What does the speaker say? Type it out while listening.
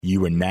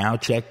You are now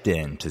checked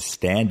in to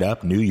Stand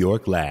Up New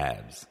York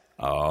Labs.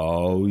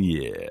 Oh,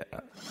 yeah.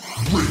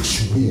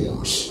 Race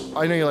Wars.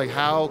 I know you're like,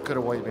 how could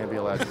a white man be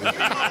allowed to do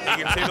that?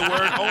 You can say the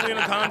word only in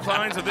the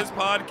confines of this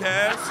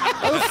podcast.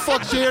 How the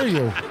fuck dare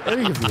you?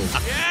 Any of you?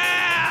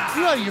 Yeah!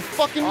 You're out of your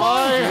fucking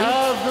mind. I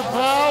have the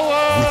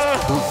power.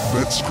 Kurt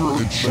Metzger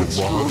and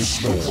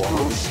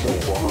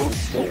Shabazz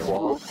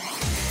Storm.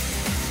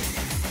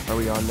 Are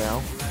we on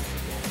now?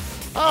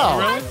 Oh,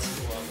 really?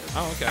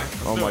 Oh, okay.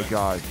 Oh my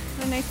God.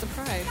 What a nice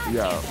surprise.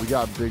 Yeah, we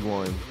got a big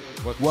one.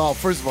 What? Well,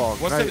 first of all,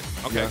 What's can it?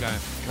 I, Okay, go ahead.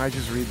 Can I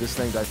just read this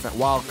thing that I found?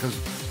 Wow, because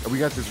we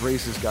got this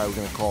racist guy we're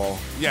going to call.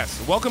 Yes.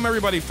 Welcome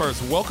everybody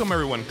first. Welcome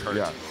everyone, Kurt.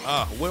 Yeah.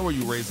 Where were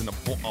you raised in a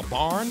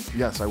barn?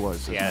 Yes, I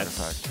was. Yeah, as a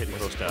matter of it's fact. getting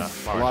close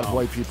to A lot of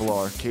white people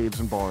are. Caves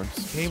and barns.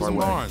 Caves That's and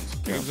why I barns.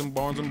 went. Caves and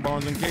barns and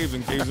barns and caves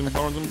and caves and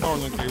barns and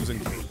barns and caves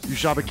and caves. You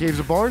shop at Caves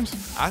and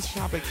Barns? I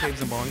shop at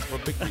caves and barns for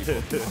big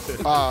people.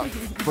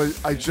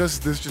 But this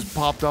just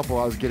popped up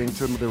while I was getting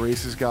to the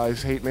racist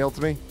guy's hate mail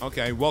to me.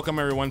 Okay. Welcome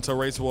everyone to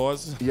Race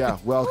Wars. Yeah,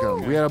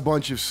 welcome. We had a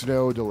bunch of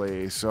snow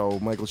delays, so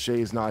Michael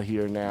Shea's not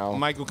here now.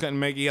 Michael couldn't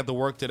make it. He had to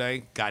work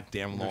today.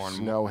 Goddamn The Lauren.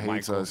 snow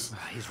hates Michael. us.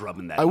 He's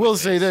rubbing that. I in will my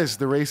say face. this: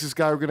 the racist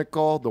guy we're gonna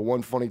call. The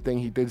one funny thing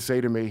he did say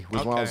to me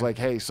was when I was Okay. like,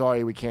 "Hey,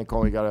 sorry, we can't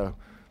call.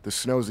 The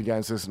snow's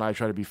against us," and I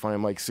try to be funny.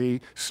 I'm like,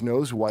 "See,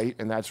 snow's white,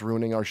 and that's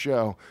ruining our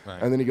show."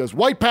 Right. And then he goes,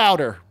 "White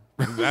powder."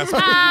 That's he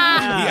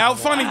out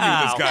funny you,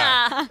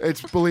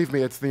 this guy. Believe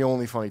me, it's the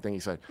only funny thing he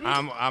said.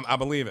 I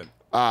believe it.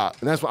 And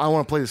that's why I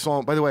want to play the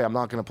song. By the way, I'm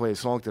not gonna play a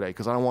song today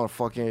because I don't want to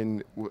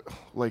fucking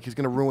he's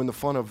gonna ruin the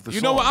fun of the song.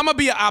 You know what? I'm gonna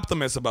be an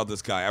optimist about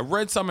this guy. I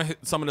read some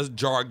of this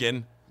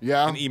jargon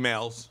Yeah? in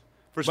emails,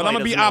 First but of all, I'm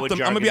gonna he be doesn't know what I'm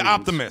gonna be an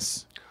jargon means.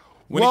 optimist.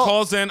 When Well- he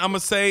calls in, I'm gonna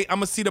see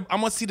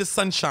the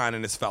sunshine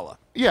in this fella.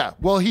 Yeah,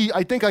 well,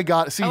 I think I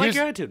got. See, I like here's-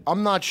 your attitude.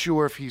 I'm not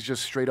sure if he's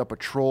just straight up a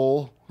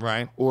troll,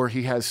 Right. or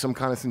he has some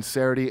kind of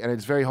sincerity, and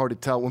it's very hard to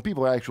tell. When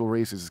people are actual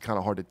racists, it's kind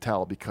of hard to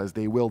tell because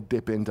they will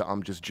dip into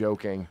 "I'm just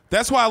joking."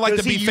 That's why I like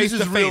Does to be he face use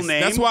to his real face.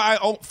 name? That's why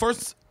I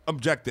first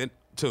objected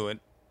to it.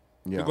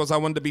 Yeah. Because I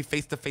wanted to be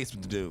face to face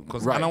with the dude.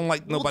 Because Right. I don't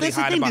like Well, nobody that's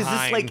the hiding thing.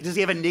 behind. Does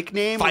he have a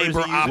nickname? or is fiber he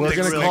using We're optics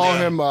his gonna real call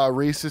name? him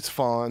racist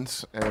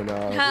Fonz, and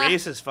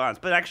Racist Fonz,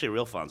 but actually,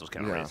 real Fonz was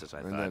kind of Yeah, racist. I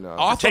and thought. then,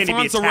 Arthur Pretending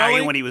to be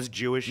Italian Fonzarelli? when he was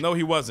Jewish. No,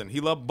 he wasn't.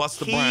 He loved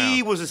Buster he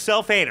Brown. was a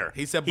self-hater.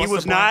 He said he Buster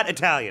was Brown- not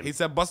Italian. He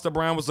said Buster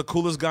Brown was the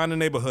coolest guy in the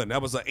neighborhood.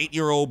 That was an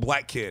 8-year-old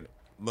black kid.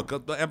 Look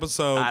up the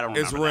episode. I don't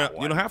It's remember real. that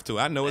one. You don't have to.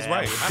 I know it's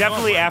right. I know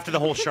Definitely it's right. after the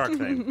whole shark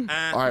thing.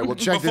 all right, well,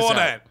 check this Before out.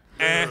 that.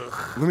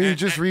 Let me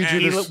just read you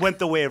he this. went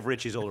the way of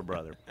Richie's older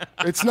brother.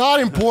 It's not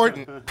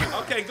important.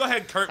 Okay, go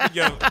ahead, Kurt.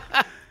 Yo,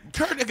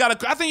 Kurt,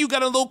 I think you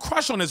got a little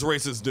crush on this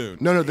racist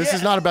dude. No, this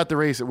is not about the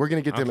race. We're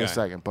gonna get to him in a Okay.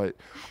 second. But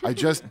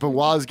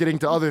while I was getting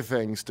to other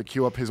things to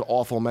cue up his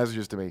awful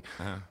messages to me,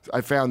 I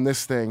found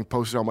this thing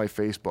posted on my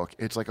Facebook.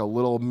 It's like a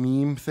little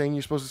meme thing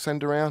you're supposed to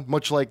send around,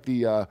 much like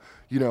the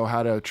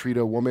how to treat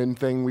a woman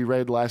thing we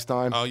read last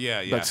time. Oh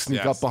yeah, That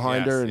sneak up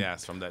behind her. And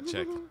Yes, from that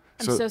chick.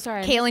 I'm so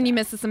sorry. Kaylin, you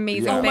missed this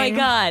amazing Yeah. thing. Oh my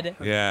God.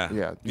 Yeah.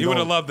 Yeah, You would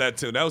have don't- loved that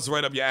too. That was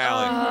right up your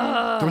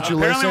alley. Don't you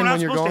Apparently, listen we're not when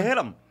you're supposed going? to hit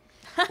him.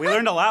 We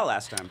learned a lot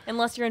last time.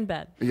 Unless you're in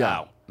bed. Yeah.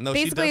 Wow. No,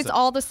 she Basically, it's doesn't.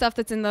 all the stuff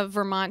that's in the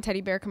Vermont teddy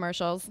bear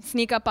commercials.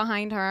 Sneak up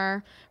behind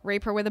her,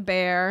 rape her with a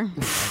bear.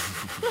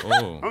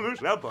 Oh. Oh, there's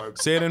that part.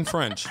 Say it in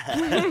French.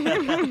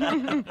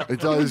 It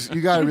does.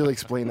 You got to really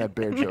explain that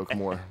bear joke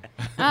more.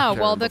 Oh,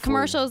 well, the before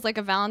commercial is like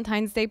a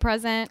Valentine's Day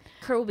present.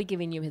 Kurt will be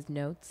giving you his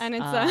notes. And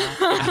it's I'm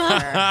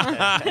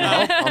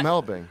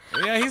helping.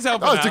 Yeah, he's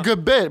helping. Oh, it's a out.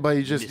 good bit, but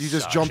you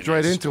just jumped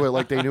right into it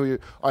like they knew you.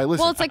 All right,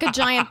 listen. well, it's like a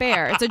giant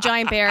bear. It's a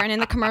giant bear. And in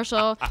the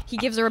commercial, he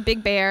gives her a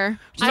big bear.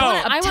 Which is No. a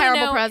I wanna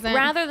terrible know, present.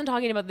 Rather than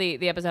talking about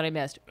the episode I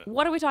missed,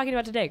 what are we talking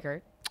about today,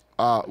 Kurt?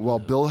 Well,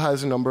 Bill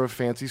has a number of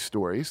fancy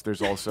stories.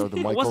 There's also the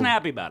I Michael. wasn't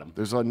happy about him.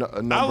 There's a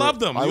number. I love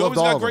them. I You loved always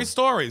all got of great them.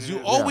 stories. You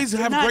always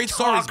have They're great not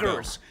stories, Bill.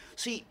 talkers.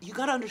 See, you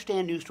got to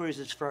understand news stories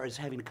as far as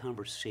having a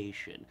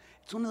conversation.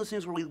 It's one of those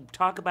things where we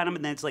talk about them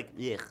and then it's like,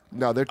 ugh.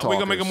 No, they're We talkers.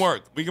 can make them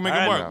work. We can make All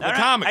them right, work. all We're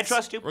right. comics. I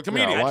trust you. We're Yeah,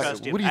 comedians. I why-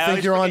 trust you. What do you I think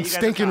always you're forget on you guys are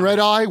stinking comics. red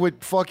eye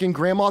with fucking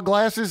grandma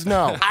glasses?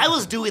 No. I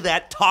was doing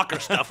that talker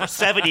stuff for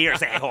 7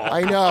 years, a-hole.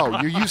 I know.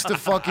 You're used to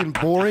fucking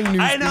boring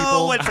news I know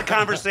people. what's a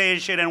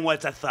conversation and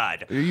what's a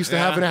thud. You're used to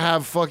having to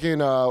have fucking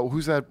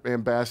who's that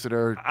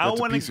ambassador? I That's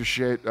a wanna- piece of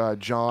shit.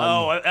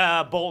 John.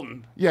 Oh,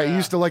 Bolton. yeah, you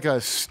used to like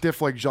a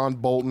stiff like John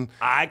Bolton.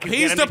 I could get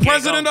He's him the to get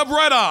president going. of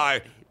Red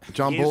Eye.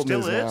 John He Bolton still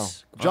is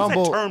is. now. John That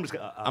Bolton. term's,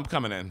 I'm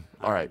coming in.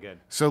 All right. good.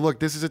 So look,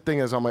 this is the thing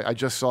is on my. I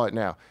just saw it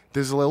now.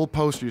 There's a little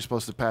poster you're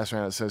supposed to pass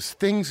around that says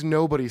things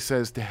nobody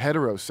says to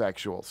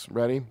heterosexuals.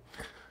 Ready?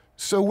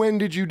 So when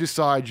did you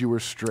decide you were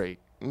straight?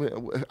 I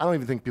don't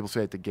even think people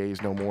say it to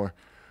gays no more.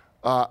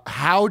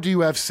 How do you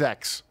have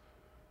sex?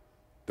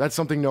 That's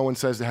something no one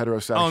says to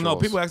heterosexuals. Oh no,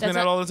 people ask me That's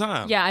that not- all the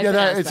time. Yeah, I've Yeah, been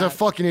asked it's a that.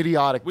 fucking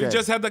idiotic We thing.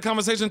 just had that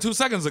conversation 2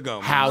 seconds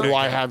ago. How do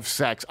I have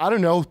sex? I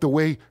don't know the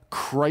way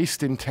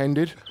Christ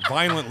intended.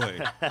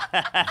 Violently.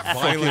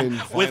 Fucking-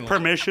 with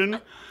permission.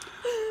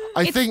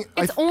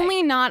 It's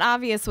only not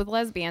obvious with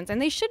lesbians,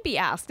 and they should be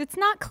asked. It's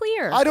not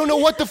clear. I don't know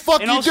what the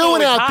fuck And you also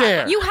doing it's out hot.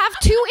 there. You have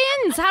 2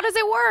 ins. How does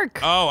it work?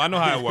 Oh, I know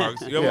how it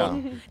works. Yeah. No,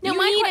 You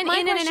my, need que- an my in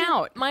and an question,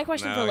 out. My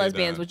question No, for you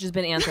lesbians, don't. which has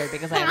been answered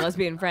because I have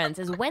lesbian friends,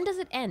 is when does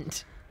it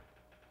end?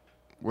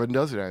 When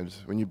does it end?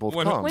 When you both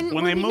When- come. When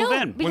they we move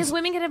know, in. because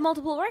women can have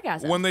multiple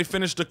orgasms. When they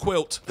finish the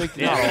quilt. When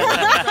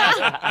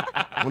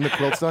the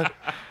quilt's done.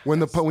 When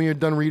you're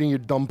done reading your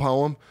dumb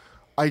poem.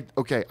 I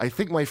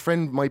think my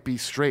friend might be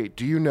straight.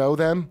 Do you know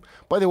them?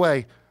 By the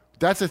way,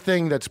 that's a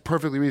thing that's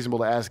perfectly reasonable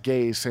to ask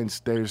gays, since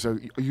there's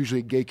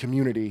usually a gay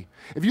community.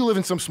 If you live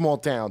in some small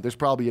town, there's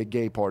probably a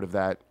gay part of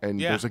that, and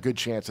Yeah. there's a good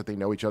chance that they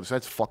know each other. So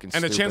that's fucking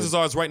And stupid. the chances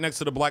are it's right next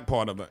to the black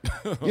part of it.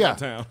 Yeah.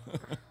 Town.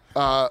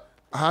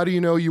 How do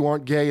you know you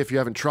aren't gay if you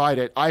haven't tried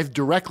it? I've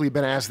directly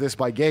been asked this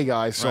by gay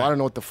guys, so Right. I don't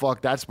know what the fuck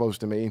that's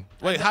supposed to mean.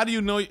 Wait, how do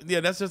you know? Yeah,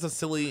 that's just a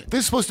silly.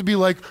 This is supposed to be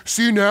like,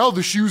 see now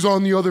the shoe's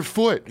on the other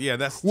foot. Yeah,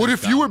 that's What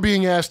just if you dumb. were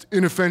being asked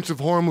inoffensive,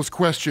 harmless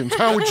questions?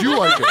 How would you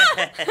like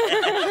it?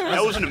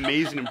 That was an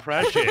amazing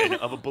impression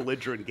of a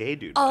belligerent gay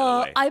dude, by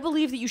the way. I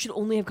believe that you should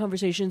only have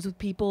conversations with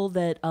people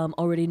that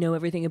already know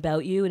everything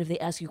about you, and if they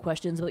ask you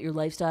questions about your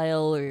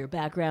lifestyle or your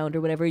background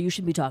or whatever, you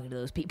should be talking to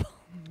those people.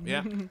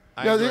 Yeah.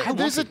 I No, agree.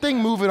 there's a thing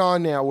moving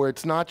on now where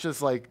it's not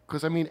just like,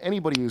 because I mean,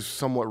 anybody who's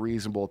somewhat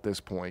reasonable at this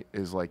point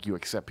is like, you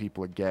accept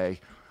people are gay.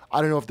 I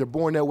don't know if they're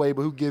born that way,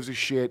 but who gives a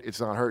shit? It's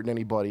not hurting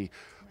anybody.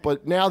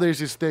 But now there's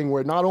this thing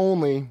where not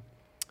only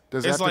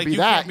does it It's have like to be you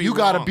that, can't be you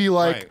got to wrong. be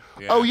like, Right,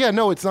 yeah. oh yeah,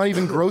 no, it's not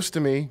even gross to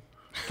me.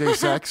 Gay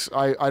sex,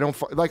 I don't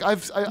like. I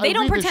They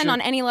don't read this pretend shit. on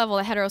any level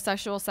that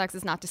heterosexual sex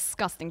is not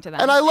disgusting to them.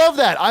 And I love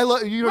that. I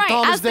love Right,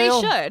 Thomas as they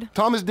Dale. should.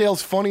 Thomas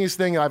Dale's funniest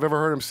thing I've ever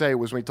heard him say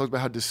was when he talks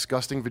about how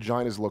disgusting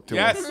vaginas look to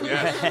Yes, him.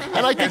 yes.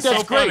 And I think It's that's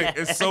so great. funny.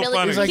 It's so I feel like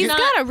funny. He's like- He's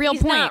got a real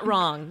he's point. not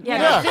wrong. Yeah,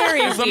 Yeah. that's very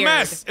It's a weird.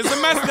 mess. It's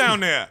a mess down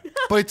there.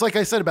 But it's like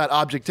I said about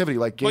objectivity.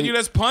 Like gay, When you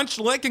just punch,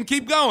 lick, and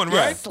keep going, Yeah.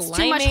 right? It's too much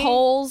Slimy.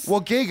 holes.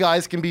 well, gay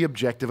guys can be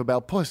objective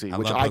about pussy,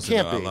 which love I pussy,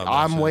 can't though. I be. love that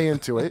I'm shit. way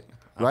into it,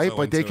 right? so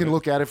But they into can it.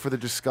 look at it for the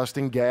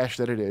disgusting gash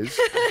that it is,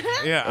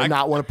 Yeah. and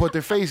not want to put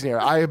their face near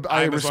it. I just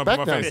wanna respect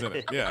put my face that. in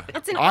it. Yeah.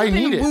 It's an I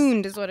need open it.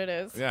 wound, is what it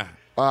is. Yeah.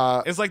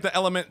 It's like the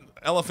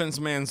elephant's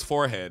man's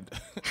forehead.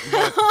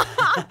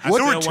 What There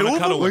were are two of them?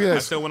 Cuddle with Look it. at I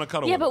this. still want to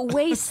cuddle Yeah, with it. but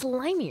way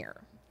slimier.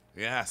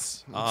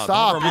 Yes. Stop!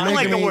 don't You're I don't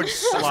like making the me- word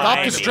Stop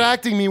slimy.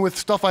 distracting me with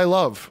stuff I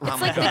love. It's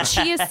like the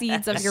chia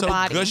seeds of It's your so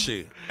body.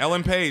 gushy.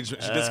 Ellen Page, she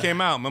just came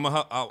out.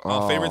 Remember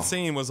our favorite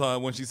scene was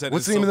when she said,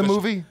 What's it's the name so of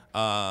the gushy.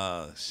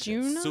 movie?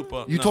 Juno?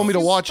 Super. You no, told me to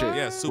watch it.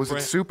 Yeah, Was Super.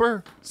 it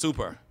Super?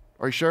 Super.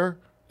 Are you sure?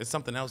 It's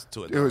something else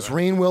to it. It was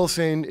right? Rainn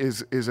Wilson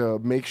is a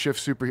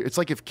makeshift superhero. It's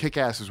like if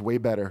Kick-Ass is way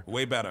better.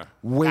 Way better.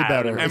 Way I don't better.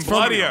 remember- And It's from-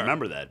 bloodier. I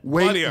remember that.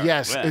 Way, bloodier.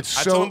 yes, Yeah. it's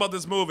I told so. him about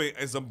this movie.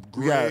 It's a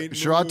Yeah, great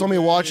Sherrod told me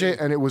to watch movie. it,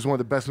 and it was one of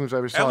the best movies I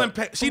ever saw. Ellen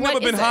Page, she'd What never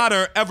been is it?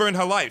 hotter ever in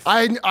her life.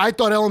 I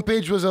thought Ellen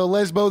Page was a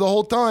lesbo the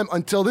whole time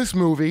until this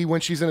movie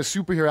when she's in a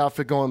superhero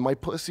outfit going, my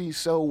pussy's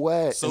so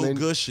wet. so and then,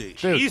 gushy.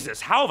 Dude,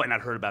 Jesus, how have I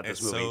not heard about this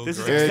It's movie? so this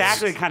is great.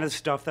 exactly the kind of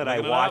stuff that I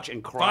Look it watch up.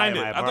 and cry Find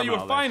in it. my I thought you apartment were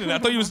all day. finding it. I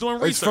thought you was doing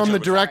research. It's from the over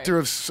it. director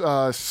of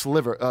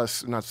Slither.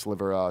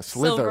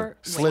 Silver.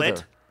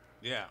 Slit?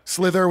 Yeah.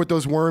 Slither with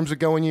those worms that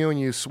go in you and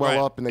you swell Right.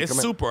 up and they It's come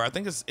out. super. I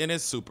think it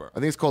is super. I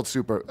think it's called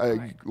Super.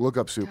 Look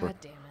up Super. God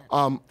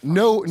damn it.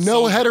 No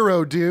So-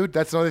 hetero, dude.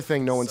 That's another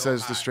thing no one So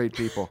says to hot. straight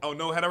people. Oh,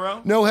 no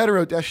hetero? No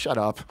hetero. Shut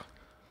up.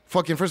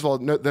 Fucking, first of all,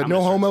 the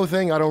no homo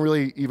thing I don't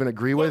really even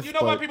agree Well, with. you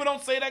know why but- people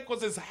don't say that?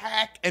 Because it's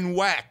hack and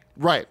whack.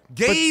 Right.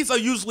 Gays are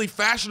usually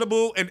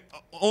fashionable and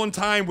on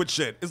time with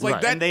shit. It's like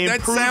Right. that. And they that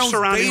improve sounds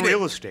surrounding dated.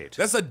 real estate.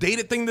 That's a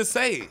dated thing to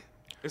say.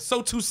 It's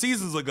so 2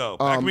 seasons ago.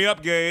 Back me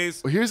up,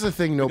 gays. Well, here's the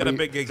thing We got nobody. a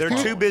big gay They're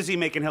problem. too busy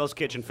making Hell's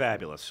Kitchen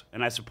fabulous,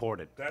 and I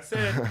support it. That's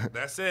it.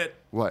 That's it.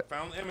 What?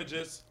 Found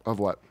images. Of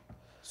what?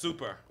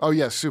 Super. Oh,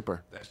 yes,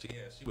 Super. That she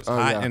is. She was Oh,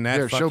 hot yeah. in that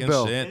Here, show fucking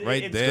Bill. shit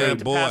right It's there, great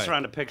to boy. pass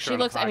around a picture She on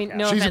a looks. I mean, podcast.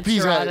 no She's a offense,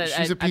 piece of- Sherrod,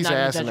 she's a I'm piece not of gonna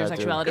ass in judge her that, dude.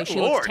 sexuality. Good She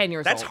Lord, looks 10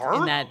 years that's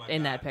old her?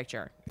 in that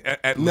picture.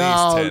 At No,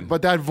 least 10.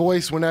 but that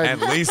voice when I. At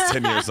least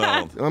 10 years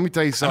old. Let me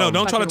tell you No, something.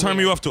 don't try to Fucking turn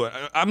me weird. off to it.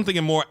 I'm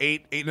thinking more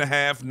 8,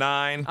 8.5,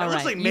 9. All looks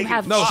right, like you Megan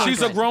have No, Fox. she's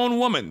a children. grown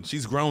woman.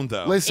 She's grown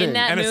though. Listen. In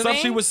that and the stuff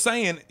movie? she was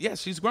saying, yes,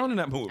 she's grown in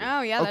that movie.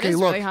 Oh, yeah, that Okay, is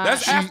look, really hot.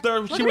 That's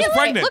after she was Really?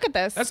 pregnant. Look at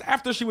this. That's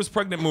after she was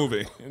pregnant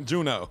movie.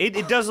 Juno.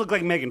 It does look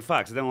like Megan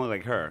Fox. It doesn't look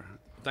like her.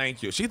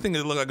 Thank you. She thinks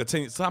it look like a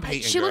 10. Stop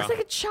hating, She girl. looks like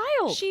a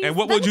child. And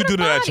what would you do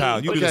to that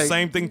child? You do the Okay.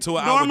 same thing to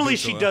her. I would Normally, do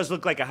to she her. does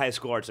look like a high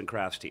school arts and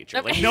crafts teacher.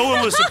 Like no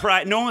one was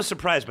surprised. No one was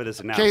surprised by this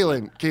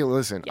announcement. Caitlin,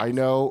 listen. I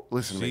know.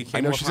 Listen, She I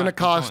came know off she's in a hot. Keep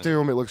going.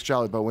 costume. It looks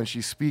jolly, but when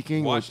she's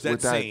speaking Watch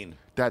with that that scene.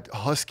 that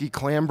husky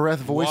clam breath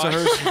voice of Watch.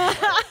 hers,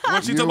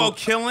 When she talk about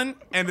killing,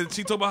 and then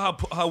she talk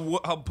about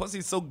how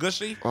pussy's so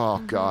gushy. Oh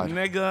God.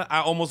 Nigga,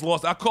 I almost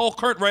lost. I called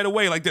Kurt right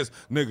away like this.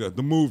 Nigga,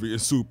 the movie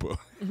is super.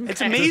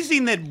 It's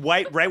amazing that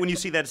right when you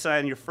see that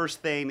sign, your first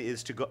thing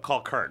is to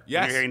call Kurt.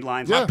 Yes. When you're hearing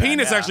lines My like that.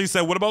 penis Yeah. actually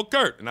said, "What about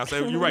Kurt?" And I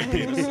said, "You're right,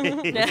 penis."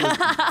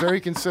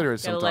 Very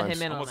considerate Gotta let sometimes.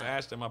 him in on Almost that.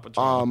 ashed in my Patron.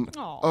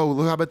 Oh,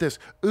 look, how about this?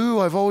 Ooh,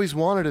 I've always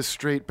wanted a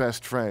straight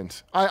best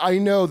friend. I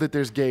know that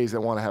there's gays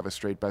that want to have a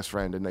straight best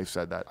friend, and they've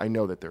said that. I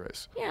know that there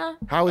is. Yeah.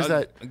 How is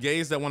that?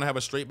 Gays that want to have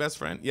a straight best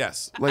friend?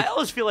 Yes. Like- I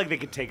always feel like they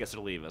could take us or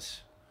leave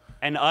us.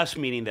 And us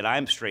meaning that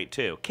I'm straight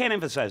too. Can't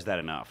emphasize that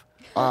enough.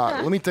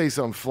 Let me tell you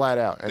something flat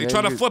out. And They then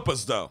try to you- flip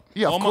us, though.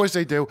 Yeah, of All my course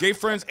they do. Gay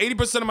friends,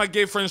 80% of my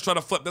gay friends try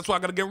to flip. That's why I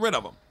got to get rid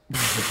of them.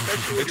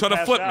 They try to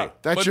passed flip me.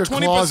 out. That's but your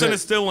 20% closet-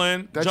 is still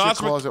in. that's your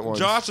closet ones.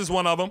 Josh is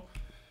one of them.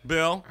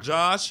 Bill,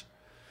 Josh,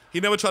 he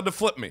never tried to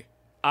flip me.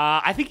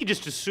 I think he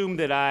just assumed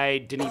that I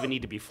didn't even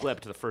need to be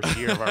flipped the first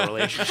year of our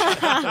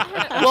relationship.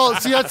 Well,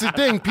 see, that's the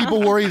thing.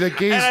 People worry that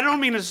gays. And I don't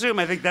mean assume.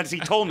 I think he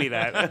told me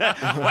that.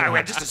 Well,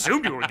 I just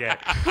assumed you were gay.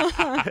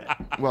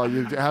 Well,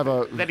 you have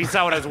a. Then he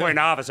saw what I was wearing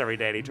to office every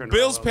day, and he turned.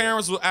 Bill's around.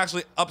 parents were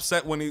actually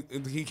upset when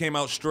he came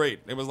out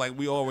straight. It was like,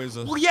 we always...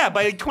 Well, yeah,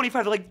 by like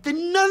 25, they're like,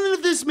 then none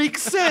of this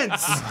makes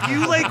sense.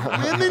 You like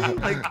women?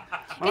 Like,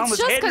 my mom It's was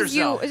just hating because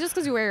you. herself. It's just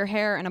because you wear your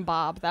hair in a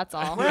bob. That's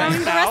all. Well,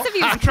 the rest of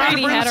you I'm is trying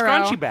to pretty bring the hetero.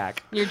 scrunchie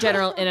back. Your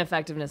general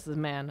ineffectiveness as a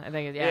man. I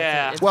think,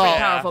 Yeah. it's a Well- pretty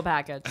powerful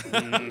package.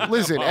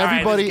 Listen, All right,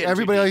 everybody, let's get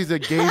everybody into likes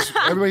that gays.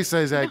 Everybody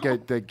says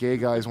that gay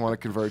guys want to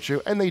convert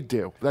you, and they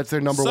do. That's their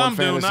number Some one do,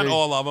 fantasy. not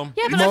all of them.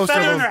 Yeah, but Most of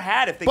Feather in them. their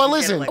hat if they But can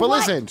listen, get it like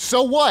listen.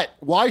 So what?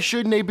 Why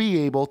shouldn't they be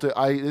able to?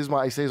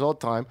 I say this all the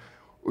time.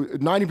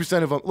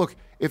 90% of them. Look,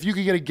 if you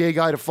could get a gay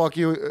guy to fuck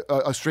you,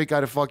 a straight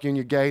guy to fuck you, and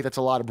you're gay, that's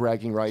a lot of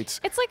bragging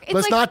rights.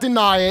 Let's not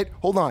deny it.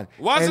 Hold on.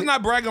 Why is And- it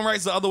not bragging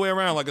rights the other way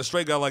around? Like a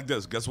straight guy like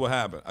this. Guess what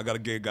happened? I got a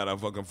gay guy that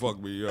fucking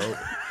fuck me, yo.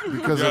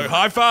 Because Yo, of,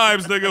 high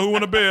fives, nigga. Who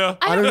want a beer?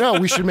 I don't know.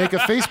 We should make a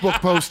Facebook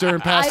poster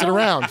and pass it don't-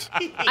 around.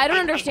 I don't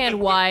understand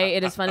why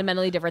it is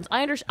fundamentally different.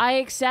 I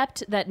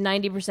accept that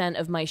 90%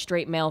 of my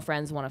straight male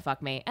friends want to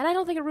fuck me, and I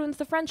don't think it ruins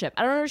the friendship.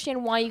 I don't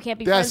understand why you can't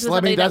be friends Yes, with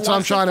let me. somebody that That's what I'm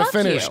wants trying to fuck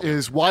finish. you.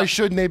 Is why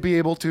shouldn't they be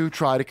able to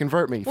try to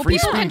convert me? Well, Free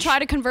people speech. can try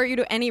to convert you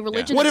to any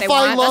religion What that if they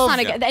I want. love- That's not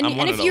a, Yeah, and, I'm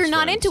one and of if you're those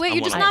not friends. into it, I'm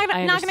you're just one not of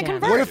gonna I not gonna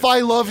understand. convert. What if I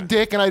love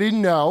dick and I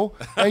didn't know,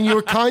 and you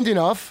were kind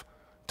enough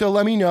to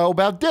let me know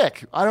about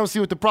dick? I don't see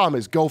what the problem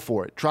is. Go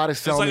for it. Try to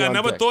sell It's like me I on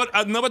never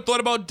dick. thought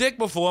about dick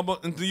before,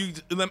 but until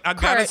I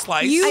got a Kurt,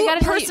 slice. I You gotta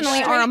tell you,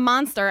 personally are a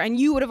monster, and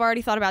you would have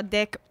already thought about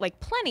dick like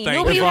plenty. Thank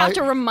Nobody you. would If have I-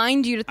 to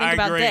remind you to think I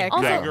about agree. dick.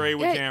 Also, I Yeah. agree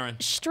with Karen.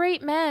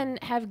 Straight men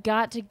have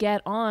got to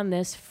get on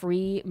this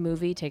free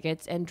movie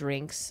tickets and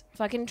drinks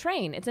fucking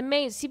train. It's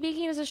amazing.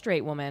 Speaking as a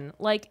straight woman,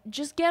 like,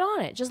 just get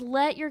on it. Just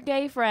let your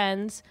gay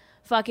friends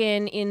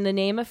fucking, in the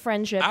name of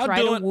friendship, I'll try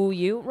do to it. woo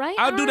you, right?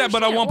 I'll do that,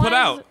 but I won't put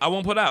out. I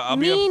won't put out. I'll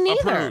Me be a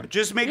neither. prude.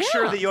 Just make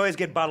sure Yeah. that you always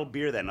get bottled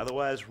beer then.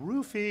 Otherwise,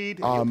 roofied.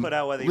 You'll put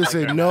out whether you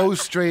Listen, no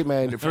straight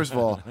man. First of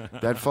all,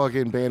 that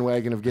fucking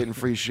bandwagon of getting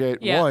free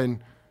shit. Yeah.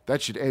 One,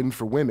 that should end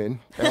for women.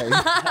 A.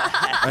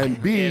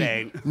 And B, It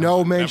ain't.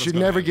 no men Never's should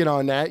gonna never end. get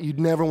on that. You'd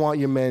never want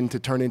your men to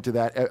turn into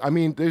that. I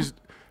mean, there's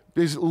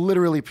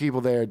literally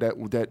people there that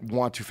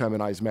want to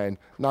feminize men.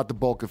 Not the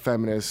bulk of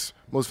feminists.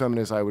 Most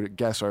feminists, I would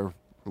guess, are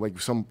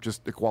like some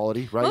just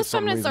equality, right? Most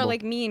Something feminists are reasonable.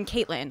 like me and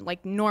Caitlyn,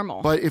 like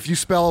normal. But if you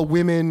spell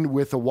women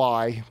with a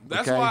Y,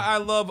 That's okay? why I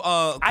love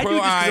I do Queer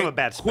this 'cause Eye. I'm a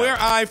bad speller. Queer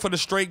Eye for the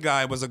Straight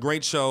Guy was a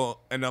great show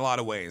in a lot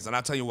of ways, and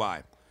I'll tell you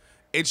why.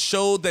 It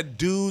showed that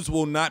dudes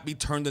will not be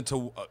turned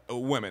into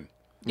women.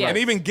 Yes. And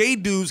even gay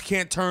dudes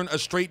can't turn a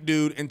straight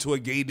dude into a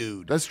gay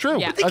dude. That's true.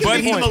 Yeah. That's but the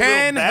he point. a little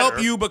can help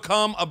better. you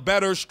become a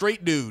better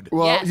straight dude.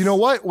 Well, Yes. you know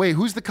what? Wait,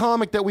 who's the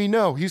comic that we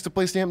know? He used to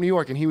play stand-up in New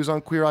York, and he was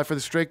on Queer Eye for the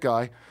Straight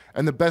Guy.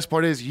 And the best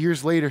part is,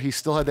 years later, he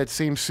still had that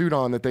same suit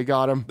on that they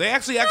got him. They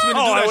actually asked me to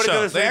Oh, I do that would've done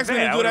show. the They same asked me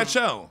thing. to I do that would've-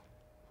 show.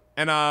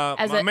 And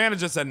As my a-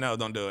 manager said, no,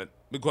 don't do it.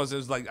 Because it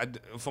was like,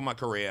 for my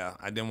career,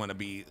 I didn't want to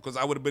be, because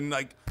I would have been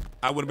like,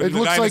 I would have been It the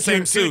looks guy in like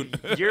the same you're-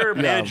 suit. Your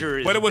manager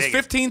is But it was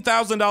bigot.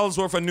 $15,000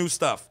 worth of new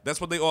stuff. That's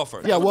what they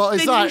offered. Yeah, well,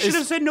 it's Then not. you should It's,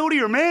 have said no to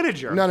your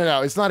manager.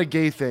 no. It's not a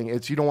gay thing.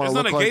 It's you don't want It's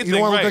to not look a gay like you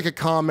don't want to thing, look right. like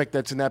a comic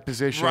that's in that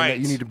position Right. that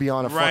you need to be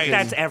on a Right. fucking.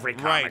 That's every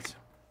comic. Right.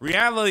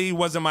 Reality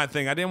wasn't my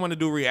thing. I didn't want to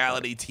do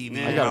reality TV I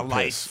in my gotta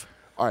life. piss.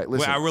 All right, Where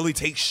listen. I really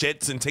take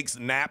shits and take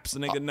naps,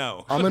 nigga,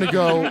 no. I'm gonna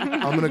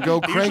go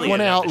crank Usually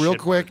one I have out the real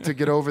shit. quick to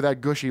get over that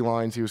gushy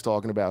lines he was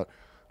talking about.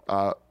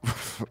 I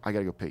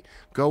gotta go pee.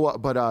 Go,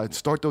 but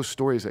start those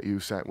stories that you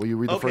sent. Will you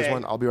read the first Okay.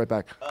 one? I'll be right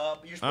back.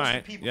 You're supposed Alright,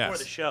 to pee before yes.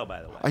 the show,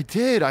 by the way. I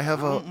did. I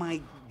have a. Oh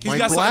my. He's my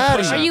got something bladder.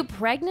 pushing. Are you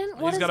pregnant?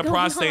 What He's is got a going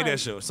prostate on?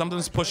 issue.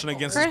 Something's pushing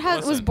against Kurt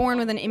his was born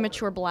with an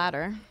immature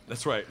bladder,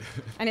 That's right.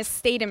 and it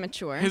stayed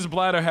immature. His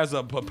bladder has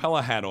a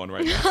propeller hat on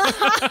right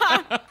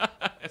now.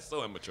 It's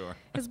so immature.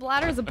 His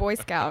bladder is a Boy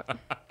Scout.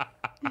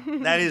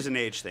 That is an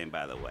age thing,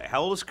 by the way.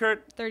 How old is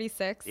Kurt?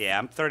 36. Yeah,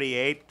 I'm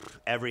 38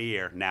 every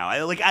year now. At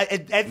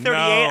 38, No,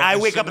 I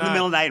it wake should up in the not.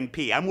 middle of the night and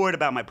pee. I'm worried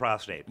about my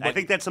prostate. I But-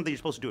 think that's something you're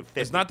supposed to do at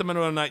 50. It's not the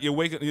middle of the night.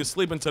 You're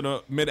sleeping to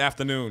the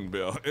mid-afternoon,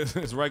 Bill.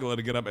 It's regular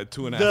to get up at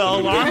 2 in the The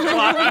afternoon. alarm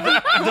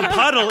clock, the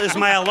puddle is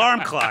my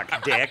alarm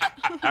clock, Dick.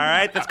 All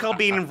right? That's called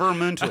being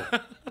environmental.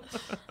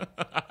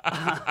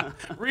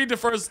 Read the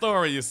first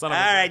story, you son of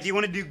a All right, bitch. do you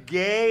want to do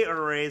gay or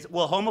racist?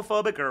 Well,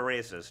 homophobic or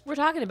racist? We're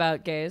talking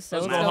about gays, so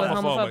Let's let's go go with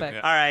homophobic, homophobic.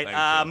 yeah. All right,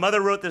 Thank you.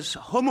 mother wrote this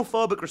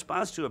homophobic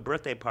response to a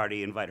birthday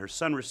party invite her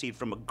son received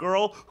from a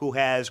girl who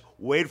has,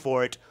 wait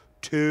for it,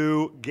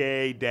 2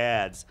 gay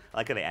dads. I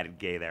like how they added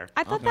gay there.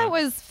 I thought that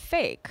was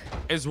fake.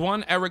 Is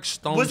one Eric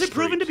Stone Was it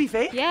proven to be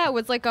fake? Yeah, it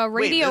was like a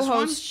radio this one?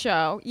 host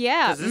show.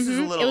 Yeah. 'Cause this is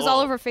a little It was all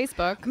old. over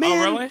Facebook. Oh,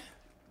 really?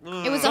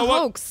 It was So a what-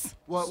 hoax.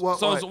 What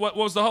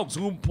was the hoax?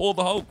 Who pulled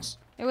the hoax?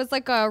 It was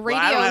like a I don't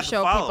radio have to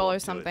show follow people up or to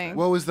it. something.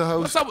 What was the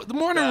host? What's up? The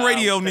morning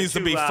radio needs to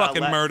be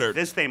fucking murdered.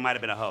 This thing might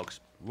have been a hoax.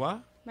 What?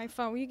 My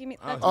phone. Will you give me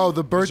that? Oh,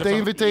 the birthday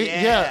invitation.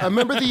 Yeah. Yeah,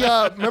 remember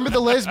the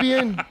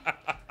lesbian?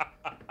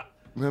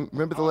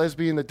 Remember the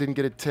lesbian that didn't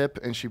get a tip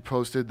and she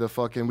posted the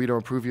fucking "We don't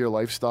approve of your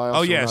lifestyle." Oh,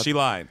 so yeah, we're not-" she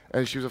lied.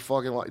 And she was a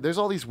fucking. There's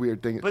all these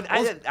weird things. But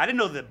I didn't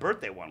know the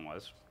birthday one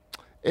was.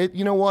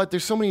 You know what?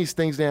 There's so many of these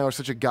things now. Are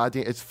such a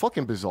goddamn. It's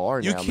fucking bizarre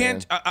You now,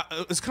 can't. man.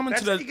 It's coming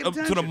That's to to get the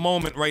attention.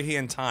 moment right here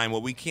in time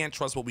where we can't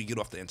trust what we get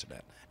off the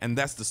internet, and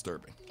that's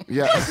disturbing.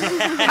 Yeah.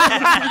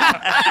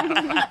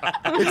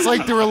 It's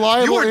like the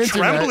reliable You are internet.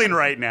 trembling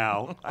right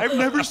now. I've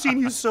never seen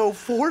you so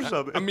for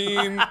something. I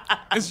mean,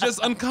 it's just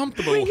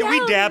uncomfortable. Can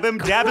we dab him?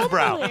 Dab his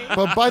brow.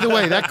 But by the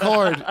way, that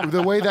card,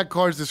 the way that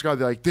card's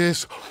described, they're like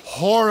this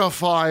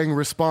horrifying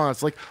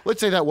response. Like, let's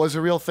say that was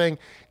a real thing.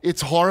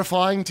 It's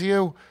horrifying to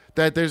you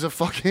that there's a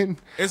fucking.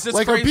 It's just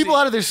like, are crazy. people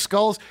out of their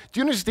skulls? Do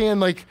you understand?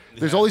 Like,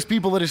 there's all these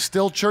people that are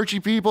still churchy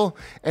people,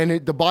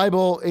 and the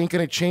Bible ain't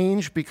gonna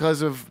change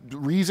because of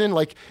reason.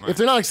 Like, if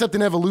they're not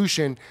accepting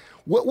evolution.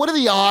 What are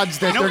the odds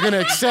that they're going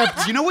to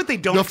accept? You know what they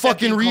don't The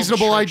accept being fucking called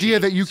reasonable churchy, idea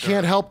that you sir.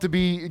 can't help to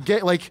be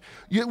gay. Like,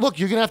 look,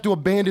 you're going to have to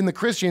abandon the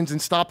Christians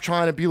and stop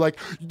trying to be like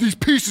these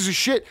pieces of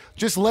shit.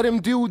 Just let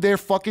them do their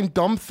fucking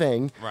dumb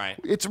thing. Right.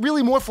 It's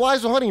really more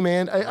flies with honey,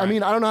 man. I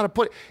mean, I don't know how to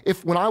put it.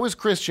 When I was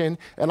Christian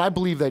and I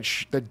believe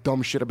that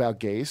dumb shit about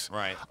gays,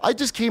 Right. I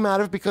just came out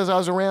of it because I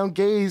was around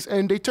gays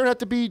and they turned out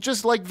to be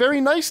just like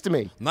very nice to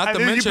me. Not to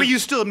mention, But you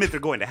still admit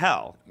they're going to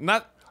hell.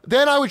 not.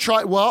 Then I would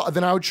try. Well,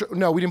 then I would.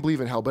 No, we didn't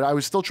believe in hell, but I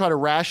would still try to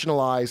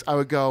rationalize. I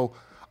would go.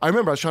 I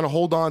remember I was trying to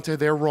hold on to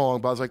they're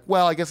wrong, but I was like,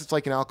 well, I guess it's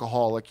like an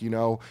alcoholic. You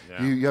know,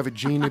 you have a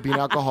gene to be an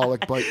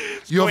alcoholic, but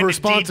you have a Going to DD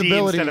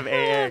responsibility. instead of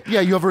AA. Yeah,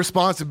 you have a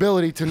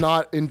responsibility to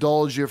not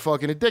indulge your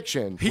fucking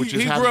addiction, He which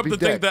is grew happens up to to be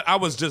think dead. that I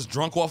was just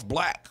drunk off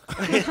black.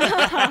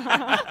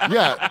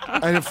 Yeah,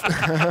 and if,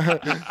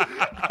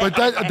 but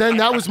then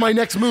that was my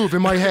next move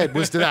in my head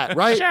was to that,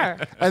 right? Sure.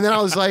 And then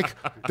I was like,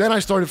 then I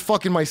started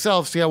fucking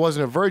myself. See, I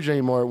wasn't a virgin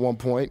anymore at one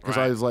point because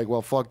I Right. was like,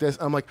 well, fuck this.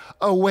 I'm like,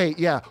 oh wait,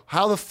 yeah.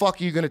 How the fuck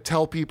are you gonna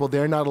tell people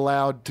they're not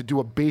allowed to do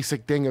a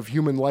basic thing of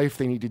human life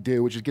they need to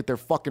do, which is get their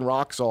fucking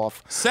rocks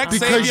off? Sex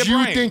saved because your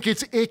you brain. think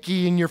it's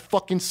icky and your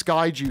fucking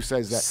Skyju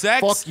says that.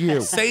 Sex Fuck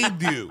you.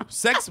 saved you.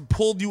 Sex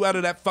pulled you out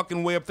of that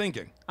fucking way of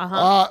thinking.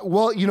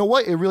 Well, you know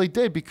what? It really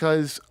did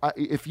because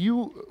if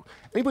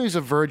anybody who's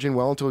a virgin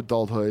well into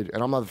adulthood,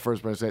 and I'm not the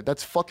first person to say it,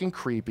 that's fucking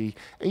creepy,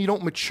 and you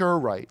don't mature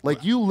right.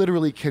 Like you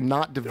literally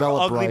cannot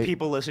develop Ugly right.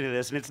 people listening to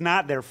this, and it's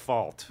not their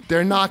fault.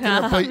 They're not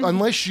gonna, but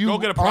unless you, Go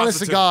get a honest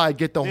to prostitute. God,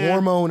 get the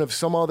hormone of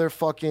some other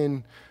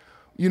fucking,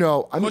 I mean,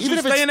 But even you if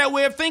stay it's, in that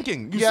way of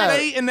thinking. You Yeah.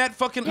 stay in that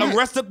fucking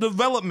arrested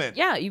development.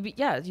 Yeah, I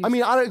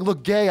mean, I don't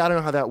look gay. I don't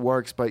know how that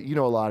works, but you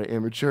know a lot of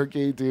immature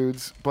gay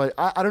dudes. But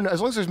I don't know. As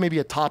long as there's maybe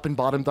a top and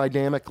bottom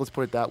dynamic, let's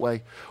put it that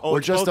way, Oh, or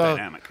it's just both a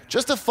dynamic.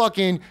 just a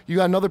fucking you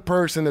got another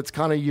person that's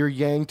kind of your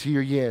yang to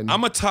your yin.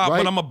 I'm a top, right?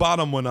 but I'm a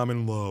bottom when I'm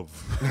in love.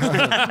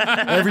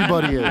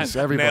 Everybody is.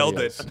 Everybody Nailed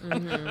is. it.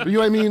 But you know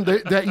what I mean?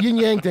 That yin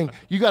yang thing.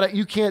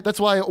 You can't. That's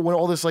why when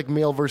all this like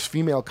male versus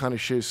female kind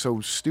of shit is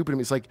so stupid to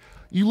me. It's like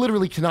you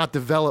literally cannot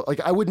develop. Like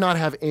I would not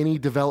have any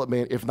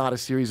development if not a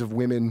series of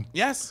women.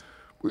 Yes.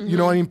 You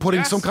know what I mean? Putting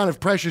Yes. some kind of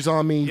pressures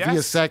on me via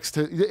Yes. sex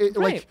to like.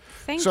 Right.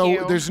 Thank so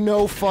you. there's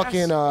no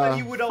fucking. But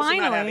you would also not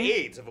have Finally.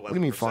 AIDS if it wasn't What do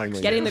you mean for sex.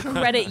 finally? getting the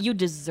credit you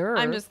deserve.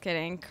 I'm just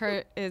kidding.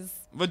 Kurt is.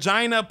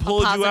 Vagina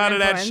pulled you positive out of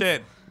that influence.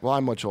 shit. Well,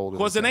 I'm much older.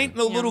 Because than it ain't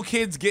no Yeah. little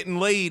kids getting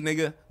laid,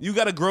 nigga. You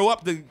got to grow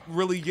up to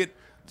really get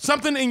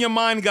something in your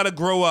mind. Got to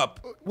grow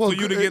up for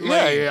you to get yeah,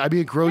 laid. yeah. I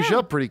mean, it grows you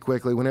up pretty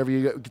quickly. Whenever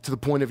you get to the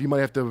point of you might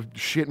have to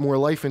shit more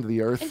life into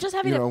the earth. and just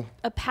having you know.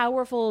 a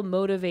powerful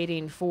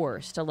motivating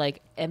force to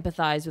like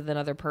empathize with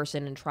another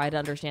person and try to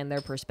understand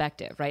their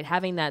perspective, right?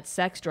 Having that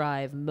sex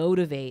drive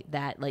motivate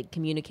that like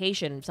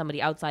communication with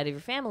somebody outside of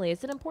your family,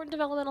 it's an important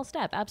developmental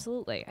step.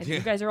 Absolutely. I think you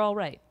guys are all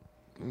right.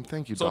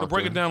 Thank you. So to doctor.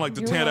 break it down, like to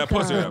You're tear that welcome.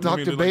 pussy up. You Dr.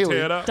 mean to, like, Bailey.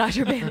 tear it up?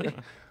 Dr. Bailey.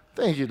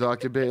 Thank you,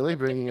 Dr. Bailey,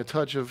 bringing a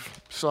touch of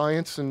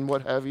science and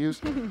what have you.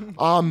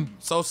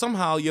 So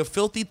somehow your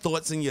filthy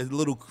thoughts and your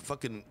little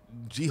fucking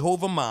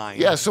Jehovah mind.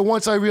 Yeah, so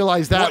once I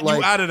realized that, brought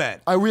you like, out of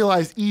that. I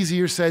realized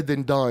easier said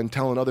than done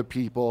telling other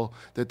people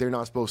that they're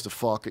not supposed to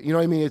fuck. You know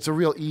what I mean? It's a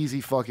real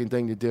easy fucking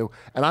thing to do.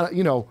 And I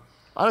don't know,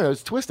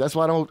 it's twisted. That's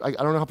why I don't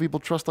know how people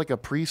trust like a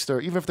priest,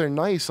 or even if they're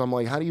nice, I'm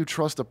like, how do you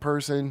trust a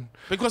person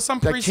Because some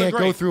that priests are can't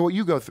great. go through what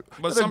you go through?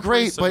 But They're some great,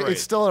 priests are but great.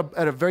 it's still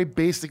at a very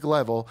basic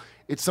level.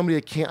 It's somebody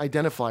that can't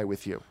identify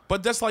with you.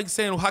 But that's like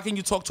saying, how can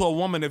you talk to a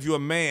woman if you're a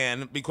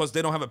man because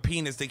they don't have a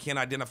penis? They can't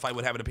identify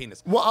with having a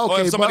penis. Well, Or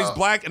okay, if somebody's but-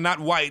 black and not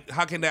white,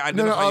 how can they No,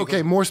 identify? you?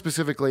 okay. More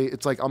specifically,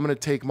 it's like I'm gonna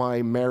take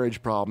my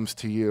marriage problems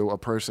to you, a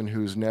person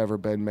who's never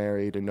been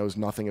married and knows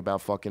nothing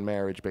about fucking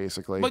marriage,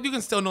 basically. But you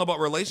can still know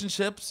about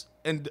relationships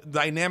and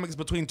dynamics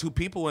between two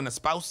people and a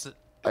spouse.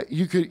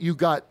 You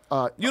got.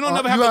 You don't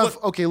never have to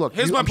look- Okay, look.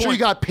 Here's my I'm sure you point.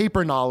 got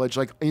paper knowledge,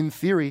 like in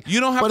theory. You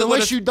don't have but to unless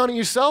let us- you've done it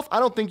yourself, I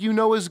don't think you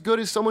know as good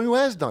as someone who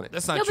has done it.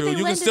 That's not No, but true. they You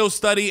can lend still it-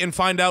 study and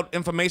find out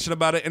information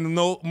about it and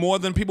know more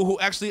than people who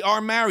actually are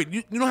married.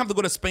 You don't have to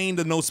go to Spain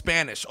to know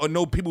Spanish or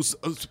know people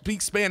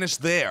speak Spanish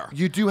there.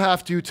 You do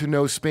have to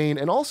know Spain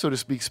and also to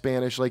speak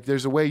Spanish. Like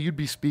there's a way you'd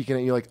be speaking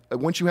it. You're like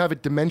once you have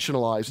it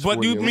dimensionalized. But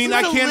for you you mean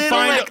This I is a can't little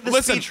find like it? the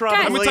Listen, speech Robin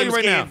let me tell you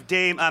right Williams now.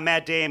 gave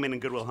Matt Damon in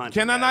Good Will Hunting.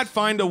 Can I guys. not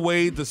find a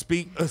way to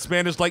speak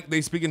Spanish like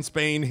they speak in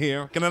Spain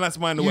here? Can I not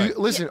find a way?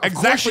 Listen, of course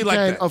exactly you like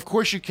can. that. Of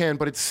course you can,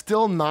 but it's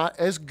still not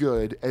as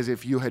good as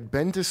if you had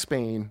been to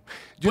Spain.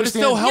 Do you But it's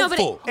still understand?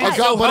 helpful. but it- It's A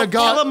guy, still but a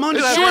helpful. guy,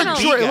 Telemundo has sure, one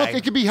sure. big Look, guy.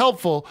 it could be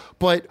helpful,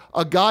 but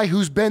a guy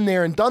who's been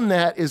there and done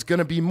that is going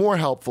to be more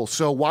helpful.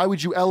 So why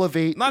would you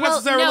elevate? Not Well,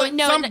 necessarily.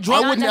 no, some no,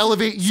 drunk, I wouldn't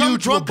elevate you some to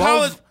drunk above,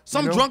 college. you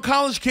Some know? drunk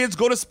college kids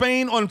go to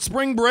Spain on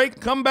spring break,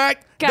 come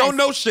back, Guys, don't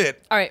know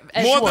shit. all right,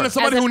 more sure. than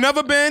somebody As a- who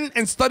never been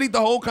and studied the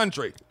whole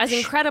country. As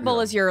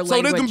incredible as your So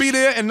language. they can be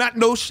there and not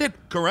know shit.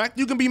 Correct?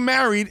 You can be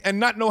married and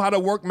not know how to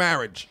work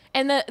marriage,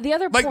 And the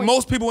other like point,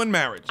 most people in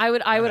marriage. I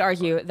would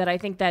argue that I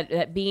think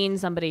that being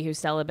somebody who's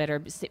celibate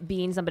or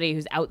being somebody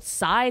who's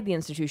outside the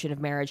institution of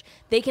marriage,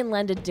 they can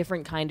lend a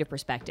different kind of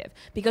perspective.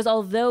 Because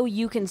although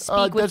you can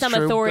speak with that's some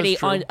true. authority That's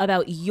true.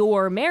 about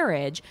your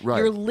marriage, Right.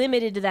 you're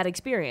limited to that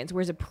experience.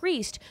 Whereas a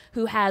priest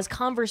who has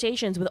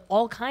conversations with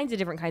all kinds of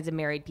different kinds of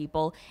married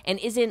people and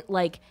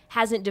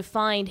hasn't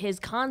defined his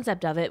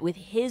concept of it with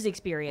his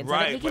experience, of it,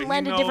 Right, he but can he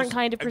lend a different knows-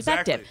 kind of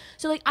perspective.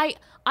 exactly. So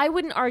I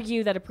wouldn't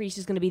argue that a priest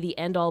is going to be the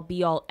end-all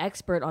be-all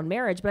expert on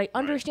marriage, but I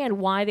understand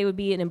why they would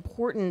be an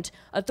important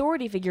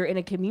authority figure in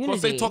a community.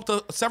 Because they talk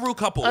to several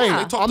couples. Hey, They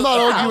I'm talk to not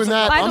thousands arguing of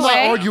that. By I'm the not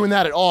way, arguing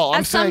that at all.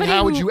 I'm as saying, somebody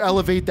how would who- you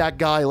elevate that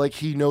guy like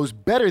he knows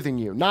better than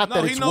you? Not No,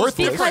 that he it's knows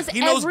worthless. different. Because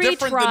He knows every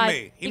different than tribe,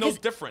 me. He knows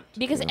different.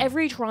 Because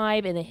every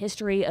tribe in the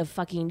history of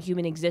fucking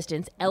human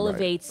existence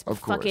elevates of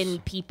course. fucking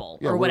people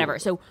Yeah, or we're- whatever.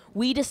 So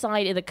we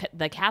decided,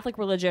 the Catholic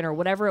religion or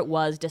whatever it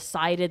was,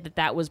 decided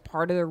that was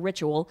part of the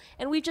ritual,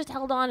 and we've just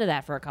held on to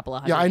that for a couple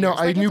of hundred Yeah, I know. years.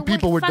 I Like, knew it's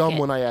people were fuck dumb it.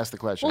 when I asked the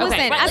question. Well, Okay,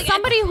 listen, right, as like-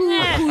 somebody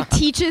who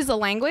teaches a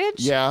language,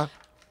 Yeah.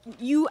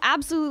 you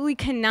absolutely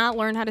cannot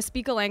learn how to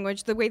speak a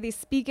language the way they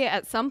speak it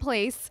at some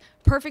place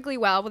perfectly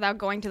well without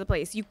going to the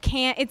place. You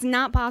can't. It's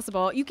not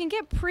possible. You can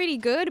get pretty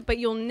good, but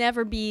you'll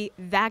never be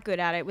that good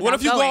at it without What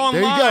if you go going.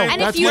 online? There you go.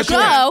 And That's if you what you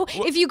go,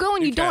 can. if you go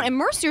and You you don't can.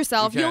 immerse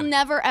yourself, You you'll can.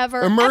 never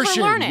ever Immersion,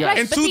 ever learn it. yes.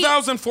 In but the-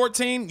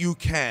 2014, you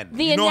can.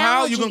 The You know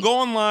how? You analogy- can go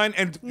online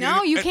and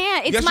No, you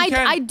can't. It's yes, my. you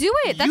can. I do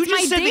it. That's you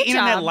just my said day the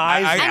internet job.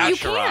 lies, I- and you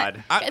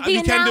Sherrod. can't. The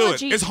You can do it.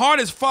 analogy- It's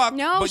hard as fuck,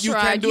 No, but you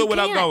Sherrod, can do it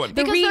without can't. going.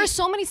 Because re- there's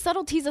so many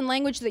subtleties in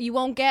language that you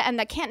won't get and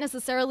that can't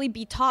necessarily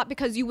be taught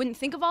because you wouldn't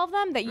think of all of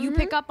them that you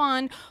pick up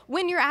on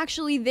when you're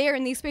actually there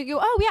in the experience. You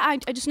go, oh yeah,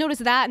 I just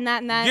noticed that and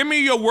that and that. Give me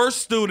your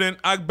worst student.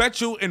 I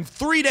bet you in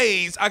 3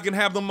 days I can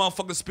have them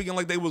motherfuckers speaking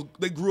like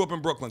they grew up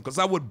in Brooklyn because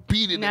I would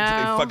beat it into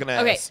their No. fucking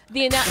ass.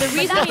 Okay, the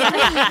reason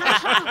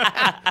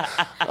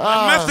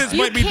Methods you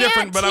might be can't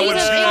different, but I teach would.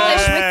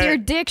 English with your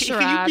dick, Can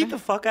Sherrod. you beat the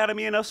fuck out of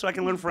me enough so I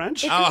can learn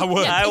French? I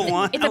would. I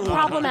want. it's I a want.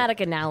 problematic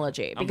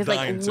analogy because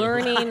dying like to.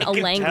 learning a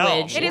can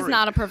language. tell. It is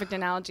not a perfect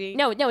analogy.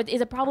 No, it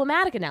is a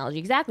problematic analogy,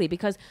 exactly,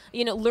 because,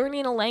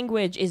 learning a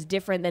language is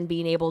different than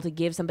being able to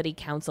give somebody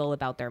counsel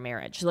about their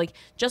marriage. So, like,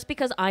 just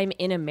because I'm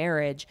in a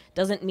marriage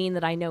doesn't mean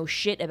that I know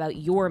shit about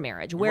your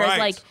marriage. Whereas, Right.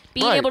 like,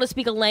 being Right. able to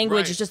speak a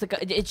language Right. is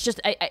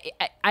just,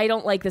 I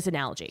don't like this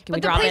analogy. Can we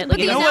But the, drop place, it? but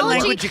You the know what analogy,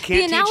 language you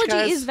can't the teach, analogy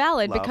guys? is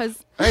valid Love. because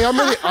Hey, I'm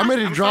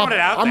ready to drop. throwing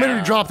it out I'm ready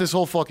there. to drop this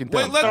whole fucking thing.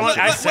 Wait, let, Don't- let,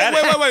 I let, said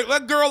wait, it. wait.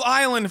 Let Girl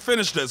Island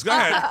finish this. Go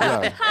ahead.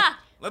 Yeah.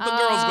 Let the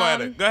girls go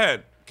at it. Go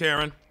ahead,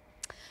 Karen.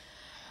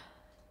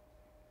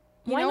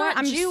 you Why know what? not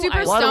I'm you?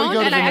 super Why don't we stoned go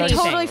to and the I next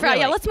totally thing? forgot.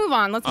 Yeah, Really? let's move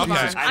on. Let's move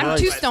Okay. on. I'm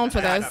too stoned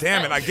for this.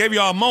 Damn it! I gave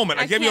you a moment.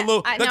 I gave you a can't-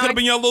 little. I- That no, could have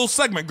been your little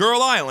segment,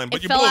 Girl Island, but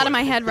It you fell blew out it. of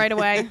my head right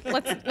away.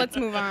 Let's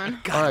move on.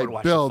 God, I All would right,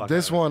 watch Bill. the fuck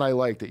This out of one I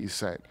like that you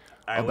sent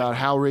right, about which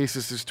how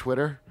racist is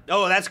Twitter. it.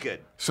 Oh, that's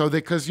good. So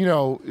because you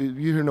know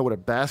what a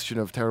bastion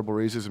of terrible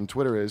racism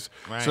Twitter is.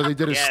 Right. So they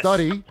did a Yes.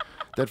 study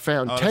that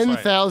found Oh, that's right.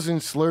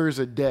 10,000 slurs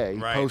a day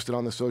Right. posted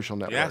on the social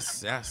network.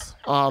 Yes, yes.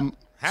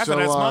 Half of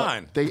that's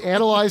mine. They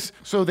analyze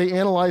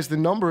the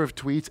number of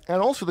tweets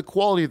and also the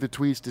quality of the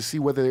tweets to see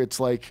whether it's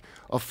like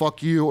a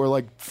fuck you or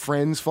like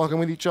friends fucking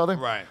with each other.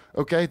 Right.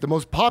 Okay. The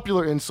most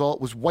popular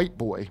insult was white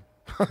boy.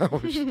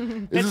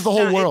 This is the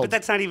whole world. But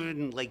that's not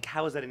even like.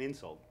 How is that an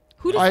insult?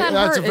 Who does that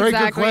That's hurt a very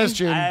exactly? good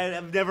question.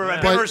 I've never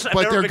But never they're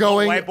been called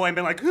going- a white boy and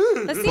been like,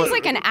 That seems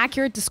like an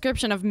accurate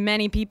description of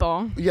many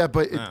people. Yeah,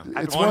 but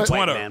it's On one.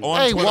 Twitter. man. On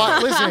Hey, Twitter.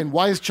 listen.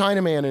 Why is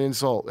Chinaman an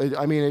insult?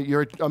 I mean,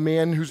 you're a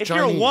man who's if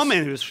Chinese. you're a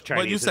woman who's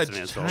Chinese, you said it's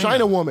an insult.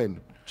 China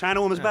woman. China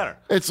woman's better.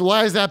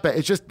 Why is that bad?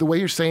 It's just the way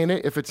you're saying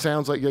it. If it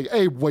sounds like, you're like,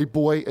 hey, white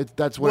boy,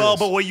 that's what it Well, is.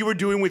 but what you were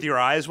doing with your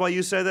eyes while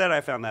you said that,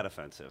 I found that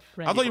offensive.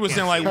 I thought you were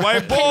saying like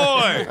white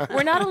boy.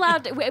 We're not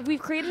allowed to, we've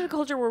created a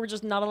culture where we're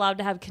just not allowed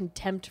to have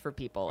contempt for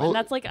people. Well- And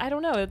that's like, I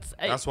don't know.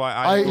 That's why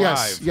I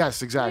thrive.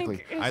 Yes,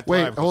 exactly. I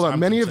Wait, thrive hold because on. I'm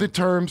Many of the content.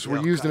 terms were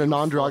used in a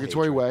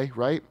non-derogatory way,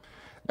 right?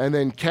 And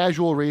then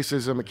casual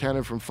racism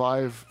accounted for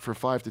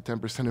 5 to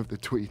 10% of the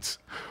tweets.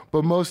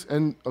 But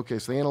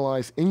so they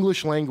analyzed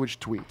English language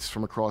tweets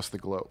from across the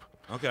globe,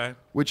 Okay.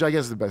 which I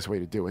guess is the best way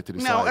to do it to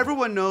decide. Now,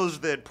 everyone knows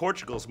that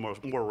Portugal's more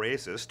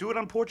racist. Do it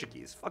on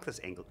Portuguese. Fuck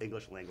this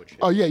English language shit.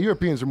 Oh yeah,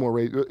 Europeans are more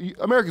racist.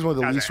 America's one of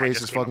the Guys, least I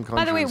just racist came fucking up-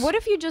 countries. By the way, what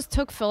if you just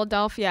took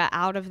Philadelphia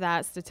out of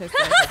that statistic?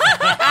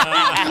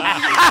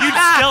 You'd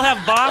still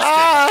have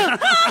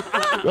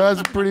Boston.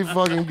 That's pretty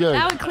fucking good.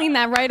 That would clean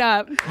that right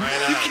up. You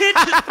can't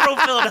just throw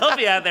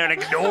Philadelphia out there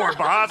and ignore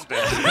Boston.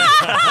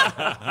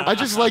 I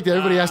just like that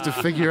everybody has to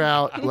figure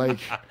out like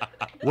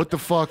what the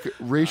fuck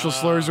racial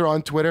slurs are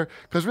on Twitter,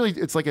 because really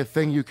it's like a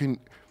thing you can.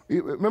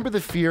 Remember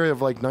the fear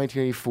of like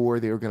 1984?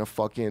 They were gonna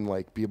fucking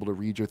like be able to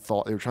read your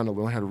thought. They were trying to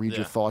learn how to read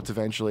your thoughts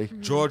eventually.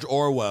 George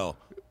Orwell,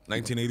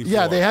 1984.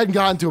 Yeah, they hadn't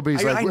gotten to it, but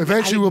he's like,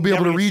 eventually we'll be able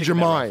to never read your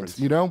seen that mind, reference.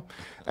 you know?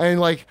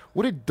 And like,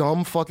 what a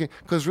dumb fucking.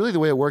 Because really, the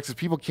way it works is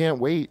people can't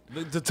wait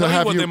To tell you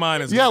have what their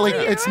mind is. Yeah, like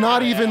it's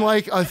not even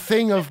like a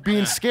thing of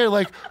being scared.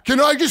 Like,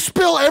 can I just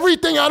spill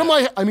everything out of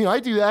my? I mean,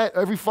 I do that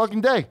every fucking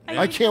day.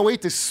 I can't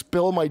wait to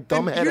spill my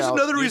dumb head Here's out.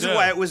 another reason do.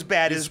 why it was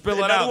bad. You Is spill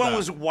it another out, one though.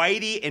 was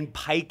whitey and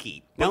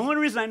pikey. The only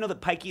reason I know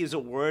that pikey is a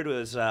word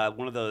was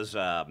one of those.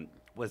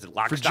 Was it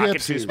lock, For stock, and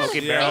two gypsies.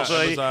 smoking Yeah, barrels?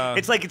 it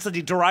was, It's a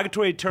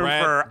derogatory term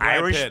Brad for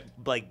Irish, Pitt.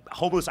 like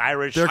homeless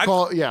Irish. They're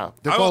called, yeah.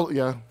 They're called,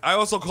 yeah. I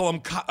also call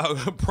them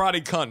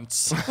proddy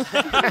cunts.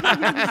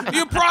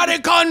 You proddy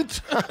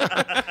cunt!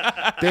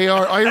 They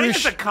are I think Irish.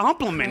 it's a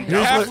compliment.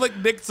 Here's dog. what-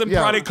 Catholic dicks and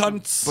yeah, proddy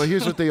cunts. But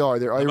here's what they are.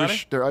 They're Nobody?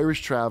 Irish. They're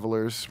Irish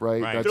travelers,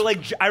 right? Right. They're like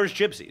Irish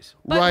gypsies.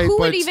 But Right, who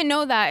would but- even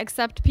know that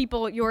except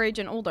people your age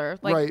and older?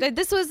 Like Right.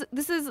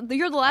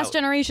 you're the last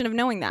generation of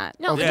knowing that.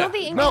 No, Yeah. don't the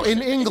English, No, in isn't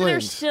there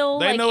England. still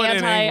They like know it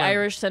in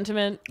anti-Irish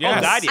sentiment? Yes.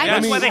 Oh God, yeah. I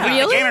That's mean, why they have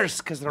really? gainers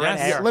because the red Yes.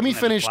 hair. Let me and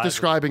the finish glasses.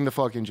 describing the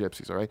fucking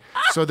gypsies, all right?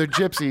 So they're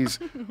gypsies,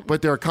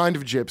 but they're a kind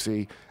of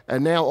gypsy.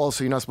 And now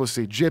also you're not supposed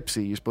to say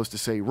gypsy. You're supposed to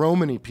say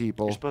Romany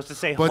people. You're supposed to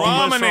say But the-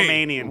 homeless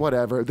Romany. Romanian.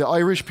 Whatever. The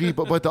Irish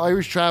people, but the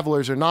Irish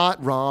travelers are not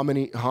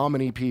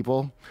hominy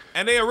people.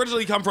 And they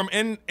originally come from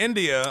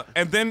India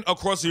and then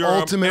across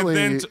Europe.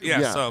 Ultimately, and then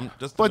yeah. So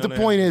just But the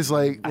point is,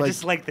 like, I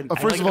just like the, I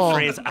first like of the all,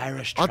 phrase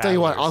Irish I'll tell you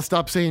what. travelers. I'll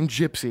stop saying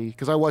gypsy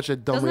because I watch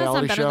that dumb Doesn't that sound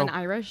reality better show. than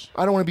Irish?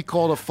 I don't want to be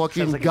called a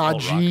fucking Sounds like it's all gaji or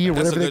rock. That's a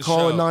whatever they good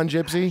call a show.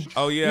 non-gypsy.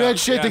 Oh, yeah. You know that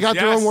shit. They got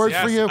their own words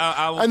for Yes, you.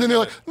 I will And then they're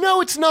think like, of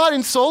no, it's not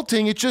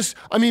insulting. It's just,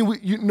 I mean,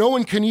 no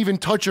one can even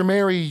touch or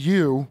marry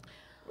you.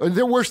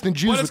 They're worse than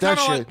Jews But with it's that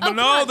kind of shit. like,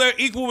 no, they're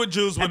equal with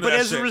Jews with But that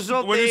as a shit.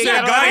 result, when they you say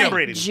got Gaiam,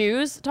 inbreeding.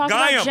 Jews talk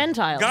about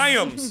Gentiles.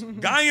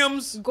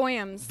 Gaiams.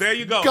 Goyams. There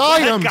you go.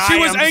 Gaiams. She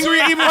was Gaiams. angry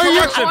even Are you-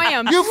 correction.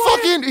 Goyams. You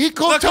fucking, he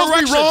The tells me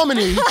correction.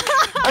 Romany, and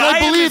I Gaiam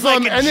believe is like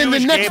him, a and then the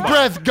Jewish next gay bar.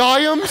 breath,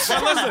 Gaiams.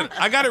 But listen,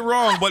 I got it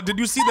wrong, but did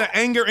you see the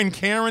anger in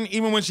Karen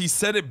even when she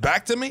said it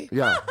back to me?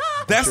 Yeah.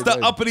 That's Sure the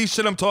did. uppity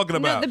shit I'm talking No,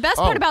 about. the best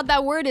part Oh. about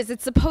that word is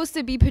it's supposed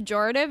to be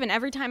pejorative, and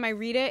every time I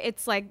read it,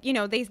 it's like, you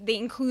know, they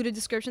include a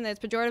description that it's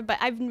pejorative, but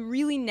I've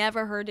really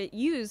never heard it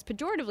used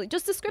pejoratively,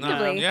 just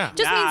descriptively. yeah.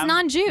 Just Nah. means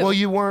non-Jew. Well,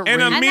 you weren't In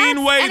a raised- And mean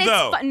that's- way, and it's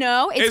though.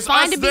 no, it's It's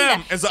fine us, to be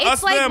them. that. It's a It's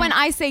us, like them. when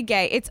I say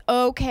gay, it's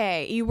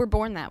okay. You were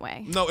born that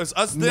way. No, it's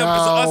us them. No,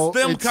 it's a us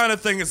them it's- kind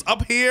of thing. It's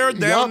up here,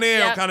 down Yup. there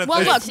Yeah. kind of Well,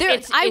 thing. look, there,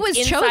 it's I was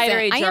chosen.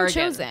 insidery I am jargon.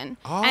 chosen,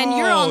 and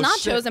you're all Oh, not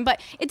shit. chosen. But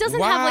it doesn't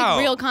Wow. have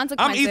like real I'm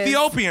consequences.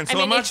 Ethiopian, so I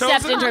mean, am I except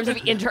chosen? in terms of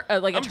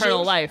like I'm eternal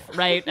Jewish. life,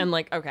 right? And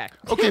like, okay.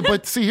 Okay,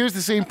 but see, here's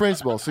the same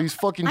principle. So these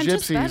fucking I'm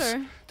just gypsies.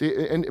 better.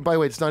 And by the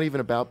way, it's not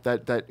even about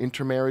that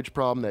intermarriage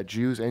problem, that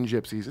Jews and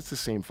gypsies. It's the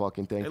same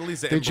fucking thing. At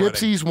least the the inbreeding.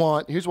 gypsies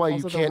want. Here's why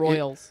Also you the can't.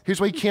 royals. Here's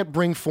why you can't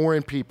bring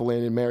foreign people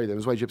in and marry them.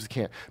 That's why gypsies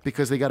can't,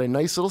 because they got a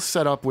nice little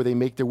setup where they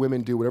make their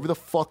women do whatever the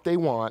fuck they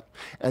want,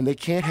 and they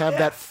can't have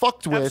that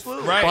fucked with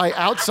Absolutely. Right. by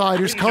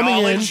outsiders coming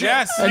in Knowledge.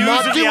 Yes. and News not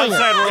of the doing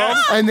outside it. world.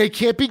 And they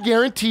can't be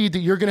guaranteed that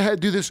you're going to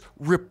do this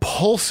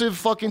repulsive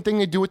fucking thing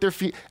they do with their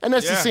feet. And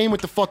that's the Yeah. same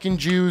with the fucking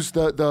Jews,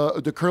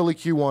 the curly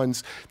Q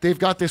ones. They've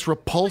got this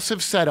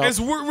repulsive setup. It's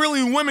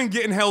really women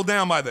getting held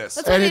down by this.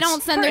 That's why And they it's-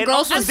 don't send their And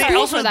girls also, to they, school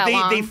also for that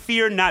long. they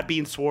fear not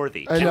being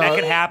swarthy. I And know. that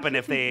could happen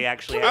if they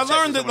actually. I have sex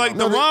learned with that like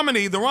someone the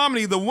else.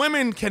 Romney, the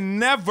women can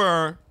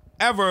never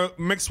ever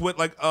mix with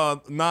like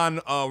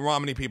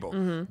non-Romney people.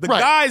 The Right.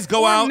 guys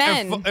go Or out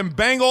men. and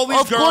bang all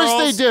these Of girls.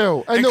 course they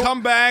do, And the-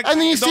 come back. And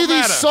then you It see don't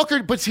these matter.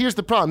 sucker. But here's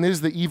the problem: this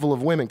is the evil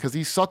of women, because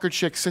these sucker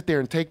chicks sit there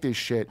and take this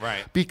shit,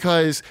 Right.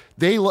 Because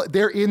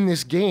they're in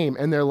this game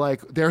and they're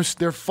like they're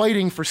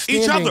fighting for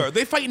standing. Each other.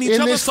 They fighting each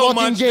in other this so fucking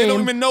much they don't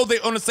game. even know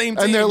they're on the same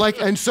team. And they're like,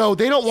 and so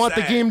they don't want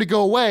the Sad. game to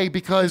go away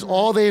because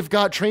all they've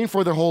got trained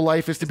for their whole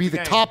life is to be the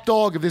game. top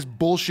dog of this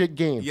bullshit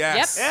game.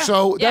 yes. Yep.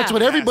 So that's Yeah.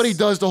 what everybody Yes.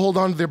 does to hold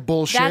on to their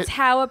bullshit. That's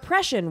how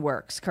oppression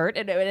works, Kurt.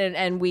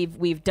 And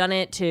we've done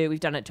it to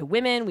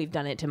women, we've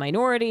done it to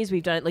minorities,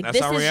 we've done it like That's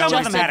this how is reality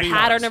just a TV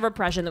pattern works. of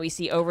oppression that we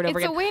see over and over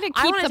It's again. a way to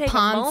I keep wanna the take a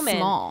pond moment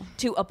small.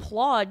 to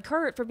applaud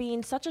Kurt for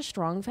being such a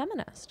strong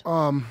feminist.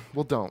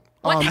 Well, don't.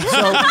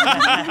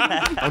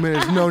 I mean,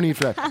 there's no need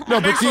for that. No,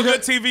 but Makes see for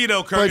that, good TV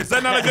though, Kurt. but- Is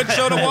that not a good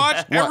show to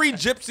watch? Every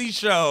gypsy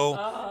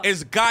show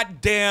is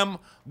goddamn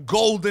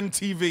golden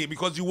TV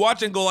because you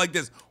watch and go like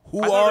this.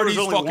 Who I thought are there was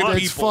these only fucking one.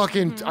 it's people?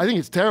 fucking. I think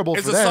it's terrible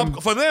It's for a them.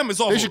 for them. It's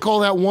awful. They should call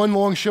that one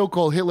long show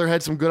called Hitler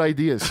Had Some Good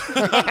Ideas.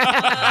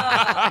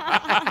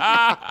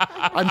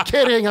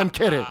 I'm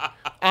kidding.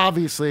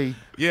 Obviously.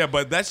 Yeah,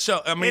 but that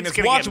show. I mean, It's it's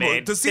gonna get watchable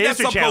made. to see The that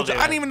History Channel subculture. did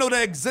I didn't it. even know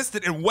that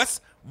existed in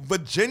West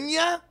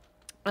Virginia.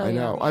 I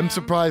know. I'm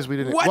surprised we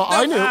didn't. What well, the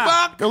I knew.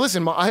 fuck? No,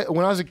 listen. When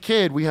I was a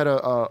kid, we had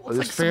It's this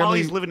like family.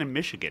 Somalis living in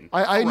Michigan.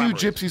 I knew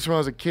Robberies. gypsies when I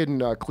was a kid in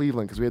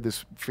Cleveland because we had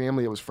this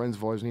family that was friends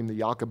of ours named the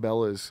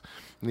Iacobellas,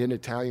 and they had an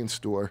Italian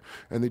store,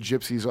 and the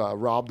gypsies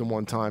robbed them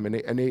one time, and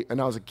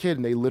I was a kid,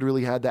 and they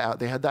literally had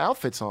the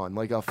outfits on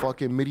like a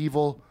fucking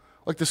medieval,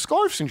 like the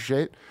scarves and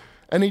shit.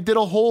 And they did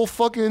a whole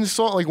fucking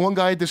song. Like one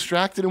guy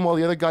distracted him while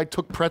the other guy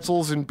took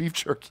pretzels and beef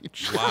jerky. And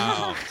shit.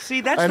 Wow.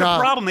 See, that's And, the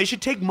problem. They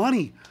should take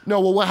money.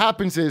 No, well, what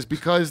happens is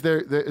because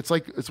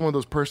it's one of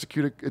those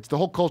persecuted. It's the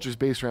whole culture is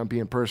based around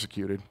being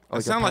persecuted.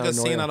 It sounds like a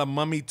scene out of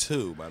Mummy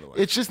 2, by the way.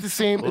 It's just the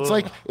same. It's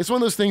like it's one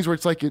of those things where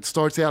it's like it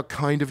starts out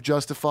kind of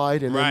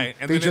justified, and Right, then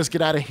and they then just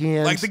get out of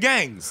hand. like the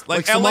gangs,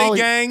 like Somali, LA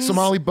gangs.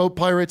 Somali boat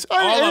pirates,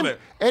 All of it.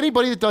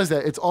 Anybody that does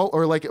that, it's all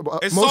or like It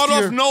most started of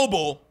off your,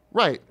 noble.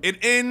 right.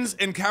 It ends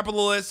in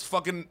capitalist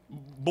fucking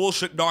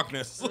bullshit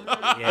darkness.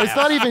 Yeah. It's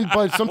not even, but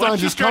Once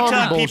sometimes you it's start common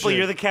telling bullshit. people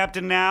you're the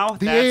captain now,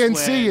 The that's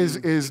ANC when is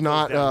it goes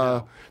not.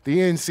 downhill. The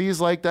ANC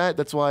is like that.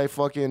 That's why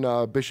fucking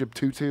Bishop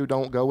Tutu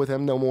don't go with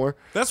him no more.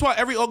 That's why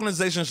every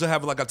organization should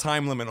have like a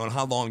time limit on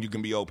how long you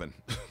can be open.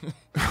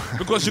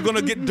 Because you're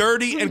gonna get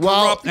dirty and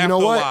Well, corrupt you after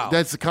know a what? while.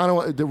 That's the kind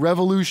of the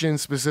revolution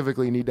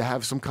specifically need to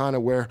have some kind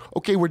of where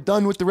okay, we're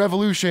done with the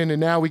revolution and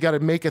now we got to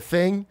make a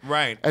thing,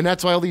 Right. And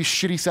that's why all these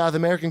shitty South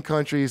American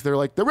countries they're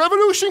like the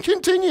revolution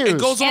continues. It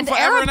goes on And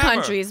forever Arab and ever.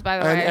 countries, by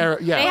the And way.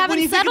 Arab- yeah. They When haven't When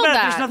you think settled about it,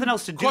 that. there's nothing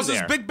else to do Because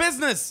there. it's big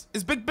business.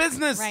 It's big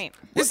business. Right.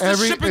 It's the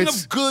Every- shipping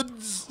it's- of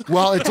goods.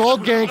 Well, it's all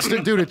gangster,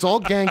 dude. It's all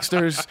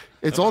gangsters.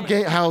 It's all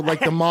how like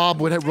the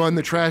mob would run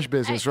the trash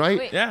business, right?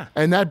 wait. Yeah.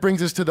 And that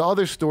brings us to the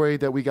other story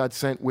that we got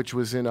sent, which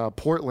was in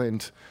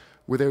Portland,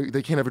 where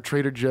they can't have a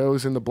Trader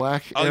Joe's in the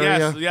black Oh,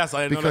 area. yes,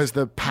 I know because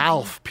that's- the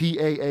PALF,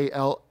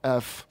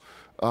 PAALF,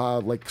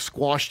 like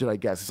squashed it. I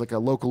guess it's like a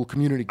local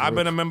community group. I've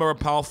been a member of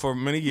PAL for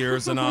many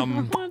years, and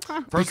first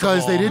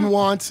because of they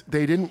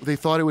all, they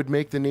thought it would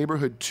make the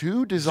neighborhood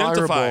too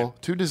desirable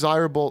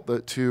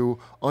Gentrified. to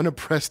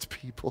unoppressed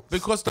people.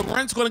 Because the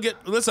rent's gonna get.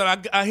 Listen,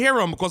 I hear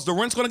them because the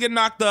rent's gonna get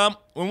knocked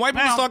up when white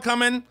people Well. start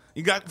coming.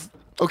 You got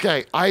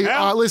Okay,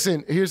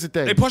 listen. Here's the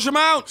thing. they push them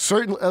out.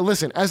 Certain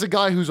listen, as a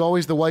guy who's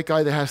always the white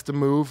guy that has to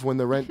move when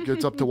the rent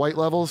gets up to white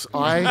levels,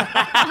 I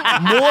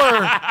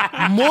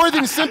more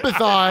than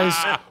sympathize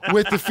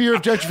with the fear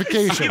of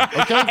gentrification.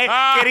 Okay,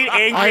 Getting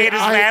angry at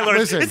his landlord.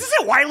 listen. Is this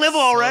at white level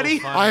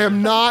already? I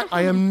am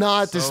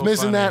not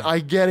dismissing that. funny. I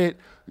get it.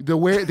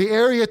 The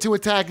area to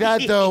attack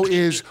that though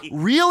is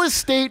real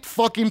estate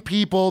fucking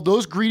people.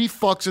 Those greedy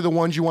fucks are the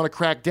ones you want to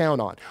crack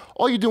down on.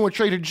 All you're doing with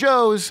Trader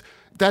Joe's.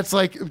 That's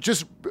like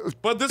just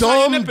But this is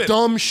how you nip it.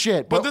 dumb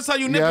shit. But this is how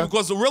you nip yeah. it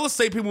because the real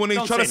estate people, when they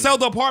Don't try to say sell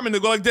the apartment, they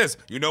go like this.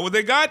 You know what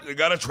they got? They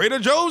got a Trader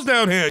Joe's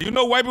down here. You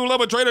know white people love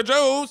a Trader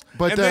Joe's.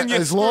 But and then you're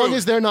as long screwed.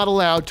 as they're not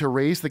allowed to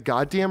raise the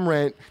goddamn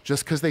rent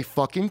just because they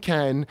fucking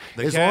can,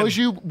 They as can. long as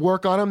you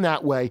work on them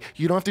that way,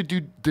 you don't have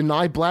to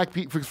deny black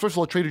people. First of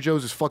all, Trader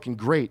Joe's is fucking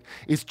great.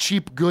 It's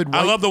cheap, good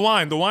white. I love the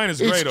wine. The wine is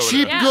great over It's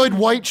cheap, there. Yeah. good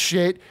white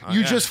shit. You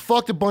yeah. just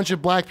fucked a bunch of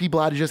black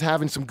people out of just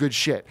having some good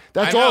shit.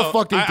 That's I all know. the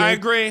fuck they did. I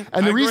agree.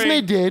 And the I reason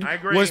agree. they did I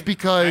agree. was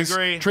because I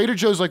agree. Trader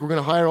Joe's like, we're going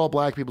to hire all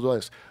black people to do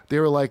this. They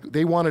were like,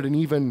 they wanted an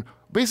even.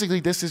 Basically,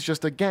 this is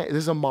just a gang. This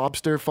is a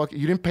mobster. Fuck.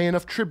 You didn't pay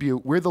enough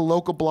tribute. We're the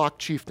local block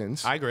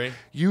chieftains. I agree.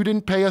 You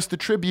didn't pay us the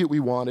tribute we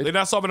wanted. They're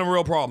not solving a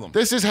real problem.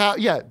 This is how,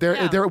 yeah,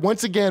 Yeah. they're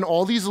once again,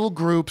 all these little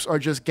groups are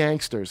just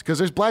gangsters. Because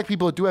there's black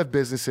people that do have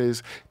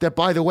businesses that,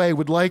 by the way,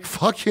 would like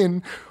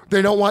fucking,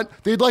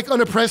 they'd like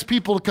unoppressed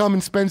people to come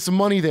and spend some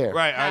money there.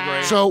 Right, I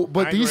agree. So,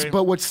 I agree.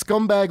 but what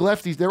scumbag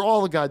lefties, they're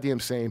all the goddamn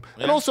same.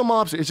 And also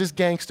mobsters, it's just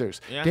gangsters.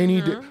 Yeah. They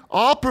need to,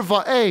 I'll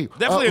provide, hey.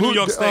 Definitely in New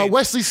York State.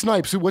 Wesley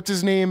Snipes, what's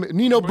his name?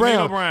 Nino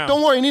Brown. Brown.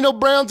 Don't worry, Nino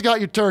Brown's got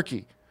your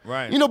turkey.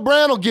 Right.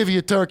 Brown will give you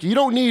a turkey. You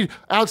don't need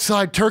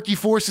outside turkey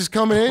forces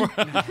coming in.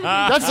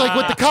 That's like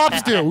what the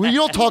cops do. You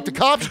don't talk to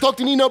cops, you talk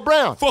to Nino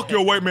Brown. Fuck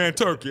your white man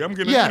turkey. I'm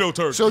getting Yeah. Nino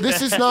turkey. So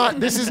this is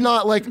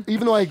not like,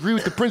 even though I agree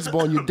with the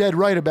principle and you're dead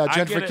right about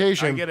I get it.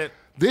 gentrification. I get it.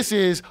 This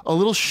is a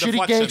little shitty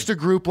Deflection. gangster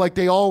group like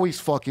they always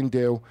fucking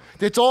do.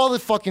 It's all the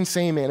fucking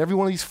same, man. Every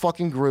one of these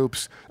fucking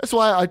groups. That's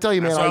why I tell you,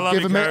 man, That's why I love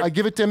you, Kurt. I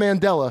give it to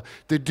Mandela.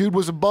 The dude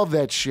was above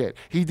that shit.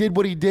 He did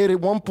what he did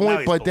at one Now point,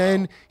 he's but below.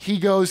 then he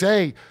goes,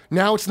 hey,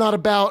 now it's not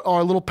about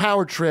our little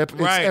power trip.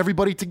 It's Right.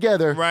 everybody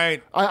together.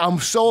 Right. I'm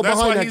so That's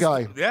behind why that he's,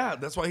 guy. Yeah,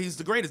 that's why he's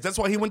the greatest. That's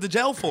why he went to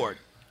jail for it.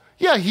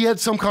 Yeah, he had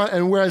some kind,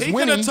 and whereas He could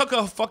Winnie, have took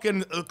a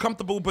fucking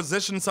comfortable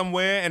position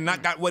somewhere and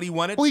not got what he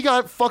wanted. well, he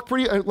got fucked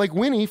pretty. Like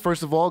Winnie,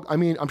 first of all, I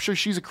mean, I'm sure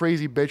she's a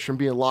crazy bitch from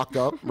being locked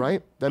up,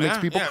 right? That makes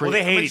people crazy. Well,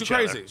 they hate Makes you each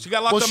other. crazy. She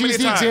got locked Well, up she's many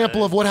the times.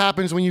 example of what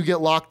happens when you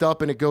get locked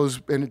up and it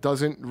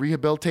doesn't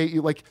rehabilitate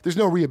you. Like, there's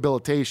no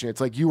rehabilitation.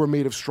 It's like you were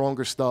made of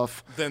stronger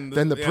stuff Than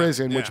than the- the yeah,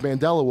 prison, which yeah.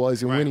 Mandela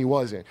was and Right. Winnie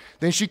wasn't.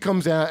 Then she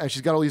comes out and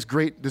she's got all these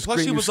great Plus, great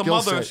she new was a skill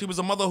mother. set. She was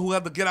a mother who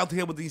had to get out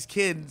here with these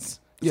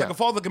kids. It's Yeah. like a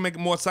father can make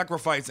more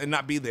sacrifice and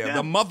not be there. Yeah.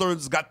 The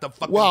mother's got to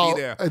fucking Well,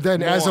 be there.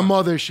 then as a more.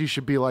 mother, she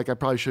should be like, I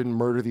probably shouldn't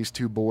murder these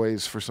two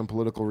boys for some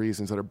political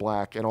reasons that are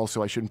black, and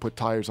also I shouldn't put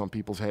tires on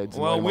people's heads.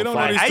 and Well, light 'em we on don't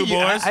fire. know these two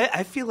boys.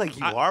 I feel like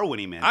you are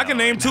Winnie Mandela. I can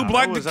name right two now.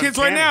 black That was kids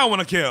right uncanny. now I want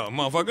to kill,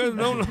 motherfucker.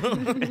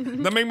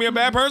 Don't that make me a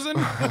bad person?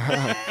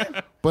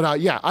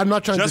 But yeah, I'm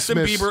not trying Justin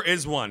to dismiss. Bieber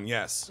is one,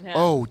 yes. Yeah.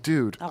 Oh,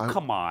 dude. Oh,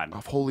 come on.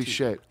 Holy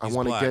shit. I he's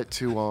want to black. get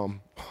to oh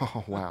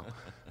wow.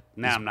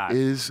 No, I'm not.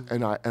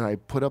 And I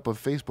put up a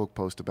Facebook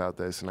post about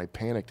this and I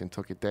panicked and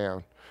took it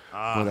down.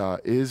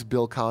 But is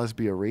Bill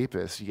Cosby a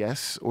rapist?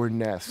 Yes or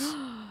Ness?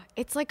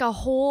 It's like a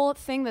whole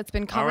thing that's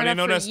been I covered already up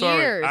know for that story.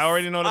 years. I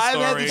already know the I've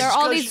had story. this There are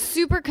all these discussion-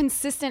 super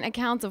consistent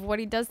accounts of what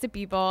he does to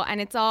people,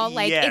 and it's all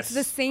like Yes. it's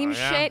the same Oh,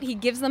 yeah? shit. He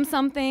gives them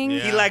something.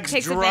 He likes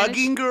takes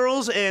drugging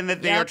girls and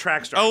that they Yep. are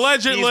track stars.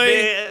 Allegedly.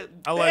 He's been-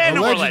 Allegedly.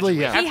 no more Allegedly,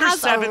 yeah. He After has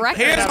a 7 record.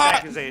 Here's how,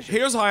 accusations.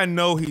 here's how I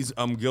know he's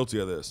guilty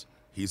of this.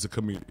 He's a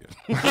comedian.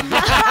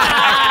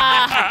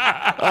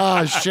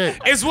 Oh shit.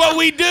 It's what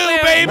we do,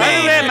 baby.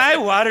 My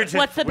water tip-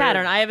 What's the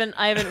pattern? I haven't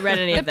read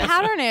any The of this.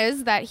 pattern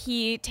is that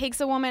he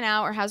takes a woman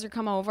out or has her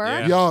come over,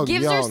 Yeah. Young,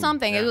 gives her young.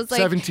 something. Yeah. It was like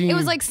 17, it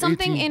was like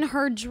something 18. in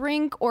her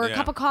drink or Yeah. a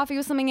cup of coffee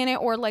with something in it,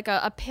 or like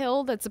a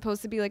pill that's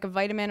supposed to be like a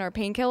vitamin or a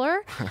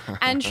painkiller.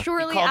 And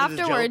shortly called it a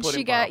Jello afterwards, pudding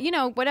she got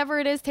bottle. whatever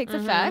it is takes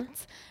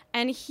effect.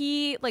 And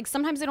he like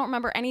sometimes they don't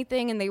remember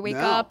anything and they wake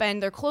up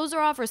and their clothes are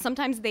off, or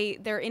sometimes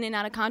they're in and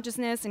out of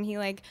consciousness and he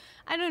like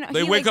I don't know.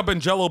 They he, wake like, up in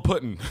Jello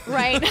pudding.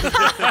 right.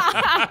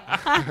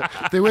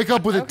 They wake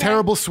up with a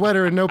terrible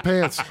sweater and no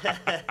pants.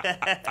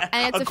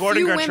 And it's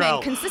According a few Gartrell.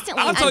 women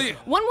consistently. I'll And tell you-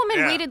 one woman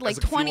Yeah, waited like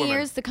there's a few 20 women.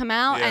 years to come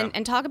out Yeah.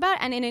 and talk about it.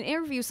 And in an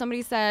interview,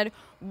 somebody said,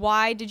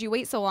 why did you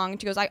wait so long? And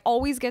she goes, I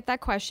always get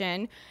that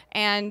question.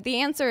 And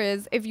the answer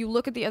is, if you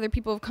look at the other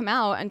people who've come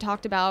out and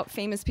talked about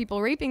famous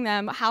people raping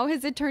them, how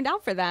has it turned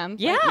out for them?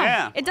 Yeah.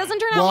 Yeah. It doesn't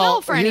turn out Well,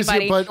 well for here's the-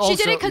 anybody. but She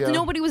did also- it because yeah.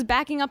 nobody was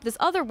backing up this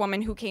other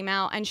woman who came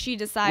out, and she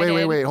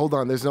decided. Wait. Hold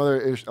on. There's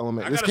another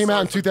element. I This got a came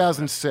out in story for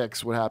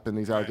 2006. What happened?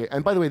 These allegations.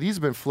 And by the way, these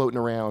have been floating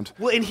around.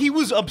 Well, and he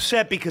was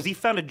upset because he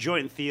found a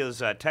joint in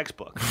Theo's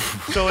textbook.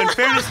 So, in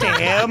fairness to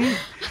him,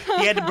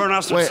 he had to burn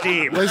off some Wait,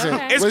 steam. listen.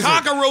 It's listen.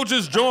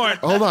 cockroaches joint.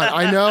 Hold on.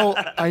 I know.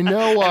 and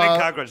then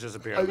cockroach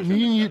disappeared.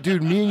 Me and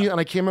you, and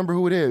I can't remember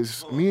who it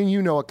is. Me and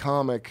you know a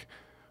comic.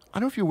 I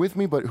don't know if you're with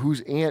me, but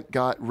whose aunt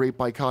got raped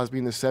by Cosby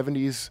in the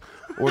 70s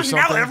or something.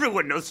 Now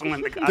everyone knows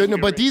someone that got No,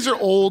 but these are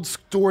old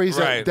stories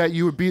Right. that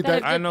you would be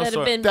that I know,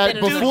 sir. that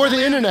before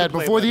the internet, Play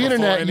before with the it.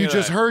 internet, you internet.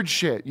 just heard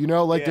shit. You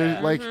know, like Yeah.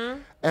 there's like,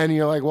 and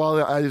you're like, well,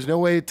 there's no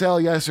way to tell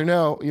yes or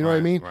no. You know what I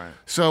Right, mean? right.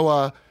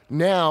 So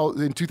now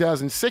in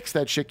 2006,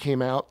 that shit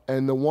came out,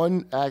 and the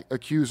one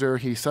accuser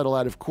he settled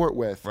out of court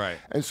with. Right.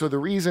 And so the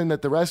reason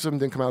that the rest of them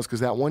didn't come out is because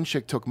that one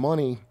chick took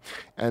money,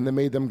 and they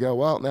made them go,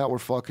 well, now we're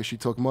fucked because she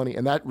took money,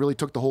 and that really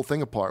took the whole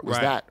thing apart. Was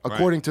Right, that right.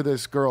 according to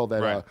this girl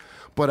that? Right.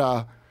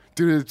 But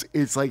dude,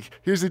 it's like,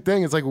 here's the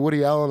thing. It's like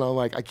Woody Allen. I'm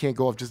like, I can't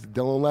go off just a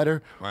Dylan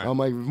letter. Right. I'm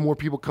like, if more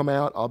people come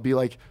out, I'll be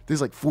like, there's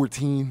like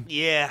 14.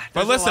 Yeah.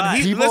 But there's a listen, lot.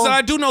 People-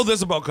 I do know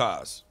this about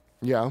Cos.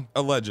 Yeah.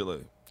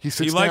 Allegedly. He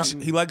sits likes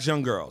down- he likes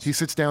young girls. He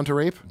sits down to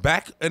rape.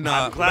 Back in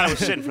I'm glad I was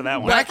sitting for that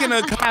one. back in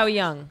How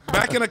young?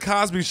 the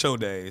Cosby Show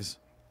days.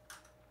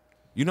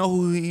 You know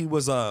who he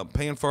was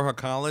paying for her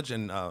college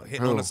and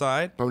hitting on Who? the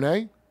side?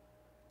 Bonet?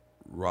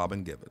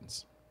 Robin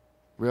Givens.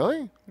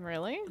 Really?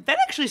 Really? That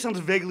actually sounds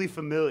vaguely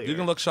familiar. You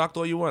can look shocked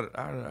all you want.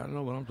 I don't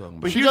know what I'm talking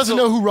about. She doesn't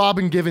know who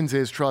Robin Givens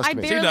is, trust I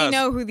me. barely does.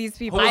 know who these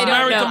people Who was are. don't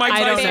married know. to Mike I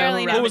don't Tyson?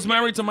 barely know. Who was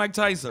married to Mike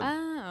Tyson?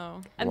 Oh.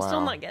 I'm Wow.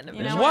 still not getting it.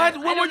 You know What? I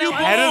When don't were you know.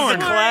 born? Head of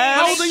the class.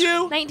 How old are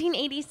you?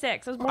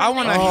 1986. I was born. I in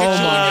want to 1986.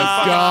 hit you in your Oh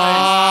fucking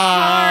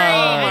God. face.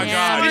 Oh my I'm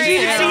God. sorry.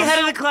 Did you I see don't- Head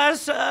of the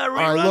Class All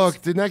right, reruns?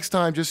 look, the next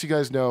time, just so you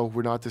guys know,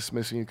 we're not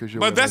dismissing you because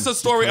you're But that's women, a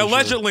story because you're-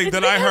 allegedly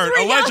that It's I heard.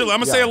 because we're Allegedly. young. I'm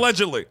going to say Yeah.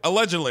 allegedly.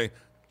 Allegedly.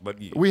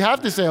 But yeah. We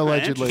have to say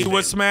allegedly. He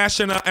was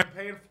smashing and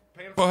paying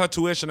for her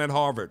tuition at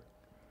Harvard.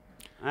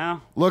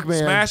 Well, Look, man.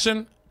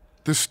 Smashing,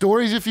 The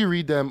stories, if you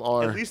read them,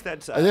 are At least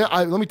that's.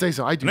 let me tell you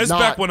something. I do And it's not.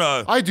 back when,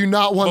 I do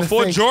not want to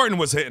Before think. Jordan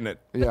was hitting it.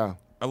 Yeah.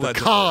 The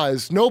Allegedly.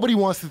 cause. Nobody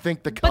wants to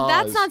think the cause. But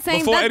that's not saying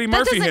Before that, Eddie that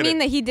Murphy doesn't hit mean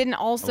it. that he didn't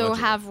also Allegedly.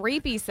 have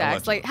rapey sex,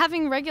 Allegedly. like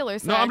having regular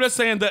sex. No, I'm just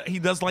saying that he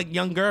does like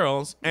young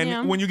girls, and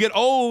Yeah. when you get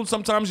old,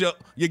 sometimes your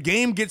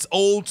game gets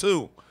old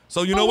too.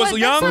 So you know what's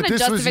That's young? not But a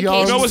this was young.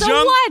 justification. You know what's so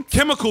young? what?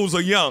 Chemicals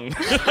are young.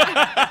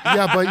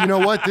 Yeah, but you know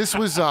what? This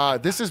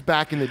is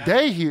back in the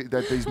day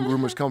that these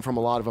rumors come from. A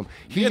lot of them.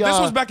 Yeah, this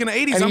was back in the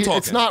 80s, and I'm It's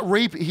talking. not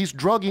rape. He's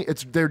drugging.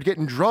 They're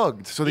getting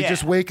drugged. So they Yeah.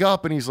 just wake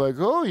up and he's like,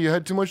 "Oh, you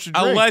had too much to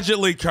drink."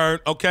 Allegedly,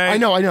 Kurt. Okay. I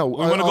know. We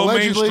want to go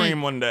Allegedly-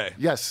 mainstream one day.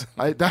 Yes.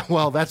 That's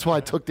why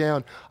I took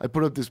down. I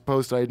put up this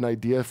post. I had an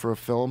idea for a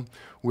film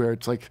where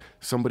it's like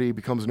somebody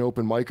becomes an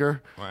open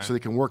micer, Right. so they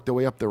can work their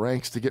way up the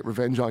ranks to get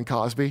revenge on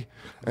Cosby,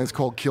 and it's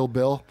called Kill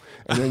Bill.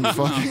 And then you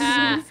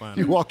fucking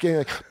you walk in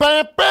like,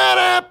 "Ba, ba,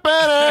 da,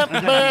 ba, da,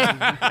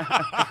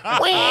 ba."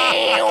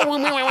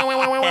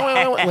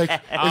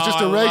 Like it's just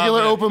Oh, a I love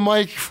regular it. open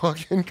mic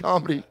fucking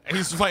comedy.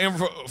 He's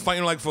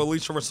fighting like for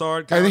Alicia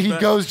Rashard. And he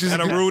character, goes just-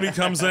 and a Rudy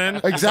comes in.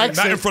 Exact He's like,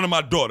 not in same- front of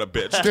my daughter,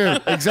 bitch.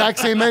 Dude, exact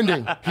same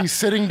ending. He's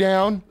sitting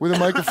down with a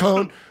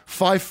microphone,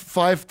 five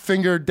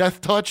finger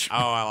death touch. Oh,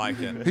 I like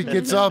it. He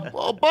gets up,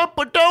 oh,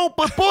 but don't,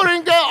 but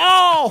pudding go,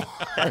 oh!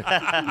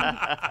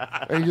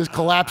 And he just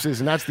collapses,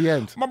 and that's the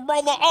end. My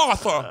brother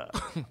Arthur.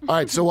 All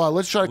right, so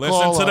let's try to Listen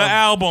call. to the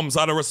albums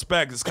out of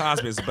respect. It's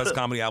Cosby. It's the best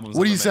comedy albums.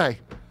 What do you ever made. say?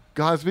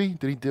 Cosby,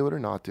 did he do it or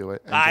not do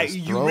it? And just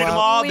You throw read them out-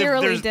 all.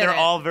 Clearly They're, did they're it.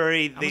 all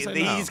very.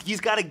 say no.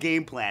 He's got a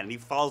game plan and he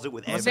follows it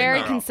with every Very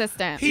girl.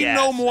 consistent. He Yes,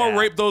 no more yeah.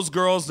 raped those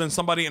girls than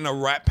somebody in a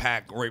Rat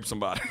Pack raped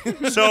somebody.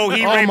 So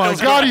he Oh raped my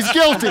those God, girls. he's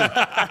guilty.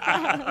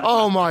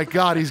 Oh my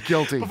God, he's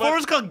guilty. Before it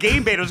was called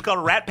Game Bait, it was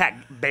called Rat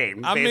Pack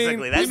Bane. I mean,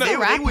 Basically, you that's know- they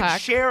Rat would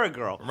Pack. share a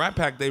girl. Rat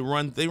Pack, they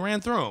ran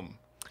through them.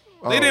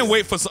 They didn't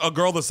wait for a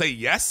girl to say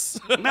yes.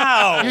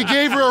 No, You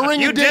gave her a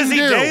ring you and didn't Disney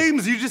do.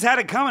 dames. You just had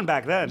it coming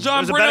back then. John,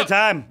 it was a bring better up,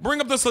 time.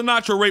 Bring up the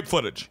Sinatra rape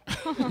footage.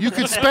 You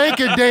could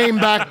spank a dame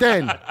back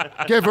then.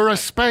 Give her a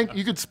spank.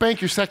 You could spank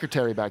your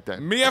secretary back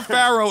then. Mia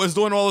Farrow is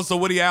doing all this to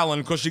Woody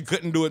Allen because she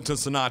couldn't do it to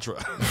Sinatra.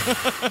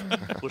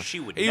 Well, she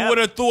would. He never. would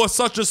have threw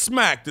such a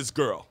smack, this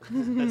girl.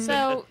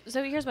 So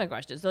here's my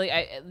question. So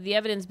the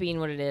evidence being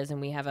what it is, and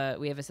we have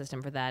a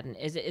system for that. And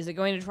is it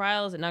going to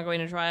trial? Is it not going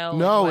to trial?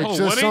 No, What? it's Oh,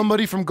 just Woody?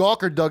 somebody from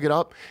Gawker dug it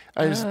up,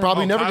 and it's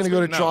probably never going to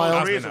go to Cosby? No, trial.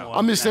 Cosby, no.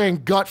 I'm just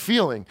saying gut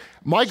feeling.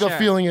 My gut Sure.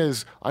 feeling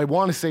is I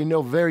want to say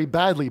no very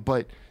badly,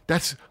 but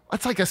that's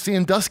like a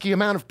Sandusky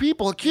amount of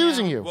people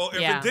accusing you. Well, if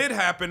Yeah. it did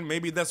happen,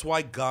 maybe that's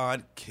why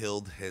God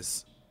killed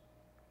his.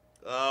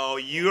 Oh,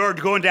 you're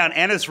going down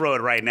Ennis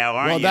Road right now,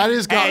 aren't Well, you? that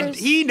is God. And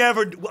he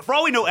never. For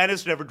all we know,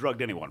 Ennis never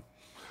drugged anyone.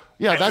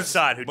 Yeah, That's that's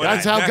Assad who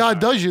that's died. how God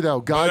does you, though.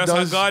 God That's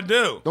does. how God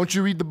do. Don't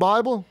you read the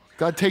Bible?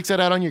 God takes that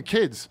out on your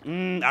kids. All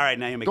right,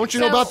 now you make. Don't you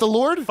it know sense. about the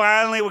Lord?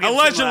 Finally, we're getting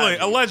Allegedly,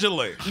 some,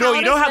 allegedly. No, How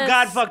you know does how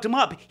God this- fucked him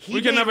up. He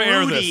We can gave never air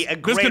Rudy this. a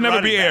This great can never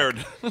running be back.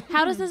 aired.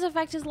 How does this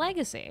affect his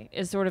legacy?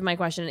 Is sort of my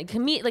question.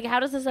 Like, how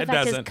does this affect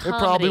his doesn't. It comedy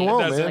probably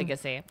won't, man.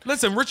 legacy?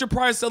 Listen, Richard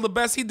Pryor's still the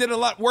best. He did a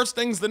lot worse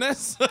things than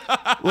this.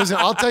 Listen,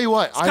 I'll tell you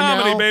what. I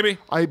comedy, now, baby.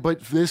 But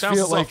this Shouts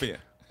feel to like Sophia.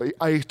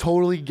 I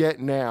totally get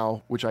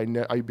now, which I'd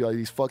be like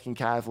these fucking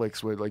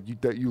Catholics with like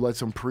you let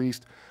some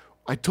priest.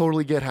 I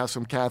totally get how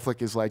some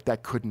Catholic is like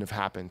that couldn't have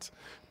happened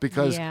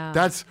because Yeah.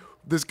 that's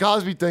this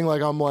Cosby thing.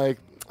 Like I'm like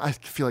I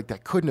feel like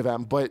that couldn't have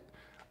happened, but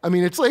I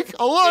mean it's like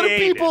a lot of Yeah,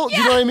 people. You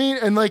know what I mean?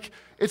 And like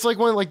it's like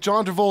when like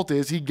John Travolta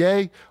is he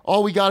gay?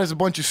 All we got is a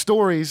bunch of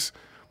stories,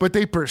 but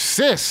they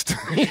persist.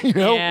 You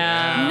know?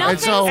 Yeah.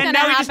 Nothing's so- gonna And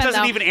now he just happen,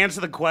 doesn't though. even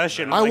answer the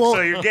question. I Like, won't-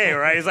 so you're gay,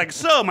 right? He's like,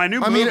 so my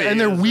new I movie. mean, and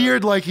they're is,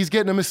 weird. Like he's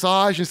getting a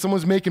massage and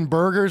someone's making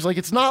burgers. Like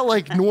it's not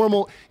like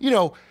normal. You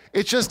know,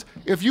 it's just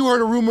if you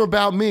heard a rumor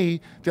about me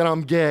that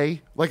I'm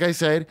gay, like I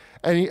said,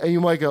 and you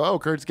might go, "Oh,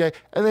 Kurt's gay,"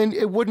 and then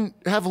it wouldn't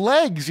have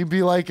legs. You'd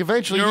be like,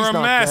 eventually, You're he's a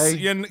not mess. gay.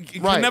 You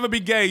Right. can never be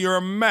gay. You're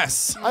a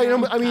mess. I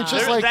mean, it's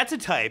just like that's a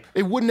type.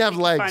 it wouldn't have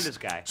can legs. find this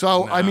guy.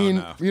 So I No, mean,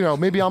 no. you know,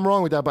 maybe I'm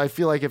wrong with that, but I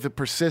feel like if it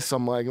persists,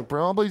 I'm like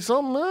probably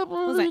something.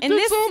 Listen,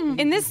 Did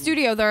in this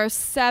studio, there are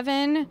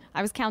 7.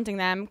 I was counting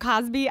them.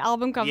 Cosby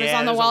album covers Yeah,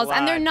 on the there's a walls,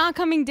 and they're lot. not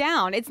coming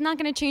down. It's not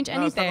going to change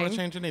No, it's not anything. going to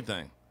change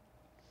anything.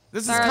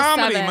 This is There are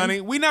comedy, 7.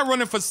 money. We not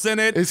running for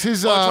Senate. Is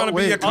his, or trying to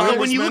wait, be a although Although congressman.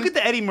 when you look at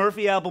the Eddie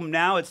Murphy album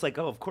now, it's like,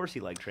 oh, of course he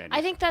liked trannies.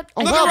 I think that.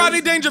 Oh, Look well, at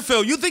Rodney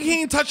Dangerfield. You think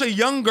he ain't touch a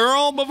young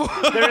girl before?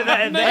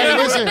 Hey,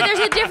 listen. But there's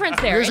a difference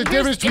there. There's a And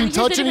difference between here's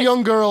the touching a difference.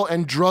 young girl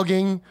and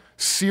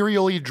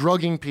serially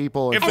drugging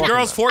people. And If the fucking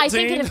girl's them. 14.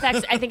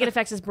 I think it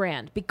affects his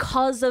brand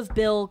because of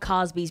Bill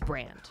Cosby's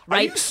brand, Are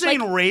right? you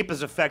saying Like, rape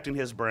is affecting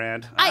his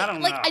brand? I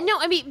don't know. No,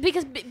 I mean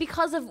because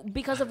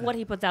of what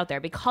he puts out there,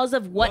 because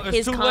of what Well,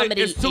 his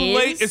comedy It's too is.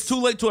 late. It's too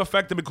late to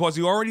affect it because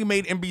you already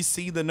made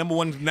NBC the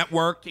 #1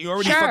 network. You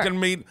already Sure. fucking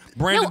made No,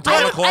 Brandon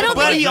I don't Tartikoff. think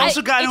But he it-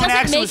 also got it into an doesn't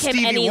accident make with him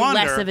Stevie any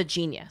Wonder. less of a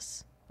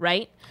genius,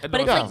 right? It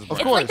But it's does. like Yeah, of it's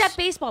like course. that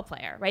baseball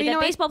player, right? you That know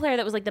what? baseball player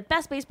that was like the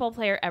best baseball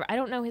player ever. I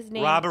don't know his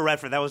name. Robert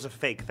Redford. That was a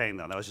fake thing,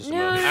 though. That was just a No,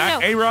 no, movie. no,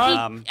 no.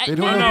 A-Rod? They No, don't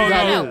no, know who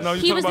that no, is. no. No,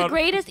 you're He was talking the about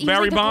greatest. He was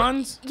Barry like the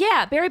Bonds?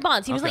 Yeah, Barry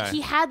Bonds. He was like Okay.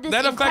 he had this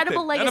That affected-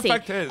 incredible that legacy,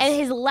 affected his. and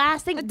his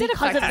last thing did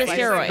because of affect the his.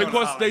 steroids.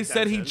 Because Oh, they like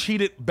said he that.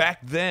 cheated back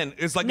then.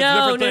 It's like No,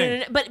 a different no, thing. no,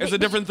 no, but- It's but- a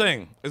different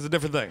thing. It's a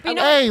different thing. You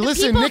know, Hey, the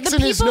listen, people- the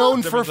Nixon is people- known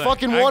for Different thing.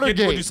 fucking I get what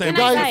Watergate. you're saying. The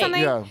Can I guy- say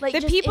something? yeah. Like, the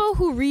just- people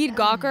who read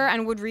Gawker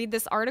and would read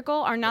this article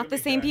are not the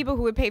same people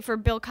who would pay for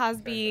Bill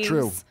Cosby's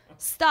True.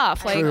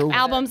 stuff, like True.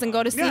 albums, and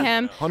go to see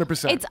him.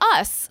 100%. It's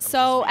us.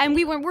 So, and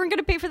we weren't going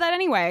to pay for that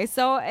anyway.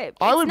 So I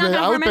would not pay.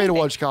 gonna I would harm pay to anything.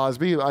 watch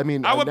Cosby. I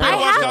mean, I would pay never-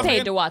 to watch have Cosby.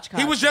 paid to watch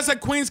He was Cosby. just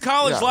at Queens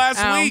College Yeah. last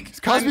Oh.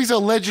 week. Cosby's a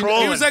legend.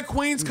 Trolling. He was at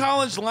Queens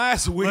College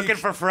last week. Looking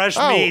for fresh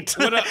Oh. meat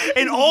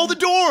in all the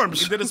He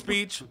dorms. did a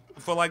speech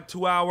for like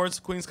 2 hours,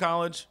 Queens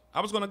College. I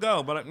was gonna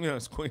go, but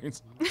it's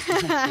Queens.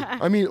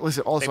 I mean,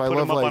 listen. Also, They I put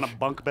love him up like on a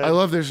bunk bed. I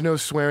love. There's no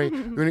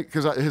swearing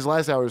because his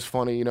last hour is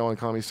funny, on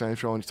Comedy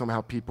Central, and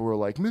somehow people were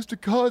like,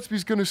 "Mr.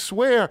 Cosby's gonna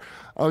swear."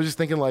 I was just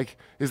thinking, like,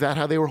 is that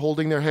how they were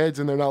holding their heads?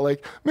 And they're not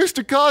like,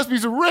 "Mr.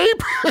 Cosby's a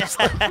rapist."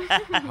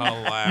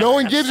 Hilarious. No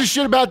one gives a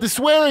shit about the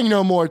swearing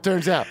no more. It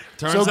turns out.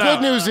 Turns so good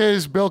out. news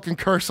is Bill can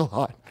curse a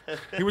lot.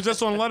 He was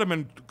just on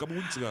Letterman a couple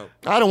weeks ago.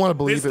 I don't want to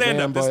believe This it, man,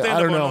 stand-up, this but I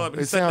stand-up don't on know. Letterman.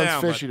 He It sat sounds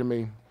down, fishy but- to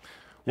me.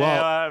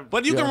 Well,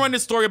 But you can Yeah. run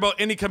this story about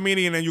any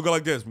comedian and you go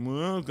like this.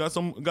 Well, got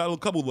a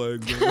couple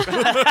legs. Look,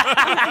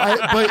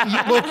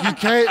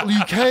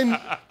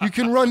 you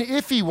can run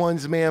iffy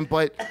ones, man.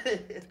 But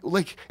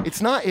like,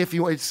 it's not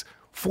iffy. It's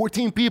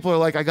 14 people are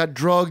like, I got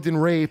drugged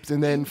and raped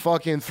and then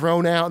fucking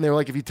thrown out, and they're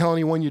like, if you tell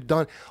anyone, you're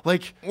done.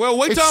 Like, Well,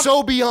 wait it's till-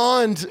 so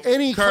beyond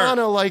any Kurt, kind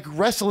of like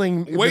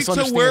wrestling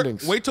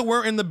misunderstandings. wait till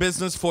we're in the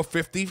business for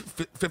 50,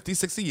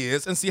 60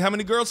 years and see how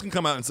many girls can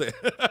come out and say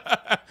it.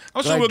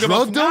 I'm sure I we'll give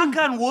drugged up. them?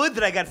 Knock on wood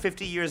that I got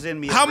 50 years in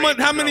me. of How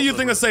raping many do you girls think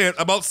over- would say it?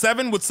 About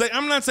 7 would say.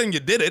 I'm not saying you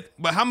did it,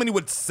 but how many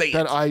would say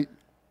That it?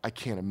 I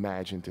can't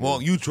imagine. Dude.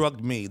 Well, you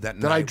drugged me that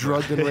night. that I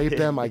drugged and raped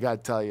them. I gotta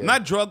tell you.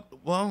 Not drugged.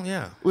 Well,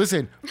 yeah.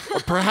 Listen,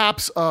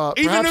 perhaps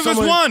Even perhaps if it's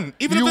someone- one,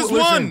 even if it's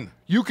listen, one.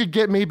 you could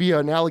get maybe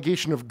an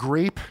allegation of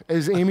grape,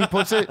 as Amy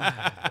puts it.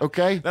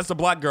 Okay, That's the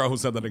black girl who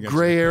said that against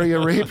gray you. area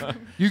rape.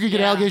 You could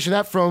get an allegation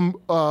of that from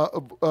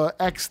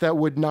ex that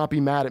would not be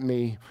mad at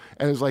me,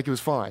 and it was like it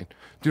was fine.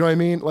 Do you know what I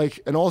mean?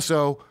 Like, and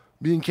also,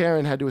 me and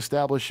Karen had to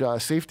establish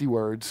safety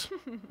words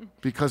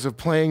because of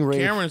playing rape.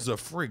 Karen's a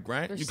freak,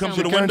 right? You come so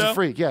to the many. Karen's a window.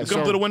 freak, yeah, You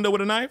come so- to the window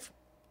with a knife.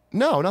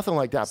 No, nothing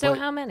like that. So but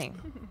how many?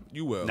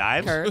 You will.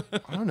 Knives? Kurt.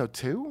 I don't know,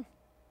 2.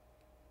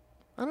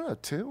 I don't know,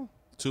 2.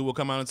 2 will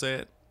come out and say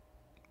it.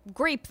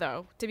 Grape,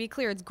 though. To be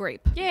clear, it's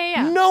grape.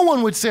 Yeah. No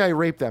one would say I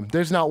raped them.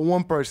 There's not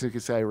one person who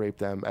could say I raped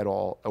them at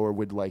all, or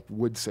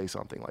would say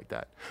something like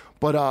that.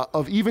 But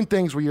of even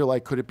things where you're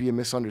like, could it be a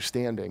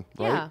misunderstanding?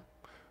 Right? Yeah.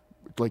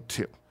 Like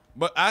 2.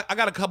 But I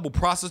got a couple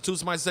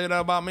prostitutes might say that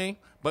about me.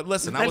 But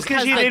listen, I That's was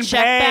because you the didn't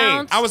check pay.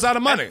 bounce. I was out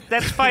of money.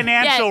 That's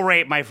financial Yeah.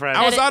 rape, my friend.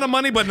 I was That- out of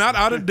money, but not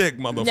out of dick,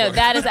 motherfucker. No,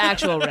 that is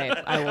actual rape.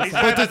 I will say.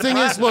 But the thing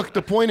is, look,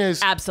 the point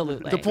is,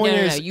 Absolutely. the point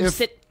no, is, you if,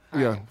 sit.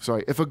 yeah,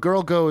 sorry, if a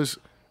girl goes,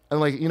 and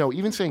like,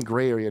 even saying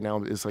gray area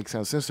now is like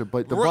sounds sinister,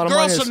 but the bottom line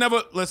Girls is, should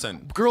never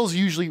listen. girls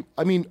usually,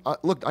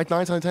 look, 9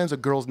 times out of 10, a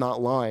girl's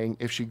not lying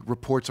if she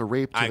reports a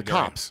rape to I the agree.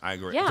 cops. I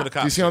agree. Yeah. To the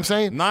cops. You see what I'm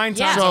saying? 9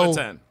 Yeah. times out of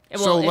So- 10.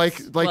 So, it's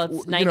you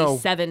know-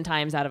 97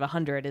 times out of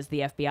 100 is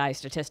the FBI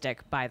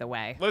statistic, by the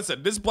way.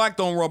 Listen, this black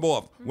don't rub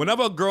off.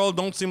 Whenever a girl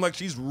don't seem like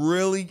she's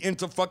really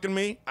into fucking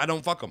me, I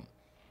don't fuck them.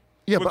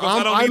 Yeah, but Because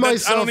I don't I need that- I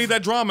myself. don't need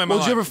that drama in my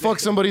Well, did you ever life. fuck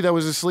somebody that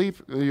was asleep?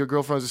 Your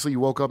girlfriend was asleep. You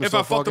woke up and If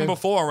I started fucked them fucking?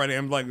 before already,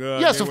 I'm like,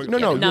 Yeah, so, no,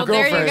 No, your there you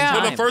girlfriend.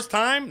 go. For the first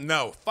time?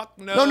 No. Fuck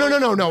no. No,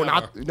 Never.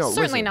 not.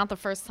 Certainly listen. not the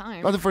first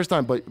time. Not the first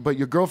time, but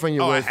your girlfriend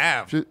you're Oh, I with.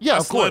 have. Yeah, I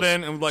of course. slid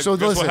in and was like, so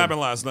guess listen, what happened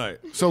last night?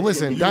 So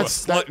listen, You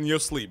that's were slut that. in your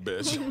sleep,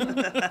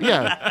 bitch.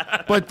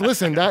 Yeah, but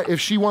listen, that if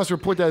she wants to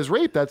report that as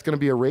rape, that's going to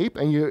be a rape,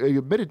 and you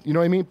admit it. You know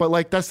what I mean? But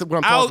like that's what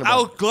I'm talking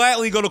I'll about.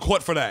 gladly go to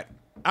court for that.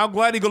 I'll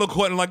gladly go to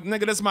court and like,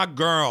 nigga, that's my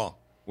girl.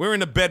 We're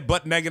in the bed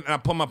butt naked and I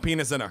put my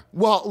penis in her.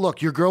 Well,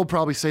 look, your girl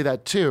probably say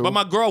that too. But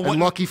my girl and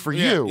wouldn't- lucky for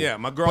yeah, you. yeah,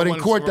 my girl But in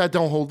wouldn't- court, that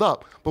don't hold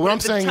up. But what I'm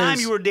At the saying time,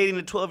 is, you were dating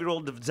a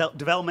 12-year-old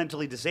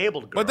developmentally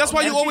disabled girl. But that's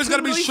why you And always she got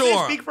to couldn't be really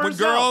sure. speak for With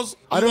herself. girls,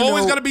 I you don't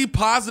always know- got to be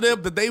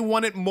positive that they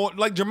wanted more.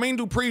 Like Jermaine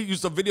Dupri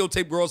used to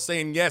videotape girls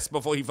saying yes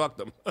before he fucked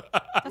them.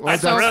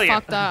 That's so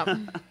brilliant. fucked up.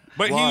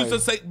 But he Why? used to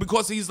say,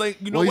 because he's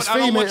like, you know Well, what, he's I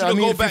don't want famous. you I to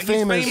mean, go if you're back.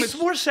 famous- He's famous.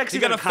 It's more sexy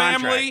He got than a a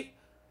contract. family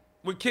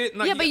with kids.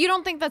 Yeah, but you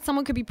don't think that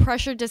someone could be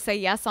pressured to say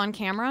yes on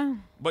camera?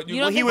 But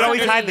You don't he think would always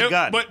somebody- hide the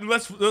gun. But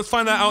let's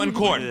find that out in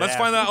court. Let's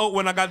find that out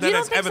when I got that You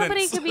don't as think evidence.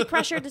 somebody could be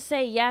pressured to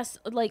say yes,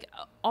 like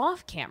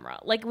off camera,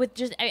 like with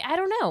just I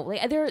don't know,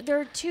 like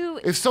there are two.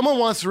 if someone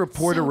wants to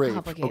report So a rape,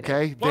 complicated.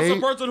 okay, What's they the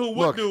person who would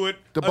look, do it?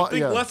 the Think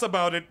yeah. less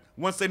about it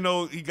once they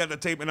know he got the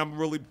tape, and I'm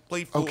really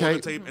playful Okay, on the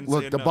tape. And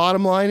look, saying the no.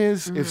 bottom line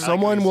is if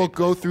someone you will say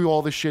go through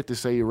all the shit to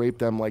say you raped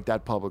them like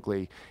that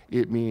publicly,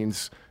 it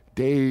means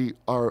they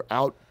are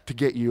out to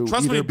get you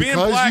Trust either me, being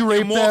because black, you you're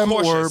raped more them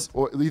cautious.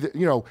 or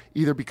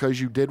either because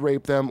you did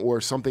rape them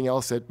or something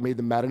else that made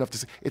them mad enough to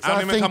say. It's I don't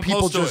not a even thing come people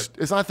close to just.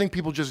 it. It's not a thing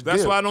people just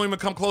That's do. why I don't even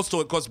come close to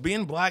it. Because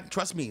being black,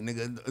 trust me,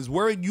 nigga, is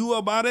worried you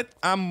about it.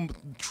 I'm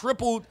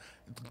tripled,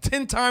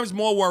 10 times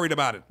more worried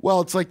about it.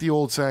 Well, it's like the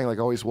old saying, like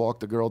always walk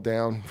the girl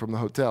down from the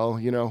hotel.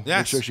 Make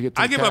Yes. sure she gets.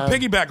 To I the give her a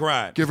cab. piggyback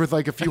ride. Give her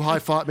like a few high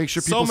five. Make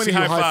sure people So many see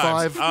you high high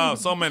fives. five. Oh,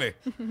 so many.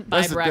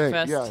 That's the breakfast.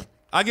 thing. Yeah.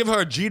 I give her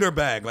a Jeter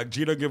bag, like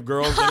Jeter give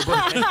girls. It's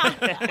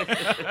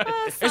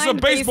a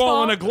Signed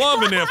baseball and a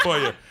glove in there for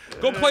you.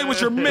 Go play with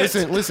your mitts.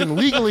 Listen.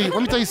 Legally,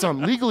 let me tell you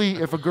something. Legally,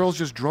 if a girl's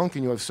just drunk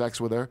and you have sex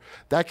with her,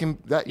 you Yep.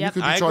 could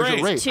be I charged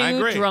agree. with rape. Too I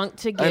agree. drunk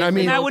to give. And I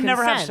mean- legal I would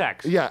never have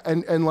consent. sex. Yeah,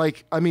 and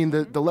like I mean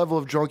the level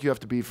of drunk you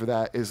have to be for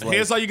that is like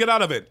Here's how you get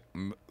out of it.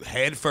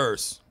 Head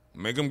first.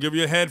 Make them give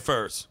you a head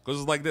first. Because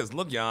it's like this.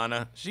 Look,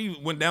 Yana, she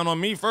went down on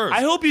me first. I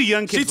hope you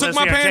young She kids took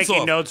my listening are pants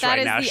taking off. notes That right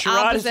is now. the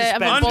Sherrod is opposite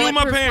of a suspended. Undo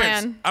my bulletproof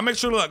pants. plan. I make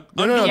sure, look,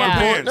 no, undo my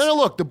pants. no,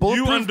 look, the You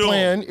bulletproof undo 'em.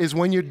 plan is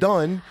when you're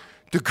done,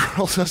 the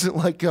girl doesn't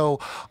like go,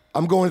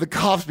 I'm going to the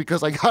cops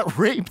because I got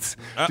raped.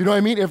 Do you know what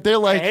I mean? If they're I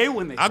like, hate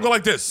when they I go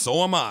like this.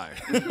 So am I.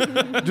 do you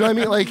know what I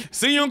mean? Like,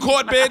 See you in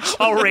court, bitch.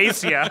 I'll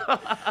race you.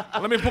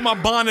 Let me put my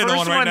bonnet First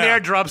on right one now. there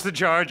drops the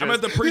charges. I'm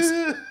at the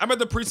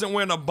precinct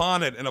wearing a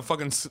bonnet and a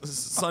fucking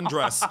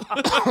sundress.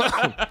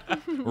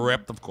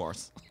 Ripped, of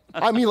course.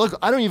 I mean, look,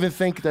 I don't even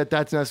think that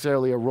that's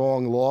necessarily a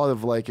wrong law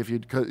of like if you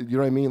know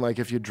what I mean? Like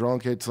if you're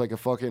drunk, it's like a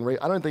fucking rape.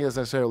 I don't think that's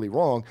necessarily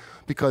wrong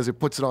because it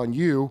puts it on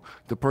you,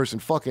 the person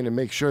fucking, and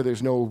make sure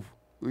there's no,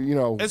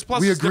 It's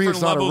plus we it's agree different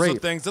it's not a levels rape.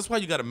 of things. That's why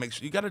you got to make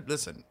sure. You got to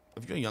listen.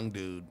 If you're a young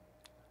dude,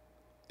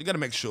 you got to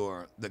make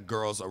sure that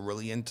girls are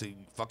really into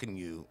fucking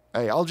you.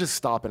 Hey, I'll just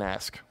stop and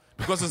ask.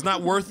 Because it's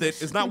not worth it.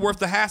 It's not worth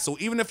the hassle.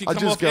 Even if you I'll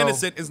come just off go-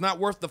 innocent, it's not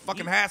worth the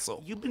fucking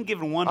hassle. You've been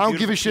given one. I don't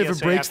give a shit if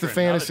it beautiful breaks PSA the after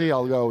another. fantasy.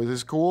 I'll go, is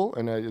this cool?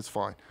 And it's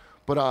fine.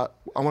 But I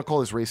want to call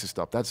this racist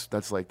stuff.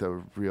 That's like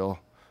the real,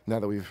 now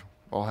that we've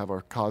all have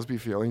our Cosby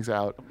feelings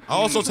out. I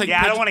also take Yeah, I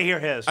pictures. don't want to hear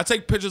his. I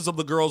take pictures of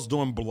the girls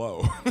doing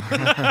blow.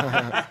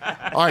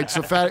 All right,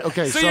 so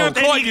okay, See so you in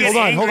Then court, you you get hold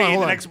on, angry hold on, hold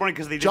the on. next morning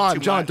because they did John,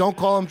 too John, much. don't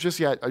call him just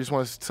yet. I just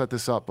want to set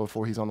this up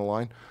before he's on the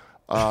line.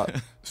 So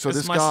This this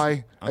is my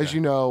guy, as okay.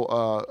 you know,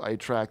 I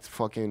attract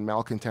fucking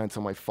malcontents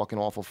on my fucking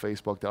awful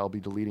Facebook that I'll be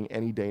deleting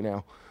any day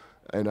now.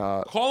 And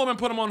Call them and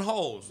put them on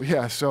hold.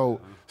 yeah, so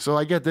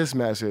I get this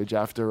message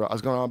after I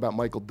was going on about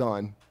Michael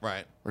Dunn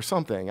Right. or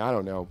something. I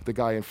don't know, the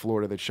guy in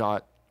Florida that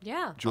shot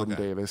Yeah. Jordan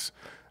Okay. Davis.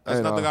 That's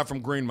And, not the guy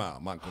from Green Mile,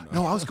 Michael.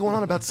 No, I was going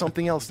on about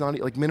something else, not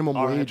like minimum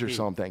wage or RIP.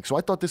 something. So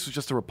I thought this was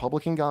just a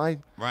Republican guy.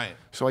 Right.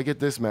 So I get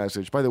this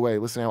message. By the way,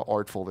 listen how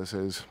artful this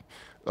is.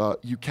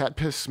 You cat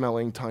piss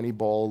smelling, tiny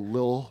ball,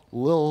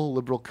 lil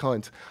liberal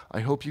cunt.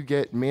 I hope you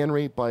get man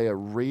raped by a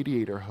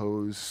radiator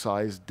hose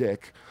sized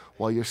dick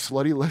while your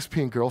slutty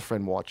lesbian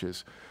girlfriend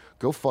watches.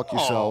 Go fuck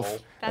yourself.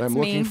 And I'm That's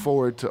looking me.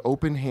 forward to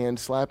open hand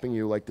slapping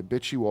you like the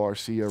bitch you are.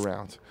 See you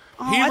around.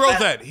 He I wrote thought-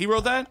 that. He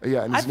wrote that?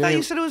 Yeah, and I his thought you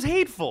name said it was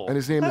hateful. and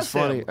his name That's is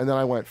funny. him. And then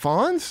I went,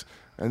 Fonz?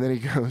 And then he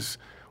goes,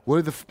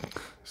 what did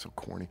so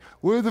corny.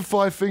 What did the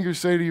five fingers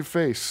say to your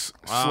face?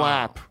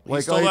 Slap. He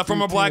stole that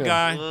from a black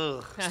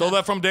Argentina. guy. Stole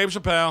that from Dave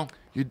Chappelle.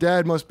 Your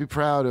dad must be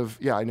proud of.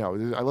 Yeah, I know.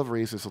 I love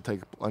racists. They'll take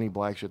any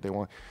black shit they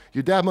want.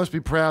 Your dad must be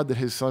proud that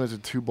his son is a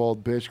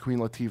two-bald bitch. Queen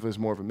Latifah is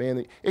more of a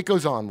man. It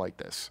goes on like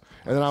this.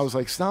 And then I was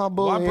like, stop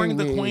Why bullying bring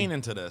the me. queen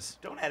into this?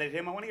 Don't edit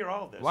him. I want to hear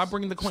all of this. Why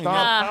bring the queen?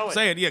 Stop. Yeah.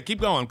 Say it. Yeah, keep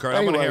going, Kurt.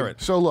 I want to Anyway, hear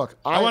it. So look,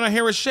 I want to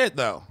hear his shit,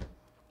 though.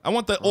 I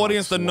want the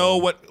audience to know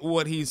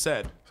what he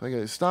said. So I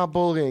go, stop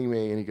bullying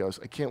me. And he goes,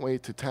 I can't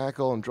wait to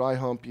tackle and dry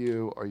hump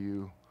you. Are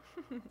you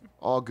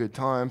all good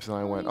times? And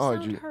I went, you oh,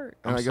 sound did you? hurt.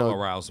 And I'm I so go,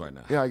 aroused right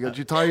now. yeah, I go, did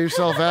you tire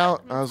yourself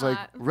out? And I was like,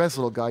 hot. rest,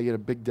 little guy, you had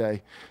a big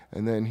day.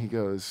 And then he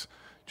goes,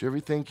 do you ever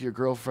think your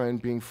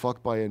girlfriend being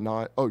fucked by a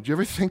do you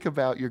ever think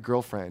about your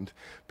girlfriend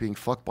being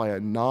fucked by a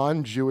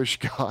non-Jewish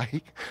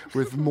guy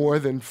with more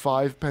than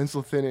 5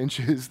 pencil thin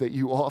inches that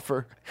you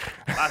offer?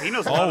 Wow, he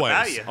knows a lot about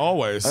Always. you.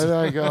 Always. And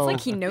I go, Like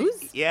he knows.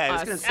 Yeah, I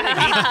was us. going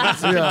to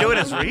say, he's been doing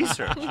his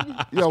research. yeah,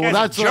 guy's well, a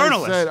that's what I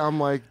journalist. said. I'm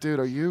like, dude,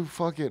 are you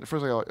fucking,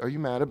 first I go, are you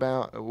mad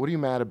about, what are you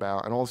mad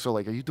about? And also,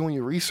 like, are you doing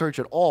your research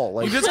at all?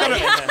 Like, You just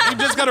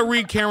gotta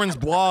read Karen's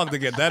blog to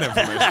get that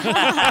information.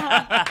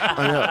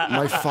 I know,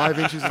 my 5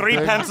 inches of 3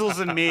 dick. pencils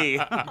and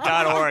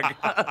me.org.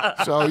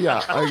 So,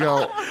 yeah,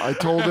 I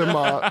told him,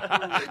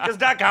 Because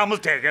 .com was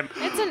taken.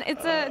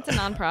 It's a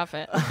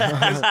nonprofit.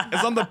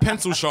 It's on the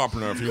pencil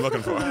sharpener if you're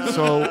looking for it.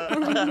 so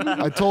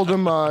I told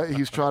him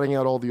he's trotting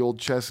out all the old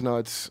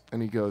chestnuts,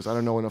 and he goes, I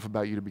don't know enough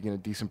about you to begin a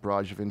decent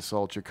barrage of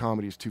insults. Your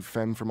comedy is too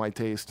femme for my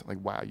taste.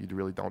 Like, wow, you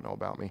really don't know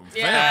about me.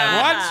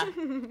 Yeah. What?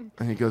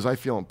 And he goes, I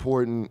feel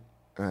important.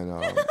 And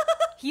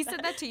He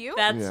said that to you?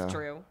 That's yeah.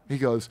 true. He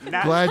goes,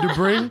 glad to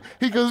bring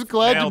Nailed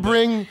it.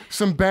 bring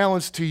some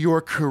balance to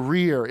your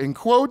career. In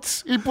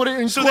quotes, he put it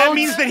in So quotes. that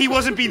means that he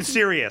wasn't being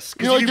serious.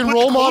 'cause You know, like didn't in put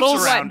role quotes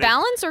models? around What, it.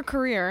 balance or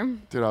career?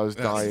 Dude, I was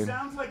dying. It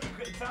sounds like a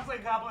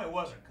compliment. It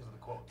wasn't because of the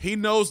He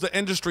knows the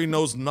industry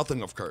knows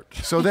nothing of Kurt.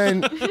 So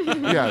then,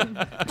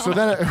 yeah.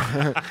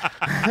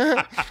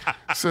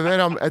 So then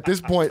I'm at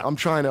this point. I'm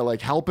trying to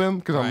like help him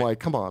because I'm Right. like,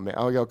 come on, man.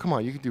 I go, come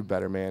on, you can do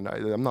better, man.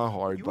 I'm not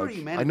hard. You are Like,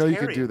 a I know you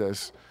can do humanitarian.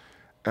 this.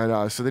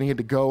 And so then he had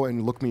to go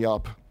and look me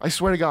up. I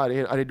swear to God,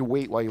 I had to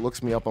wait while he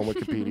looks me up on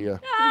Wikipedia.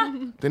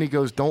 Then he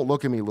goes, "Don't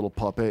look at me, little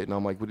puppet." And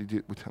I'm like, "What did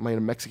you do? Am I in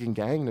a Mexican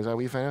gang? Is that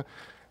what you found out?"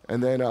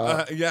 And then,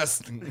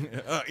 Yes,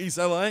 East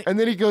LA. and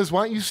then he goes,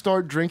 "Why don't you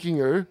start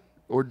drinking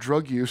or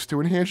drug use to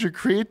enhance your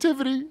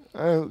creativity?"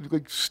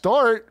 Like,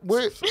 start?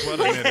 What? What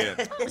an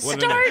idiot.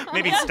 What an idiot.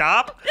 Maybe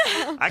stop.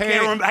 I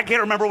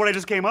can't remember what I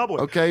just came up with.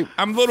 Okay.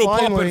 I'm little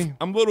finally, puppet.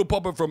 I'm little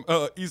puppet from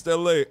East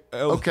LA.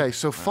 Okay,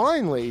 so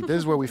finally, this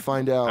is where we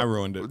find out. I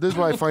ruined it. This is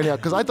where I find out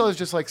because I thought it was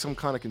just like some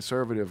kind of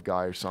conservative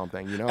guy or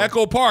something, you know.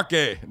 Echo Park,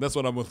 That's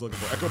what I was looking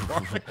for. Echo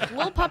Park.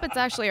 Little puppets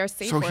actually are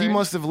safe So he word.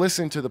 must have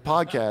listened to the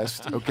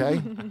podcast,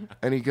 okay?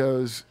 And he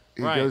goes,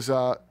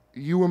 Right.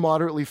 you were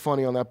moderately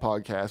funny on that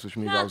podcast, which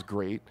means I was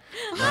great.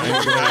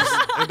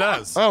 It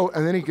does. Oh,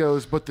 and then he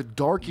goes, but the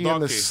darky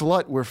and the Darky.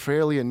 slut were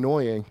fairly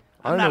annoying.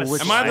 I don't not know a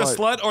which Am I the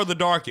slut. slut or the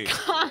darky?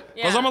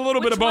 Because I'm a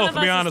little bit Which of one both, of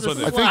to be us is honest the with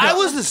you. I think I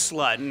was the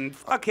slut, and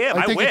fuck him.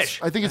 I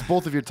wish. I think it's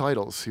both of your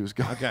titles. He was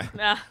going. Okay.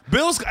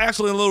 Bill's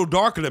actually a little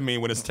darker than me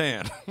when it's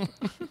tan.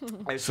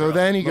 So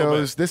then he Little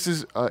goes, "This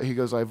is." He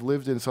goes, "I've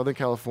lived in Southern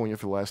California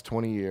for the last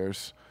 20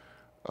 years.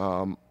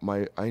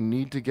 I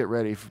need to get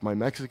ready for my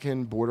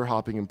Mexican border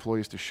hopping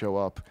employees to show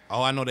up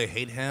Oh, I know they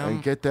hate and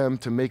him. get them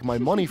to make my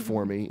money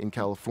for me in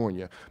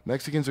California.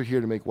 Mexicans are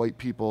here to make white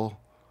people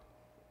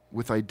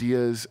with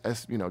ideas,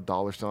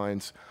 dollar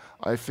signs.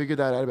 I figured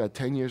that out about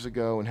 10 years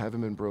ago and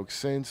haven't been broke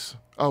since.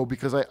 Oh,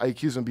 because I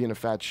accused him of being a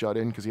fat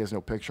shut-in because he has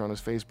no picture on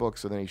his Facebook.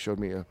 So then he showed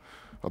me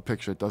a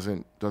picture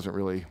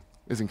that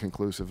isn't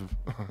conclusive.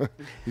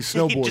 He's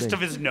snowboarding. Just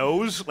of his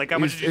nose. Like how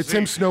much did you It's see?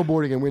 him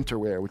snowboarding in winter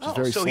wear, which is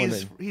very so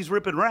slimming. he's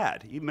ripping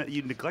rad. You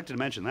neglected to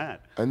mention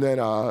that. And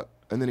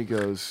then he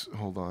goes,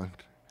 hold on.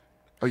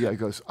 Oh yeah, he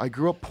goes, I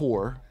grew up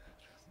poor,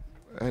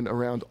 and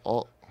around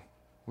all.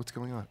 What's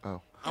going on?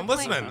 Oh. I'm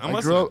listening. I'm I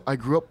listening.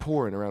 grew up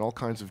poor and around all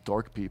kinds of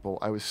dark people.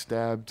 I was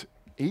stabbed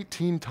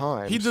 18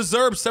 times. He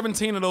deserved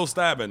 17 of those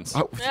stabbings.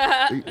 Oh,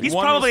 He's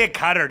One probably was- a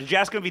cutter. Did you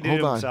ask him if he did hold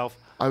it on. himself?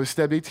 I was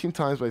stabbed 18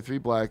 times by 3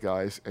 black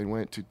guys and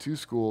went to 2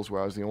 schools where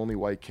I was the only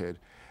white kid.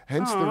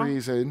 Hence the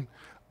reason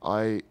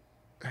I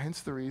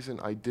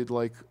did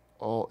like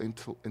all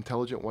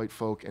intelligent white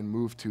folk and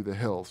moved to the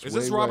hills. Is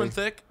this Robin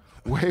Thicke?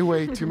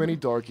 Way too many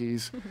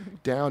darkies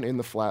down in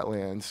the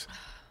flatlands.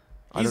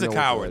 I He's don't a know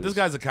what coward. that This is.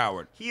 guy's a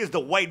coward. He is the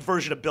white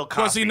version of Bill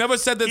Cosby. Because he never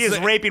said that He is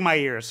to- raping my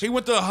ears. He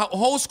went to a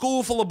whole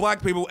school full of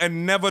black people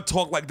and never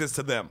talked like this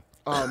to them.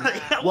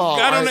 Well,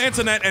 Got on the I-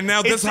 internet and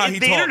now this is how he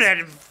the talks.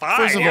 internet. Fine.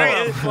 First of all-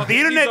 Yeah, the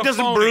internet He's a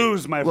doesn't phony.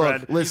 bruise, my Look,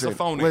 friend. listen,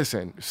 phony.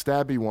 listen.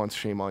 Stabby once,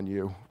 shame on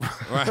you.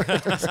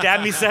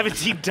 Stabbed me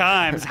 17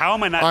 times. How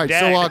am I not All right,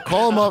 dead? so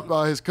call him up. His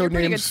You're a code pretty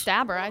good name's.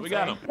 stabber, I'd We say.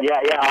 got him. Yeah,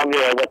 I'm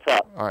here. What's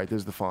up? All right,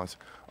 there's the fonts.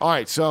 All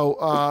right,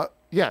 so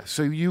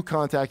so you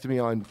contacted me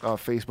on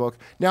Facebook.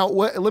 Now,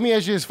 let me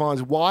ask you this,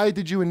 Fonz. Why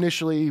did you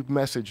initially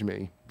message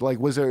me? Like,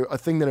 was there a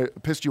thing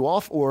that pissed you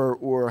off,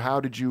 or how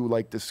did you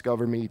like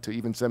discover me to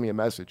even send me a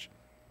message?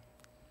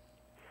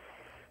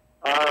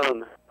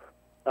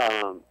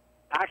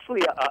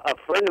 Actually, a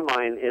friend of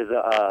mine is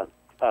a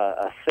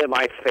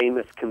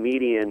semi-famous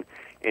comedian,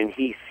 and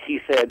he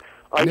said,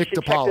 "Oh, Nick you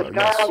should DiPaolo, check this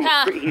guy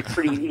yes. out.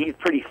 He's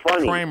pretty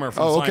funny." Kramer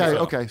from Oh, okay, Seinfeld.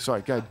 okay.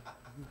 Sorry, go ahead.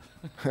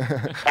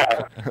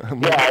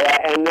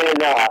 Yeah, and then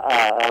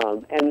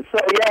and so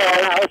and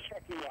I was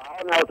checking you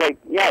out, and I was like,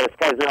 "Yeah, this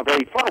guy's not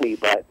very funny,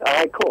 but all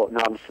right, cool."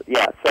 No,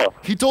 so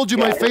He told you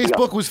my Yeah, there you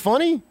go. Facebook was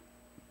funny?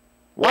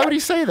 Why would he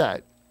say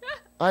that?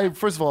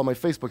 First of all, my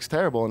Facebook's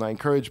terrible, and I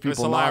encourage It's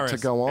people not hilarious. to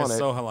go on it's it.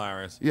 so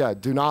hilarious. Yeah,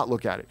 do not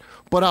look at it.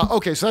 But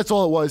okay, so that's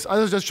all it was. I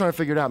was just trying to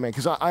figure it out, man,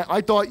 because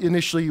I thought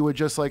initially you were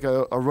just like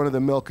a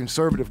run-of-the-mill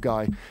conservative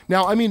guy.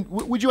 Now, I mean,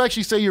 would you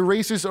actually say you're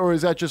racist, or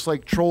is that just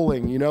like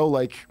trolling? You know,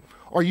 like,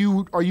 are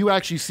you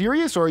actually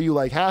serious, or are you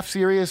like half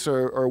serious,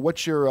 or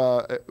what's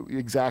your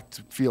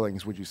exact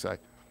feelings? Would you say?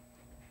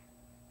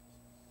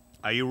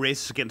 Are you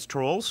racist against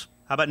trolls?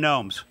 How about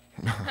gnomes?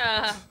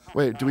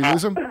 Wait, do we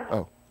lose him?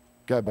 Oh,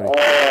 go ahead, buddy.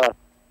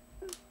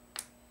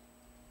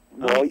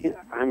 well,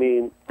 I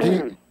mean,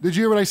 Did you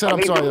hear what I said? I I'm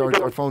mean, sorry,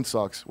 don't- our phone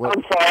sucks. What?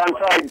 I'm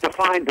sorry.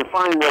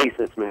 Define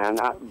racist, man.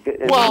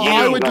 Well,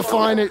 I would You-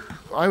 define it.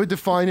 I would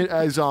define it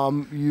as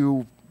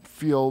you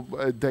feel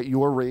that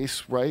your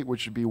race, right,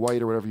 which would be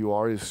white or whatever you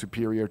are, is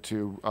superior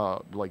to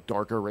like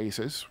darker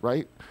races,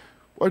 right?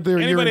 Or they're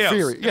Anybody else?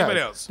 inferior. Yeah, Anybody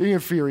else? they're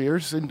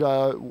inferiors, and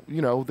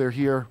they're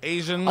here.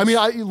 Asians, I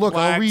mean, look.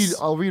 blacks,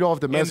 I'll read off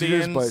the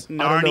messages, Indians,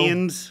 but I don't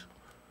know. Narnians.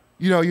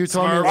 You're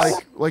telling me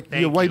Smurfs. like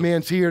Thank your white you.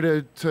 man's here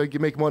to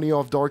make money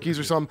off darkies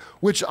or something,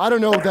 which I don't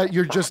know that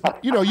you're just,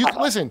 you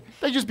listen,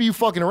 they just be you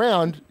fucking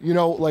around,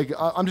 like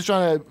I'm just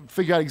trying to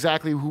figure out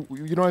exactly who,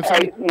 you know what I'm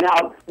saying? Hey,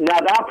 now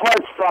that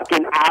part's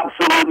fucking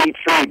absolutely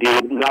true,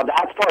 dude. Now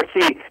that's part.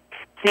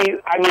 See,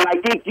 I mean, I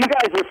think you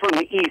guys are from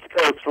the East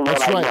Coast, from what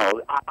That's I right.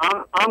 know.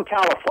 I'm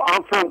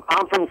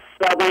from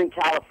Southern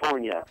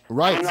California.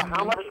 Right. I don't know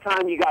how much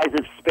time you guys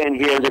have spent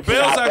here. This is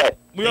not that-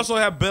 We also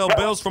have Bill.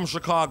 Bill's from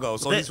Chicago,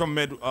 so he's from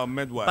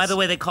Midwest. By the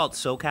way, they call it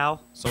SoCal.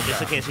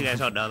 Just in case you guys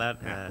don't know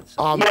that.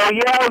 SoCal.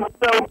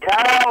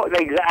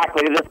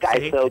 Exactly. This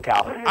guy's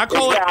SoCal. I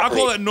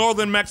call it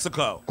Northern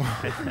Mexico. Yeah,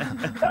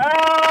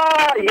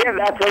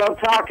 that's what I'm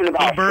talking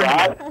about,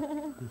 Scott.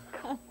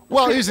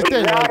 Well, here's the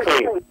thing.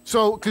 Exactly.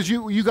 So, because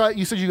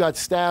you said you got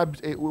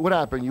stabbed. What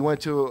happened? You went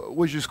to,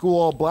 was your school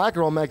all black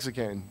or all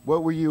Mexican?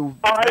 What were you?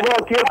 Well,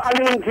 dude,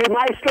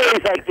 my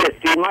story's like this,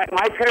 dude.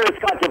 My parents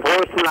got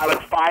divorced when I was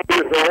 5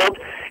 years old,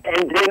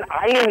 and then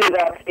I ended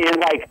up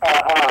in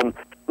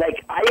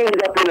I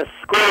ended up in a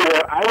school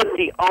where I was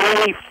the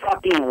only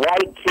fucking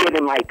white kid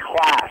in my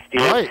class,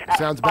 dude. Right,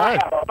 sounds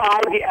bad. At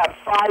 5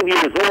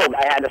 years old,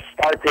 I had to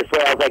start this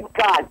way. I was like,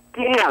 God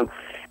damn.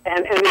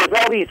 And there's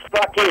all these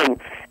fucking,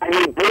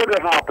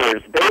 border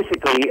hoppers,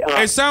 basically.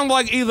 It sounds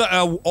like either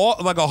a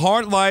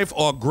Hard Life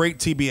or a great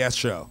TBS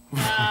show.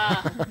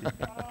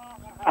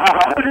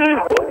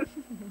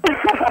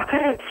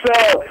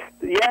 So,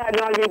 yeah,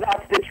 no,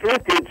 that's the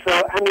truth, dude. So,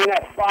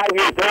 at 5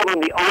 years old,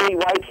 I'm the only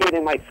white kid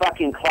in my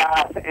fucking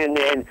class. And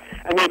then,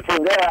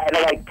 from there, I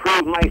had to,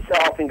 prove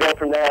myself and go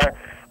from there.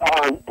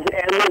 And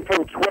then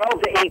from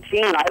 12 to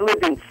 18, I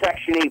lived in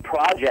Section 8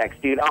 projects,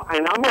 dude.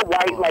 And I'm a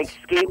white,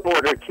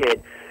 skateboarder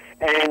kid.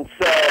 And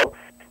so,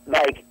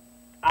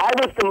 I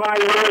was the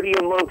minority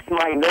amongst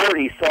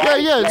minorities. So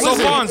Yeah. So,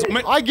 Listen,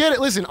 Fonz, I get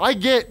it. Listen, I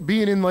get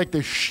being in the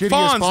shittiest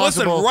Fonz,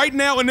 possible. listen, right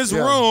now in this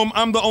room,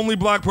 I'm the only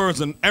black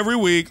person every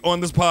week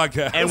on this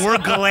podcast. And we're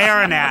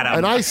glaring at him.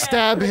 And I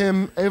stab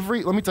him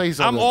every. Let me tell you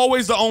something. I'm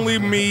always the only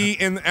me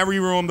in every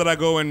room that I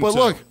go into. But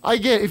look, I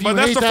get if you But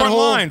that's hate the that front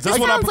whole. lines. That's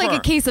That what I sounds prefer. like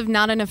a case of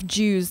not enough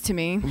Jews to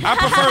me.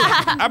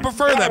 I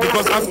prefer that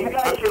because you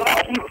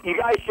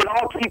guys should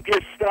all keep your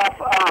stuff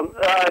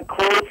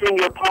close in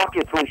your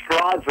pockets when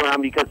Sherrod's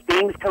around, because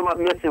things come up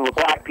missing with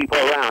black people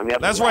around.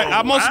 That's right.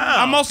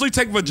 I mostly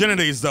take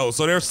virginities though,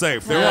 so they're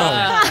safe. They're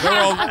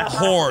all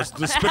whores,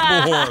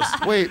 despicable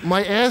whores. Wait,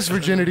 my ass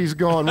virginity's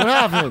gone. What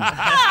happened?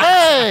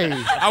 Hey!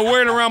 I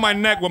wear it around my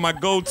neck with my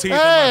gold teeth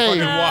Hey! and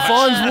my fucking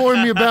watch. Fonz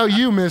warned me about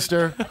you,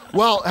 mister.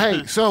 Well,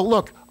 hey, so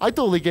look, I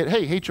totally get,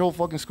 hate your old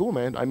fucking school,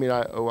 man. I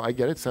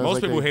get it. Sounds Most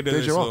like people they hated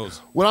did their you wrong.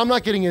 schools. What I'm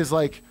not getting is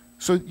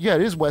so yeah,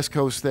 it is West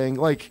Coast thing.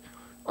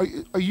 Are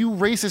you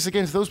racist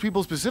against those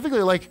people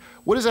specifically?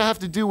 What does that have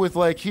to do with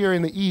here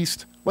in the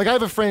East? I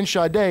have a friend,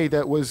 Sade,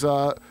 that was,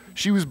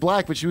 she was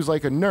black, but she was a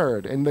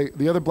nerd. And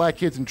the other black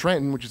kids in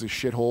Trenton, which is a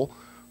shithole,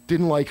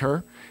 didn't like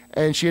her.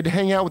 And she had to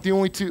hang out with the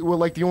only two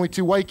white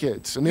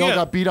kids. And they all Yeah.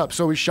 got beat up.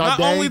 So was Sade. Not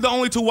only the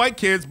only two white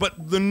kids, but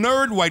the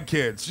nerd white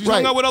kids. She's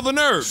hung out with other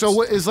nerds. So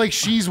what is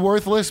she's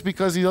worthless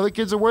because the other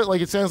kids are worth?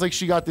 It sounds like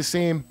she got the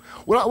same.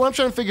 What I'm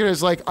trying to figure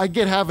is I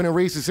get having a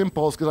racist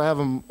impulse because I have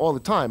them all the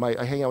time.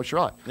 I hang out with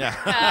Sherrod. Yeah.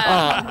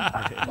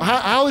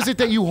 How is it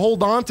that you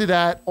hold on to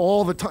that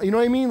all the time? You know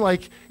what I mean?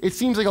 It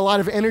seems like a lot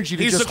of energy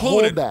to He's just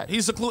secluded. hold that.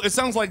 He's secluded. It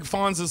sounds like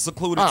Fonz is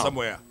secluded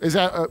somewhere. Is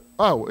that? Is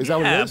that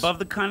what it is? above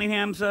the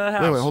Cunningham's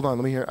house. Wait, hold on.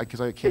 Let me hear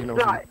because I can't know.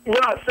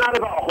 It's not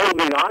about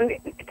holding on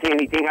to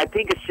anything. I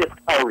think it's just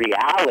a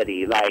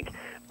reality.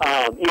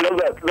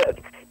 Look,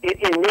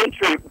 in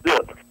nature,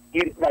 look,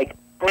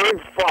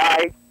 birds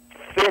fly,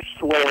 fish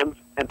swim,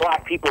 and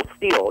black people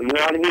steal. You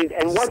know what I mean?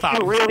 And once Stop.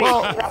 you really,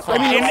 Well, I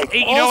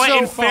mean, You know what? In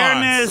also-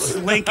 fairness,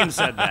 Lincoln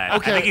said that.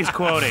 Okay. I think he's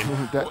quoting.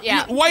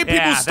 Yeah. White people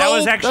Yeah, stole. that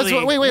was actually.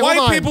 Wait, hold white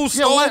on. people Yeah,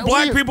 stole what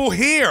black do you- people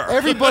here.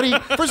 Everybody,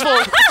 first of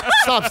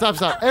all,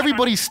 stop.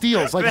 Everybody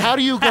steals. How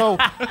do you go?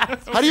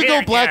 How do you Say go?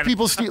 it Black again.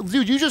 people steal,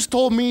 dude. You just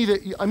told me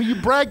that. You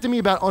bragged to me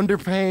about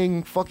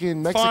underpaying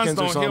fucking Fonz Mexicans or he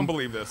don't something.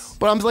 believe this.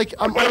 But I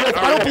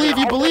don't believe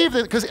you believe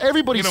it because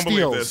everybody He don't believe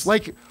steals.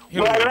 this. He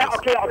well, don't believe this.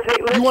 okay, I'll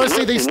take. You want to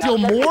say they listen, steal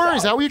now, check this more? out.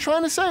 Is that what you're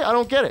trying to say? I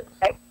don't get it.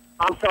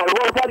 I'm sorry.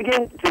 What was that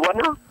again? To what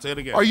now? Say it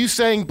again. Are you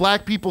saying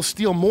black people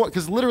steal more?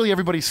 Because literally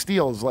everybody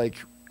steals.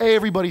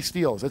 Everybody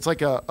steals. It's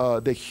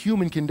the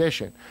human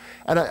condition.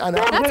 And That's how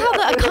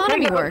the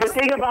economy works. The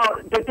thing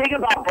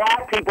about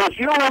black people is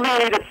you don't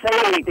really need to say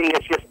anything.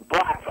 It's just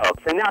black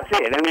folks, and that's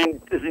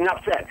it. There's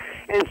enough said.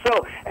 And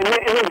then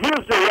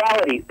here's the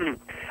reality.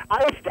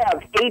 I was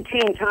stabbed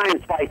 18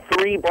 times by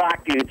 3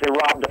 black dudes and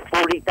robbed of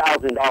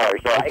 $40,000.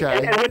 Right?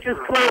 Okay. And which is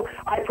cool.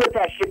 I put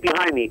that shit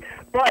behind me.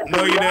 But No,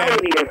 the you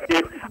reality is,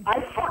 dude,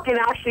 I fucking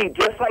actually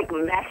dislike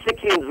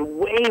Mexicans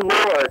way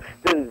more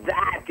than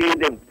that, dude,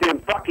 than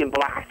fucking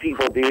black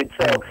people, dude.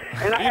 So,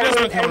 He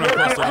doesn't come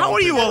across the How wrong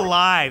are you people.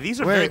 alive?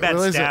 These are very bad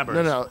listen,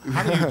 stabbers. No.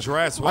 How do you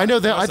dress? I know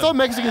that. I Listen. thought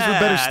Mexicans were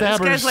better This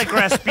stabbers. guy's like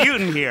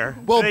Rasputin here.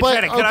 Well, They but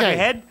try to cut off your okay.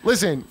 head.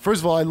 Listen,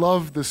 first of all, I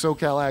love the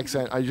SoCal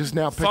accent. I just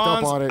now picked up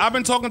on Fonz, it. I've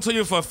been talking to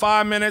you for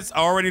 5 minutes. I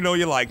already know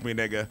you like me,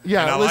 nigga.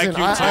 Yeah, and I listen, like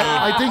you too.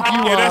 I think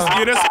you.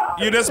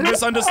 You're just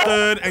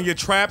misunderstood, and you're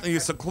trapped, and you're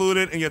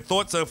secluded, and your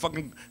thoughts are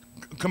fucking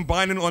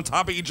combining on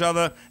top of each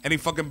other, and they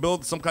fucking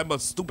build some kind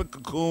of stupid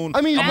cocoon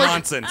I mean, of but-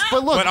 nonsense.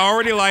 but look- I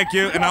already like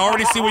you, and I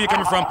already see where you're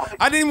coming from.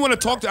 I didn't even want to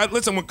talk to.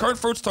 Listen, when Kurt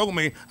first told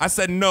me, I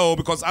said no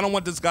because I don't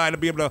want this guy to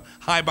be able to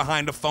hide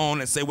behind the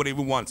phone and say what he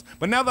wants.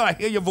 But now that I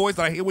hear your voice,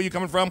 and I hear where you're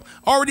coming from,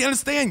 I already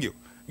understand you.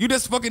 You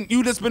just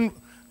been.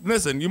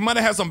 Listen, you might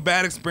have had some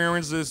bad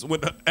experiences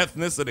with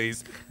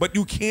ethnicities, but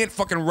you can't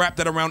fucking wrap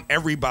that around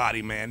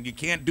everybody, man. You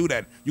can't do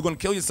that. You're gonna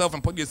kill yourself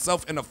and put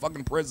yourself in a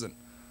fucking prison.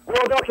 Well,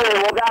 okay,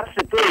 well, that's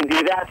the thing,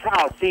 dude. That's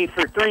how. See,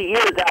 for 3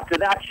 years after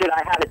that shit,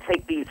 I had to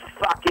take these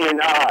fucking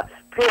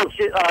pills,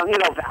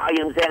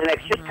 Valiums, Xanax,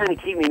 just kind of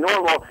keep me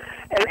normal.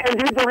 And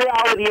dude, the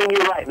reality, and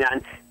you're right,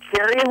 man.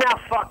 Carrying that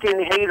fucking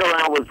hate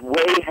around was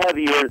way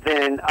heavier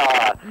than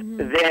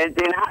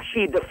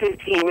actually the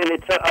 15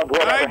 minutes of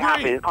whatever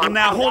happened.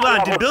 Now, hold on.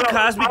 Did Bill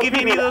Cosby give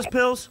you any of those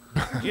pills?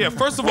 Yeah,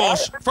 first of all,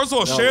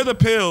 share the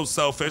pills,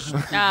 selfish.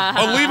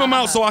 Or leave them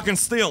out so I can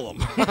steal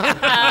them. Yeah,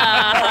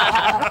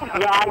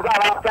 I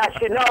got off that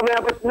shit. No,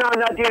 man, but no,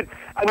 dude.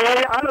 I mean,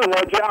 I don't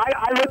know, dude.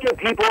 I look at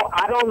people.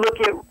 I don't look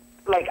at,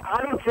 like,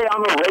 I don't say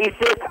I'm a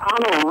racist.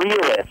 I'm a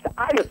realist.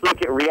 I just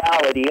look at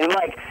reality. And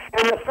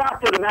the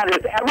fact of the matter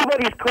is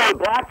everybody's cool with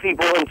black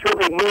people until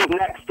they move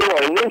next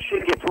door, and then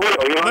shit gets real.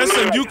 You know what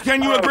Listen, I mean?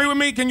 can you agree with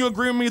me? Can you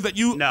agree with me that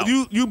you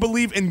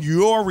believe in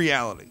your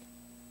reality?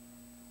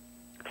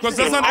 Because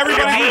that's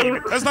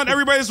not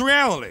everybody's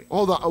reality.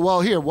 Hold on.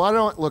 Well, here, why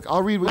don't look?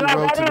 I'll read what you No,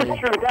 wrote that to is me.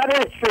 true. That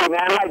is true,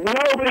 man. Like,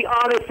 nobody,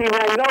 honestly,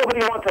 man,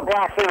 nobody wants a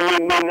black family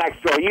to move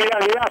next door. You know,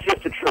 that's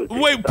just the truth.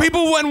 Wait,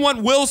 people wouldn't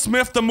want Will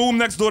Smith to move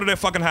next door to their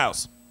fucking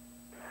house.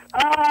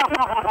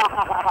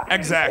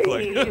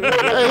 Exactly. Hey,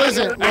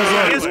 listen.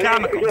 It is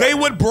comical. They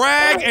would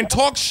brag and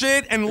talk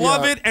shit and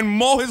love Yeah. it and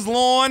mow his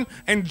lawn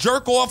and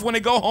jerk off when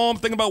they go home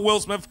thinking about Will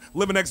Smith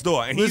living next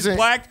door. And he's Listen,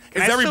 black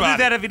Can as I still everybody. do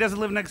that if he doesn't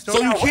live next door?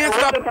 So you can't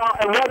stop.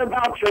 What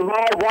about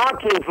Jamal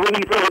Watkins when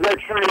he's over there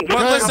trying to get...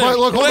 But listen, but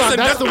look, hold on, listen,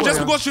 that's the just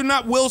one. because you're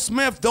not Will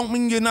Smith don't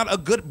mean you're not a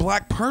good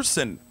black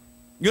person.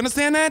 You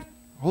understand that?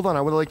 Hold on.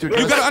 I would like to. You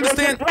address- gotta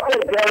understand.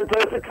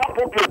 There's a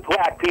couple good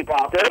black people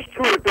out there. There's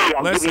 2 or 3.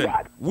 I'll give you Listen,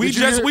 that.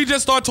 we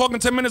just started talking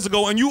 10 minutes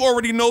ago, and you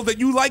already know that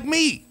you like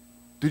me.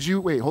 Did you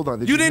wait? Hold on.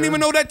 Did You didn't hear-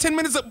 even know that 10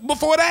 minutes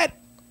before that.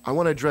 I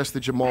want to address the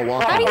Jamal How do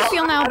Watkins. you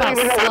feel now about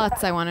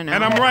sluts? I want to know.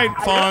 And I'm right,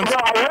 Fonz. No,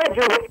 I read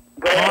your...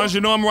 Go ahead. Fonz, you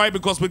know I'm right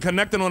because we're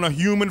connected on a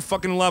human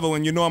fucking level,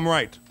 and you know I'm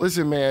right.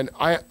 Listen, man.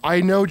 I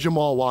know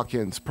Jamal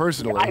Watkins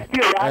personally. I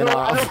feel you. I and, don't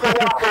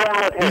walk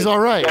around with him. he's all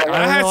right. Yeah,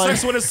 I had know,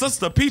 sex with his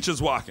sister,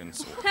 Peaches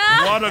Watkins.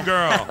 What a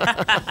girl.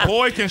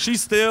 Boy, can she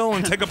steal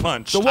and take a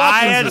punch. The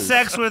I had Watkinses.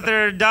 sex with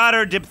her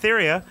daughter,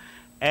 Diphtheria,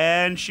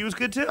 and she was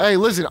good too. Hey,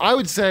 listen, I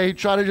would say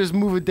try to just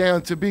move it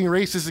down to being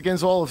racist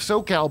against all of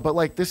SoCal, but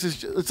like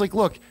it's like,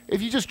 look, if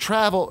you just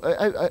travel,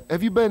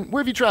 have you been,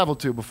 where have you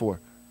traveled to before?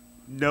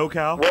 No,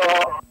 Cal.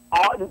 Well,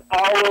 all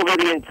over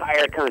the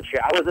entire country.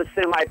 I was a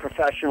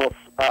semi-professional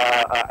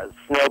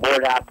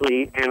snowboard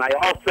athlete, and I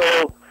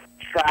also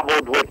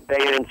traveled with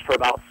bands for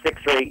about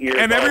 6 or 8 years.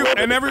 And all over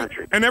the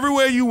country.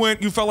 everywhere you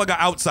went, you felt like an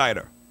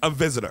outsider, a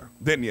visitor,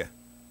 didn't you?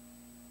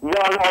 No,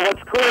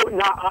 what's cool?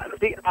 No,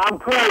 see, I'm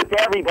cool with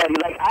everybody.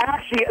 Like, I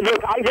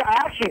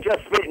actually just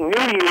spent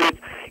New Year's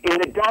in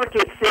the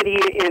darkest city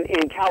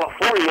in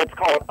California. It's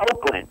called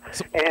Oakland.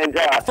 And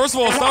First of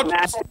all, come on,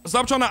 man.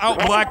 stop trying to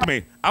out-black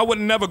me. I would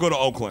never go to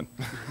Oakland.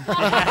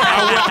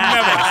 I would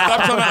never.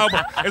 Stop trying to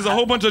out. There's a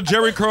whole bunch of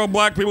Jerry curl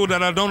black people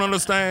that I don't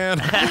understand.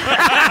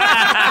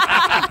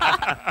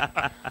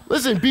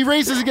 Listen, be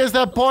racist against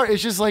that part.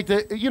 It's just like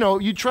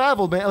you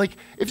travel, man. Like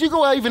if you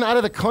go out even out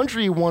of the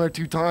country 1 or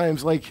 2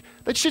 times, like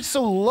that shit's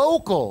so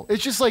local.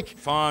 It's just like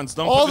Fonz,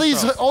 don't all put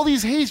these yourself- all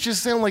these hates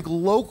just sound like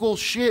local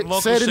shit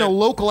Local said in a shit.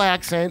 local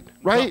accent,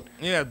 right?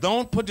 Yeah,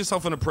 don't put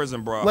yourself in a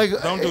prison, bro. Like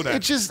Don't do that.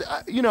 It's just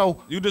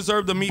You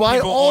deserve to meet by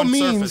people all on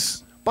means,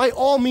 surface. by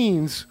all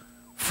means,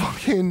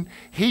 fucking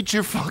hate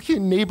your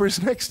fucking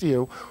neighbors next to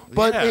you.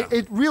 But Yeah.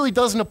 it really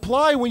doesn't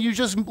apply when you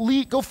just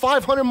go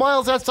 500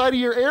 miles outside of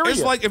your area.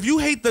 It's like if you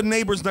hate the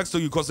neighbors next to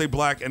you because they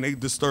black and they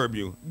disturb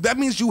you, that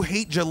means you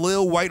hate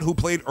Jaleel White who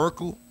played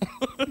Urkel.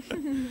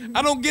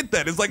 I don't get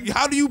that. It's like,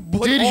 how do you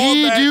put did all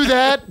he that? do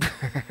that?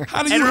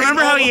 How do you And hate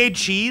remember all how he the- ate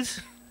cheese?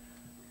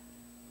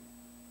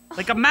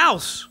 Like a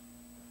mouse.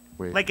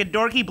 Wait. Like a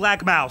dorky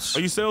black mouse.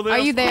 Are you still there? Are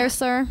you there,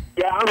 sir?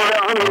 Yeah,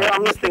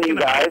 I'm listening to you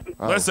guys.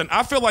 Listen,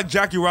 I feel like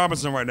Jackie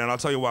Robinson right now, and I'll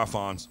tell you why,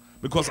 Fonz.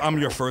 Because I'm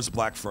your first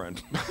black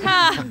friend. Well, that's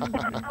how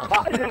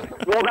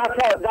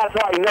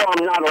I know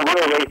I'm not a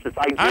real racist.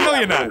 I know have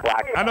you're not. one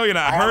black I know you're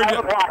not. I I heard have you-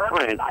 a black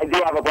friend. I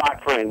do have a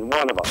black friend,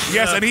 one of them.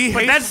 Yes, and he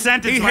But hates. that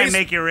sentence he might hates-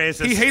 make you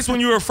racist. He hates when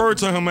you refer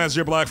to him as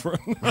your black friend.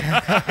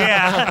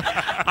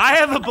 Yeah. I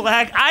have a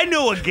black. I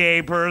know a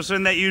gay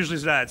person that usually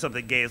is not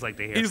something gays like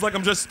to hear. He's like,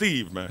 I'm just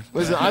Steve, man.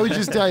 Listen, I would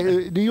just tell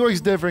you, New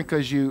York's different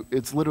because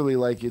it's literally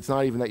like, it's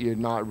not even that you're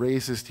not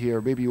racist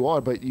here. Maybe you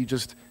are, but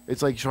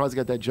it's like Sean's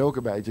got that joke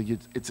about it.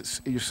 It's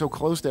like you're so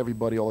close to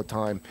everybody all the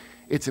time.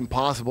 it's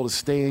impossible to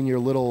stay in your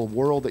little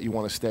world that you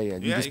want to stay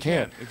in. You Yeah, just you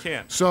can't. can't. You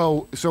can't.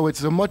 So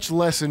it's a much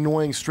less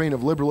annoying strain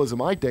of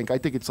liberalism, I think. I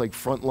think it's like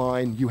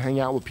frontline, you hang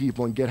out with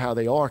people and get how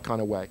they are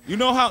kind of way. You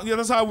know how? Yeah,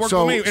 that's how it worked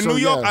So- for me. In so, New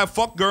York, yeah. I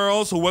fuck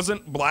girls who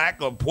wasn't black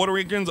or Puerto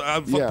Ricans. I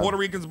fuck Yeah. Puerto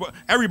Ricans,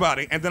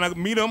 everybody. And then I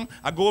meet them.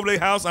 I go over to their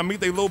house. I meet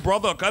their little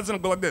brother or cousin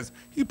and go like this.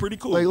 He pretty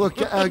cool. Like, look,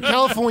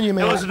 California,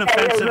 man. That was an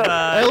offensive.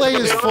 LA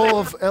is full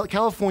of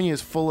California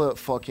is full of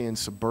fucking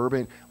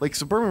suburban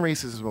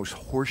racism is the most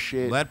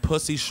horseshit. Let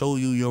pussy show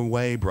you your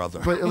way, brother.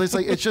 But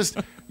it's just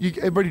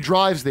everybody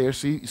drives there,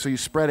 so you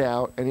spread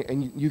out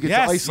and you get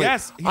Yes, to isolate.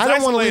 yes, he's I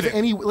don't want to live isolated.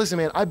 any. Listen,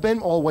 man, I've been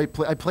all white.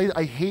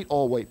 I hate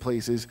all white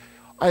places.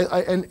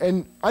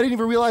 And I didn't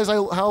even realize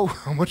how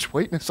much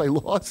whiteness I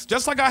lost.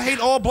 Just like I hate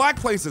all black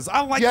places.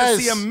 I like Yes.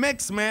 to see a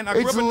mix, man. I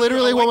grew It's up in New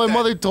literally York, I what like my that.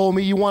 mother told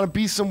me. You want to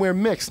be somewhere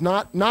mixed,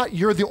 not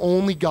you're the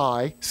only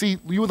guy. See,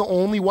 you were the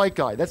only white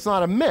guy. That's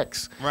not a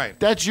mix. Right.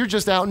 You're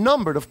just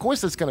outnumbered. Of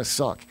course, that's gonna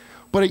suck.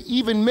 But an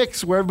even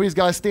mix where everybody's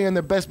got to stay on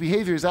their best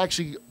behavior is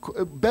actually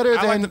better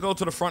I than. like to go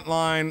to the front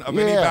line of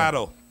any Yeah.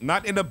 battle.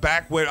 Not in the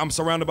back where I'm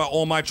surrounded by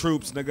all my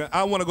troops, nigga.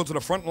 I want to go to the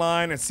front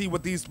line and see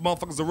what these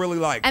motherfuckers are really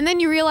like. And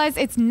then you realize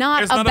it's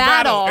not It's a not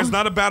battle. It's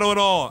not a battle at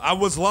all. I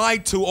was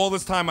lied to all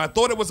this time. I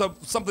thought it was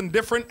something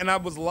different, and I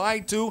was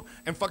lied to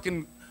and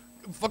fucking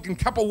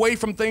kept away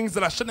from things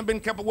that I shouldn't have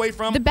been kept away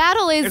from. The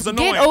battle It's is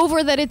annoying. get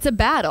over that it's a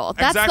battle.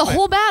 That's Exactly. the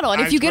whole battle.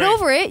 And I if you get agree.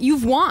 over it,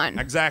 you've won.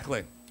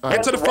 Exactly.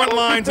 Get to the front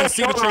lines and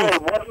see the truth.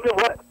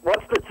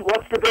 What's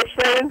the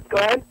bitch saying? Go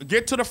ahead.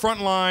 Get to the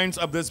front lines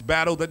of this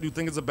battle that you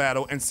think is a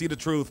battle and see the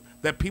truth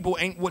that people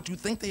ain't what you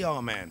think they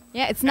are, man.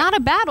 Yeah, it's not a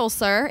battle,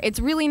 sir. It's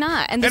really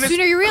not. And the And it's-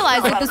 sooner you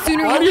realize it, the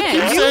sooner Why do you you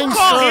keep win. saying You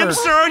call sir? him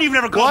sir, and you've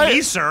never called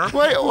me sir.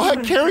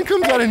 Wait, Karen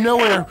comes out of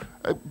nowhere.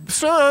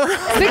 Sir.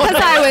 Because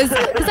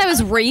I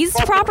was raised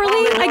properly,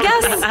 I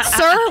guess,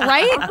 sir.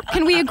 Right?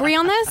 Can we agree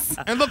on this?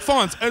 And look,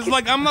 Fonz, it's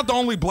like I'm not the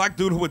only black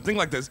dude who would think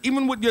like this.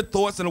 Even with your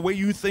thoughts and the way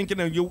you thinking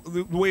and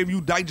the way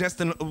you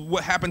digesting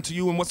what happened to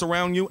you and what's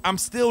around you, I'm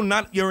still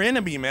not your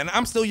enemy, man.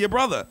 I'm still your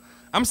brother.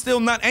 I'm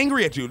still not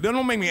angry at you. That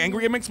don't make me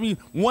angry. It makes me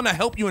want to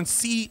help you and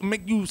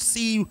make you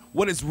see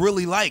what it's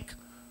really like,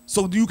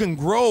 so you can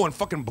grow and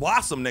fucking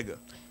blossom, nigga.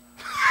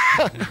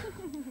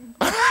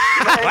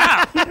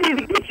 Wow. You need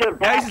to get your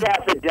black ass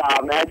a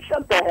job, man.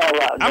 Shut the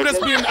hell up. I'm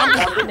just being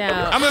honest with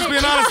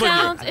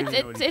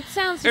you. It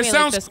sounds to It me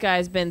sounds- like this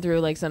guy's been through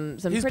like some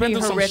He's pretty been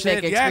through some horrific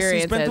shit. Yes, he's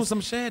experiences. been through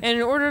some shit. And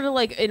in order to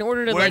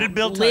Where did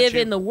Bill touch live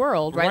you? in the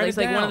world, right? Write It's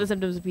it like one down. of the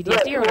symptoms of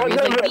PTSD. Or whatever. He's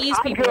like these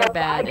people are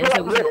bad, and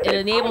so it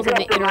enables him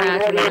to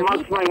interact with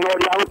other people. I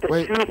went to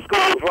Wait. 2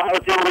 schools where I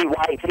was the only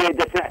white kid.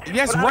 This and that.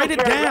 Yes, But I write don't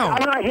it care. down.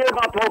 I'm not here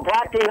about the whole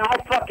black thing.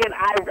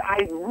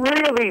 I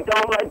really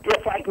don't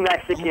dislike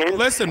Mexicans.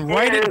 Listen,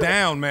 write it And-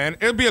 down, man.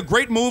 It'll be a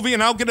great movie,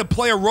 and I'll get to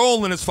play a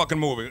role in this fucking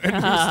movie, and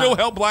still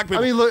help black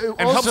people. I mean, look, and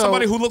help also-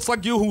 somebody who looks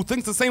like you, who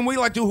thinks the same way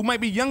like you, who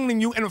might be younger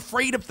than you, and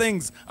afraid of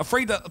things,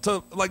 afraid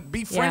to like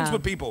be friends Yeah.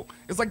 with people.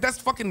 It's like that's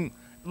fucking.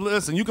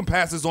 Listen, you can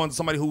pass this on to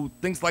somebody who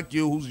thinks like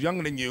you, who's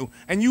younger than you,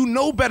 and you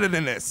know better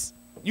than this.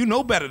 You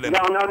know better than No,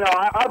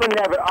 that. I would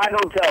never. I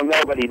don't tell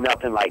nobody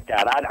nothing like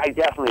that. I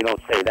definitely don't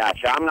say that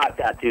shit. I'm not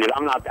that dude.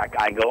 I'm not that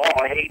guy. Go, oh,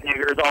 I hate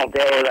niggers all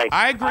day. Like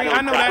I agree. I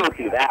know I that. don't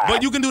do that.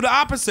 But you can do the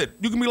opposite.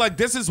 You can be like,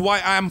 this is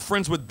why I'm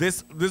friends with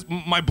this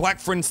my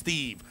black friend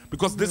Steve.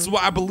 Because this is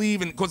what I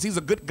believe in, because he's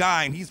a good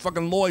guy and he's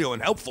fucking loyal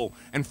and helpful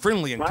and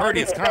friendly and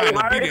courteous, kind and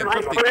obedient.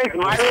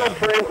 my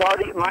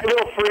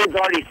little friends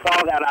already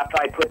saw that after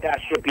I put that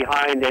shit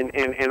behind,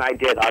 and I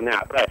did on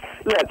that. But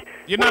look,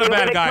 You're not a when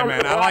bad it guy, comes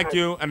man. to I like black-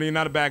 you. I mean, you're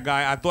not a bad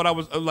guy. I thought I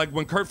was, like,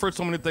 when Kurt first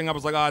told me the thing, I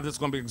was like, this is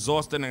going to be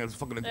exhausting and it's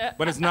fucking,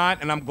 but it's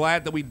not, and I'm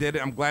glad that we did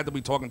it. I'm glad that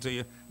we talking to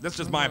you. That's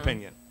just my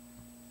opinion.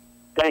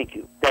 Thank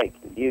you.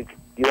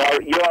 You're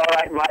all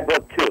right in my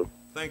book too.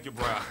 Thank you,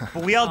 bro.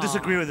 But we all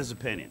disagree with his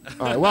opinion.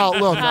 All right. Well,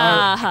 look,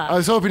 I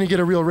was hoping to get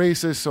a real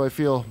racist, so I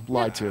feel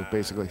lied to,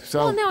 basically.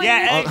 So. Well, no,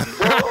 Yeah,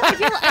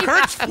 hey,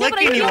 Kurt's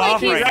flicking you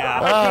off right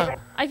now.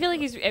 I feel like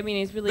he's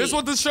really. This is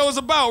what this show is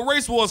about.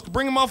 Race wars,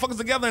 bringing motherfuckers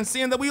together and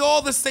seeing that we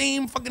all the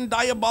same fucking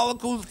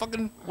diabolical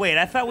fucking Wait,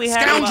 I thought we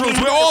had scoundrels.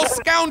 him We're all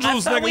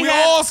scoundrels, I thought nigga. we We're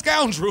had- all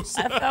scoundrels.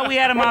 I thought we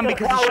had him on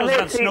because the show's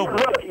about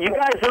snowboarding. Look,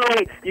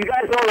 you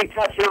guys only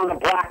touching on the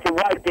black and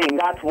white thing.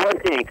 That's one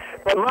thing.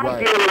 But my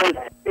Right. view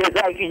is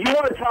like, you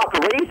want to talk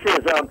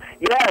racism?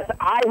 Yes,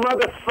 I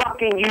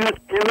motherfucking use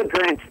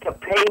immigrants to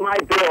pay my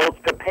bills,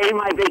 to pay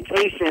my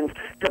vacations,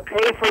 to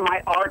pay for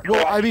my art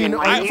Well, I collection, mean,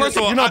 my I- first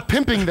of all, you're not I-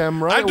 pimping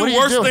them, right? I do What are you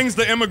worse doing? things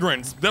to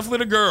immigrants. Definitely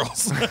the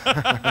girls.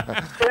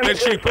 They're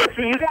cheaper.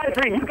 So you guys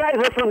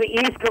are from the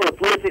East Coast.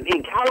 Listen,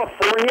 in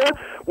California,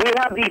 we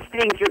have these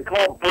things here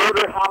called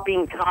border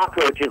hopping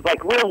cockroaches.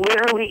 Like, we're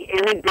literally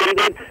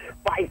inundated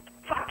by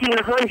fucking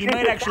hundreds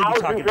might of actually be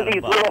talking thousands of about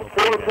these a little bug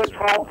before you 4-foot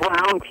guys tall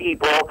brown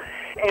people.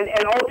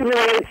 And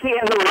ultimately, and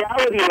the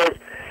reality is,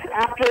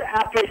 after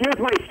here's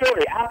my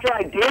story. After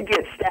I did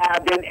get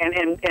stabbed and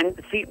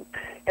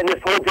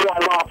this whole deal, I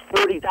lost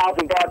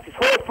 $40,000. This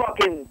whole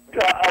fucking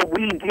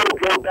weed deal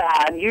go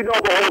bad. You know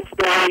the whole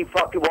story,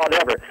 fucking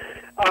whatever.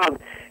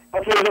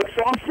 Okay, look,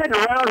 so I'm sitting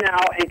around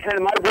now, and kind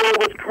of my world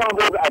was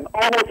crumbled. I'm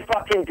almost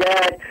fucking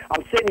dead.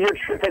 I'm sitting here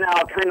tripping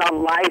out, kind of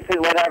on life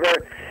and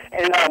whatever.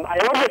 And I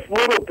own this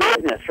little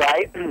business,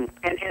 right? And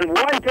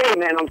one day,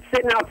 man, I'm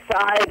sitting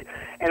outside,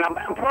 and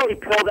I'm probably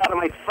pilled out of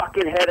my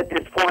fucking head at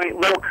this point, a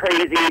little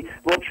crazy,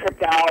 a little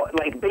tripped out,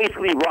 like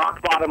basically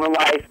rock bottom of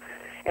life.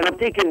 And I'm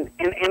thinking,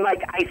 and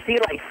like I see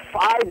like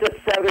 5 to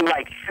 7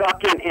 like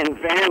trucking and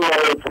van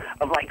loads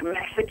of like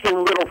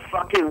Mexican little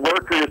fucking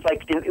workers.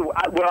 Like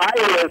where I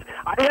live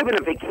in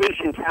a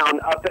vacation town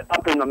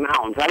up in the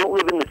mountains. I don't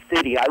live in the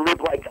city. I live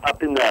like I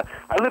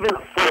live in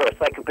the forest,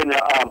 like up in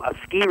a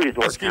ski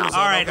resort town.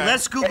 All right,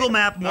 let's Google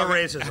Map more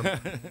racism.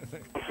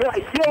 So I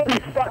see all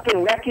these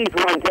fucking Meckies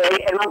one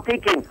day, and I'm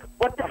thinking,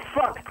 what the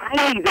fuck?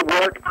 I need to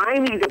work. I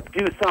need to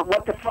do something.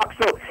 What the fuck?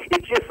 So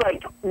it's just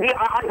like me.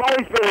 I've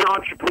always been an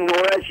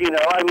entrepreneur, as you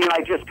know. I mean,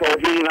 I just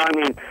told you. You know, I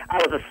mean, I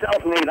was a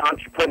self-made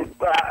entrepreneur.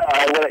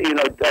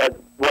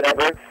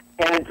 Whatever.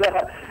 And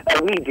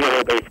a weed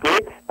dealer,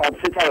 basically,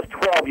 since I was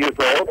 12 years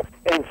old.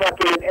 And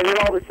then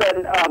all of a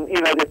sudden,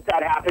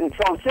 that happened.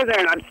 So I'm sitting there,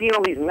 and I'm seeing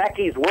all these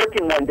Meckies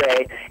working one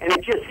day, and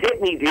it just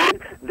hit me,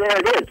 dude. There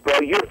it is, bro.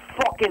 You're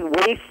fucking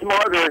way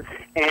smarter,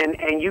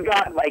 and you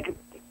got, like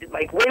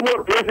way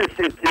more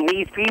businesses than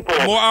these people.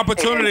 More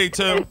opportunity,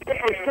 too.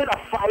 Instead of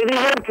fighting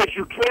them, because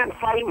you can't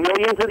fight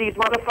millions of these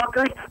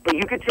motherfuckers, but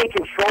you can take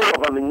control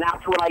of them, and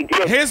that's what I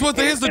did. Here's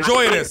the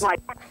joy of this.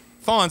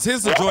 Fonz,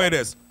 here's the joy of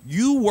this.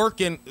 You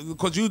working,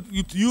 because you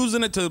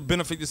using it to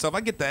benefit yourself.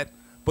 I get that.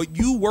 But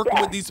you working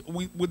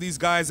with these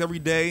guys every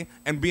day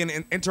and being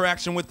in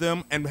interaction with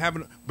them and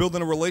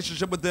building a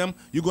relationship with them,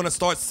 you're gonna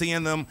start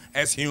seeing them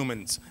as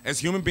humans, as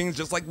human beings,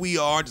 just like we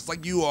are, just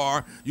like you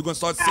are. You're gonna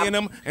start seeing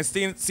them and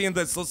seeing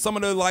that some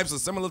of their lives are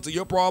similar to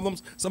your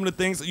problems. Some of the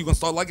things that you're gonna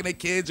start liking their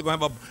kids. You're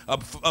gonna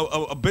have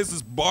a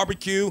business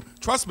barbecue.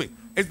 Trust me.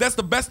 That's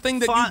the best thing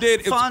that you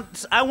did.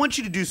 Fonz, I want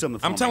you to do something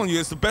for me. I'm telling you,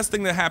 it's the best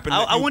thing that happened.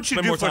 I want you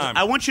to do more time.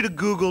 I want you to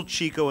Google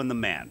Chico and the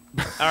Man.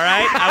 All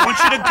right? I want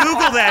you to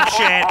Google that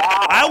shit.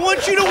 I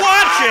want you to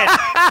watch it.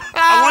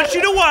 I want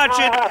you to watch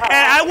it.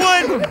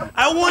 And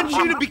I want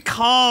you to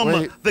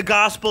become the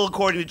gospel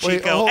according to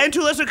Chico, and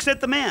to a lesser extent,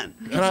 the Man.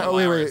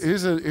 Wait.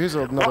 Here's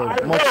another. I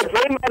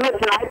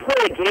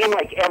play a game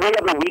like every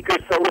other week or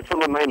so with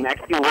some of my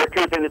Mexican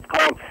workers, and it's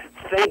called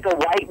Thank a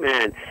White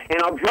Man.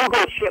 And I'll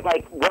Google shit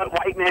like what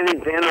white man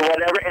is in or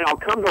whatever, and I'll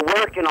come to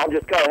work and I'll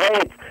just go,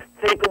 hey, it's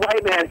Thank a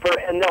White Man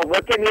and they'll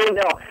look at me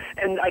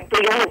and like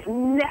they almost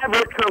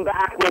never come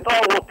back with,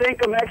 oh, well,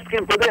 thank a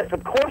Mexican for this.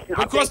 Of course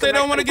not. Of course they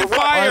don't want to get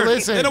fired.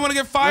 They don't want to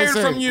get fired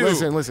from you.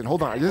 Listen,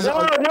 hold on. No, dude,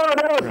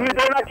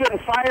 they're not getting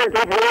fired.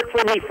 They've worked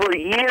for me for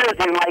years,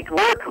 and like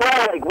we're cool.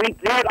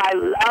 I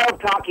love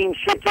talking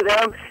shit to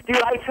them.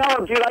 Dude, I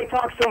tell them, I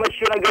talk so much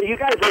shit. I go, you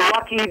guys are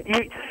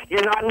lucky.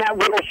 You're not in that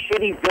little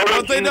shitty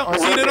village. But they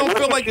don't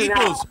feel like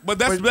equals. But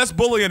that's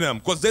bullying them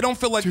because they don't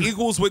feel like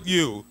equals with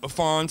you,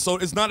 Fawn. So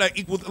it's not an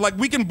equal. Like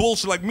we can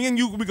bullshit, like me and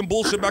you, we can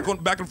bullshit back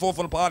and forth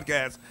on the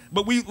podcast.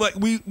 But we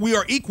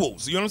are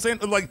equals. You know what I'm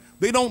saying? Like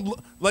they don't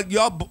like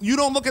y'all. You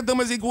don't look at them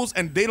as equals,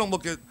 and they don't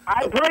look at.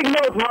 I bring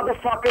those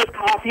motherfuckers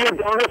coffee and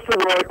donuts to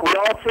work. We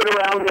all sit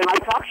around and I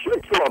talk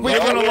shit to them. You're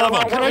gonna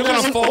love them. You're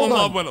gonna fall in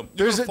love with them.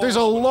 There's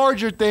a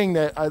larger thing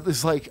that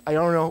it's like I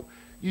don't know.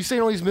 You say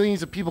all these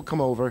millions of people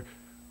come over.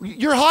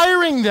 You're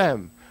hiring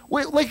them.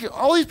 Wait, like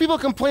all these people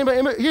complain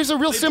about. Here's a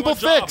real simple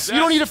fix. You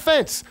don't need a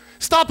fence.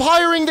 Stop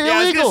hiring the illegals.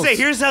 I was gonna say,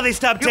 here's how they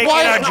stop taking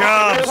our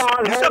jobs. Hold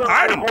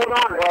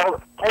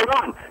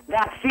on.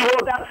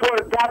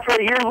 That's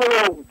where your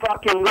little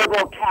fucking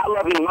liberal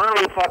cat-loving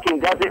mind fucking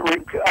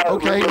doesn't.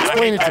 Okay,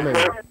 explain it to me.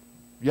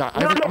 Yeah,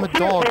 I'm a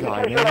dog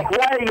guy, man. Like,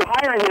 why are you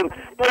hiring him?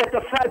 But the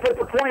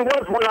point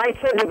was, when I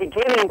said in the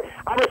beginning,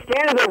 I was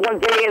standing there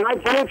one day, and I've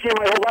been with you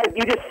my whole life.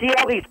 You just see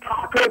all these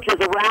cockroaches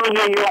around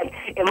you, and you're like,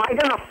 am I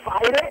going to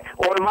fight it,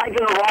 or am I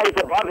going to rise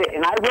above it?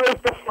 And I rose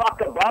the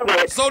fuck above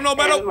it. So no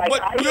matter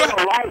what, I made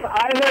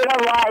a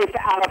life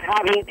out of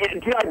having.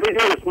 Dude, I've been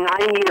doing this 9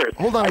 years.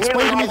 Hold on,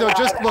 explain to me though.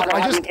 Just look,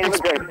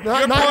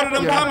 you're part of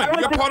them coming.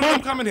 You're part of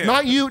them coming here.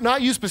 Not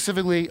you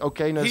specifically.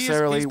 Okay,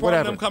 necessarily. He's part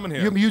of them coming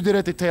here. You did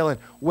at the tail end.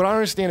 What I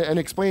understand and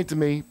explain it to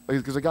me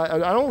because I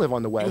don't live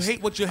on the West. You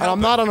hate what you and I'm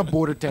not on a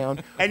border town.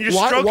 And you're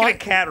stroking a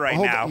cat right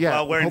now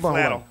while wearing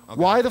flannel. Okay.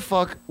 Why the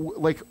fuck?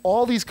 Like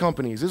all these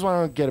companies. This is what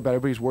I don't get about.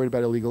 Everybody's worried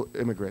about illegal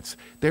immigrants.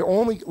 They're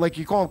only like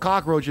you call them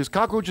cockroaches.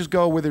 Cockroaches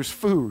go where there's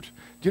food.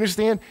 Do you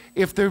understand?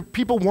 If the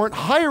people weren't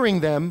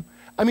hiring them.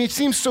 I mean, it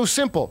seems so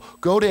simple.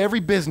 Go to every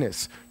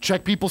business,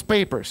 check people's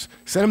papers,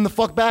 send them the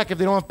fuck back if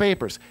they don't have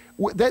papers.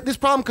 This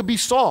problem could be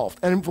solved.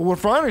 And from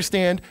what I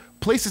understand,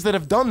 places that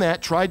have done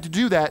that tried to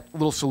do that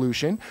little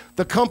solution.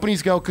 The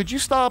companies go, could you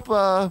stop?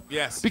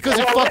 Yes. Because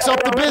it fucks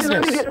up the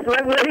business.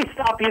 Let me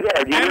stop you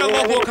there. And the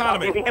local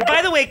economy. And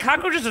by the way,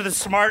 cockroaches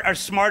are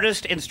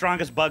smartest and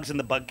strongest bugs in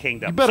the bug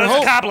kingdom. So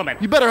it's a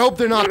compliment. You better hope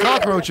they're not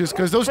cockroaches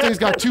because those things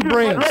got two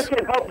brains. Listen,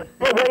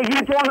 but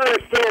you don't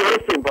understand.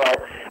 Listen, bro.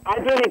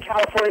 I've been in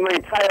California my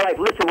entire life.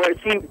 Listen,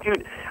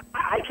 dude,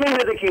 I came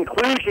to the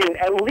conclusion,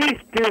 at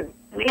least, dude,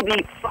 maybe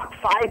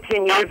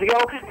 5-10 years ago,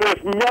 there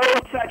was no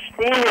such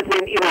thing as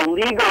an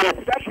illegal,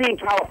 especially in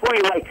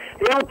California. Like,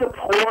 they don't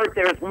deport,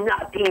 there's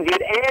nothing,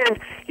 dude. And,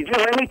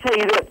 let me tell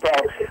you this, bro.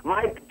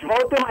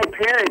 Both of my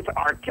parents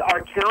are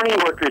county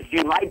workers,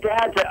 dude. My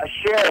dad's a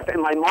sheriff,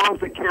 and my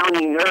mom's a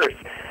county nurse.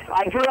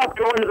 I grew up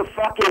going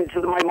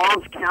to my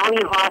mom's county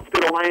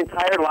hospital my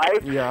entire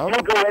life. Yeah. You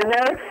go in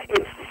there,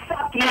 it's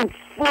fucking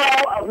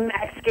full of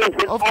Mexicans.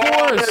 And Of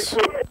all course.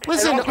 their-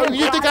 Listen, and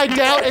you think I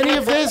doubt any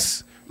of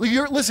this?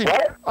 this? Listen,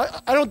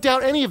 What? I don't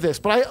doubt any of this,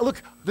 but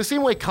look, the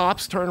same way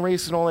cops turn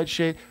racist and all that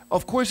shit,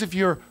 of course, if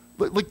you're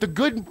like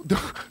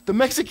the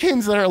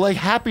Mexicans that are like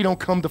happy don't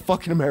come to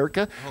fucking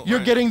America. You're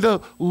right. getting the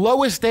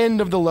lowest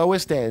end of the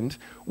lowest end,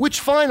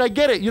 which fine, I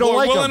get it. You don't Who are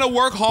like willing them, to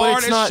work but hard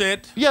it's as not-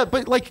 shit. Yeah,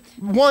 but like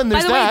one, By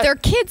there's the way, that. their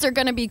kids are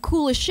gonna be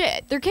cool as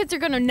shit. Their kids are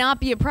gonna not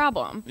be a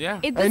problem.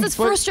 Yeah. This is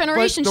But first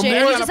generation the shit,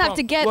 and more- you just have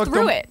to get Look,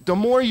 through the, it. The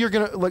more you're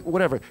gonna like,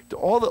 whatever.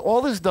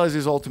 All this does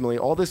is ultimately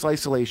all this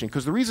isolation.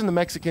 Because the reason the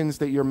Mexicans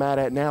that you're mad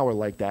at now are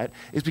like that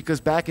is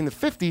because back in the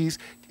 '50s,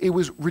 it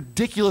was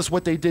ridiculous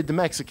what they did to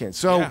Mexicans.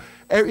 So Yeah.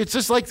 it's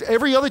just like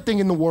every other thing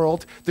in the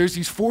world. There's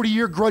these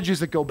 40-year grudges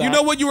that go back. You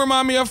know what you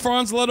remind me of,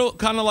 Franz Little?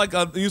 Kind of like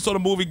you saw the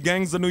movie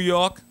Gangs of New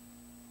York.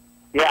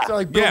 Yeah. It's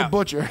like Bill the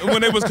Butcher.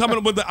 When it was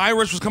coming, when the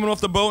Irish was coming off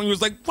the boat, and he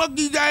was like, "Fuck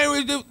these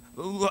Irish!"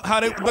 How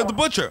they the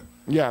butcher?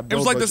 Yeah, it Bill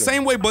was like the Butcher.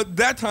 same way, but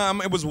that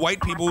time it was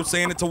white people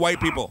saying it to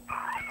white people.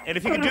 And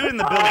if you could do it in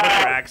the Bill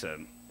Butcher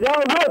accent. No,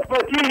 look,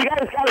 but dude, you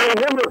guys gotta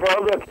remember,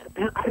 bro. Look,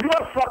 I grew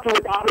up fucking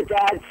without a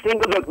dad,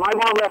 single. Look, my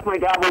mom left my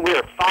dad when we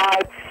were 5,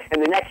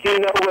 and the next thing you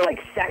know, we're like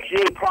Section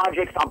 8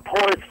 projects. I'm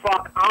poor as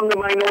fuck. I'm the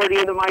minority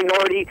in the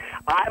minority.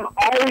 I've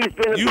always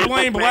been a You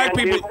blame black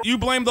businessman, people. dude. You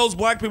blame those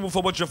black people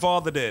for what your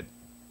father did.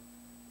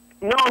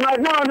 No. I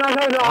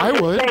I'm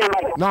just would. saying,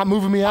 like, Not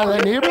moving me out of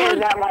that I'm just saying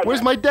neighborhood. that, like,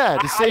 Where's my dad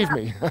to save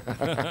me?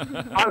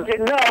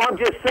 I'm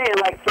just saying,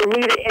 like, for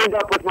me to end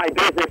up with my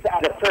business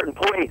at a certain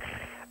point,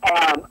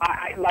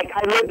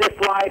 I lived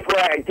this life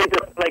where I did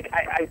this, like,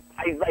 I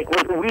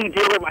was a weed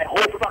dealer my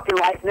whole fucking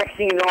life. Next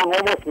thing you know, I'm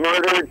almost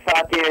murdered.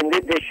 Fucking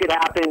this shit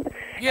happened.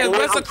 Yeah, And when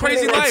that's a I'm crazy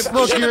sitting there- life.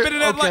 Look, You shouldn't have you're- been in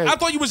that okay. life. I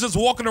thought you was just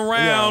walking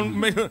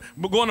around,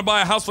 going to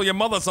buy a house for your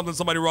mother or something.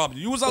 Somebody robbed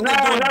you. You was out there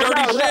doing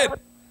dirty shit.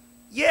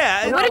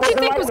 Yeah, What did you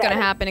think like was gonna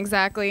that. happen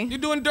exactly? You're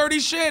doing dirty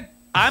shit.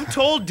 I'm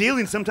told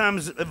dealing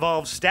sometimes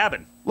involves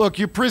stabbing. Look,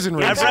 you're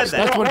prison I've racist. read that.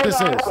 That's what this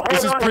is.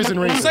 This is prison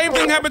racism. Same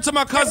thing happened to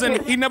my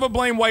cousin. He never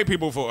blamed white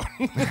people for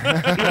it.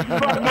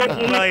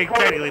 Well, you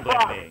technically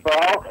blame me.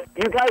 Bro,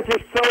 you guys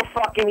are so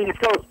fucking East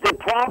Coast. The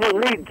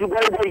problem is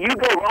where you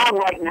go wrong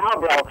right now,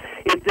 bro,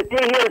 is the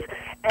thing is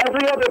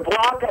every other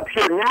block up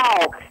here now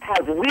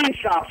has weed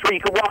shops where you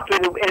can walk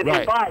in and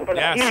Right. buy. But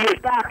Yes. a few years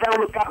back, I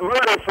almost got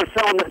murdered for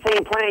selling the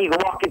same plant. You can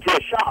walk into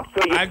a shop.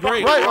 So you I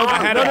agree. Right, I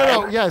had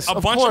no, yes, a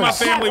of bunch of my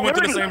course. family went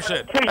through the same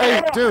shit.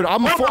 Hey, dude,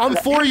 I'm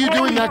for you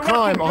doing that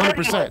crime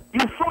 100%. You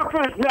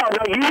fuckers, no,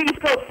 you East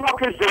Coast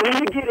fuckers, do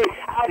you get it?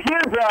 Out here,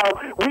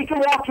 bro, we can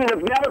walk into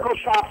medical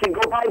shops and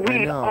go buy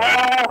weed know.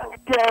 all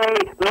day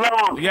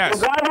long. Yes,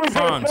 And why would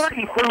Franz. it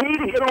dirty for me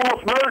to get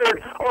almost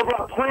murdered over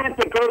a plant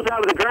that grows out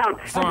of the ground?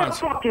 Franz. That's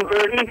fucking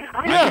dirty.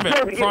 I Yeah. deserve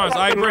to get Franz,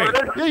 I fucking agree.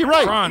 murdered. Yeah, you're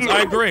right. Franz, I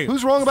agree.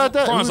 Who's wrong about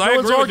that? Franz, No I one's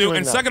agree with you. arguing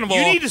And that. second of all,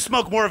 You need to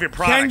smoke more of your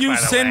product. can you by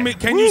the send way. me?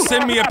 Can you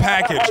send me a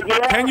package?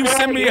 Can you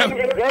send me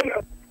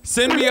a?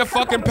 Send me a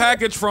fucking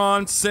package,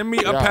 Franz. Send me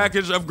a Yeah.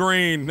 package of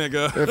green,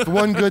 nigga. If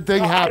one good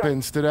thing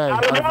happens today, I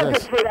would out of love to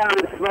this. sit down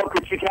and smoke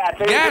with you cats.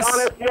 And Yes.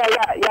 To be honest,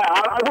 yeah,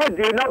 I would,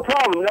 dude. No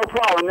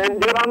problem.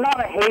 And dude, I'm not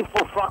a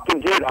hateful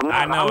fucking dude. I'm not.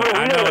 I know I'm it, a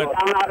I know realist. it.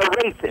 I'm not a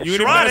racist. You ain't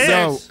even Right gotta is. say.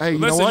 No, hey, you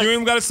know Listen, what? you ain't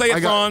even gotta say I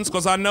it, got- Franz,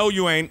 because I know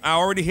you ain't. I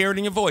already hear it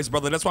in your voice,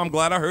 brother. That's why I'm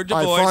glad I heard your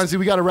All right, voice. Fonzie,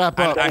 we got to wrap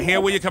up. I hear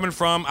where you're coming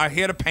from. I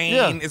hear the pain.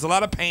 Yeah. It's a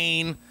lot of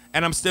pain,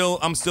 and I'm still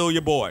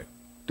your boy.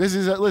 This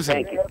is listen.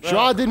 Thank you.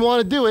 Shaw didn't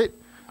want to do it,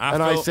 I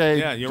and I feel- say,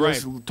 yeah, you're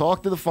just right.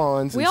 talk to the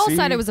Fonz. We and all see.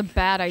 said it was a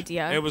bad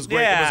idea. It was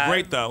great. It Yeah. was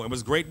great though. It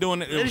was great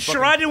doing it. It was Sherrod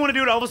fucking- didn't want to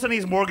do it. All of a sudden,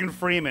 he's Morgan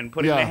Freeman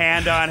putting Yeah. a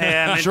hand on him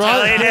and Sherrod-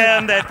 telling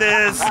him that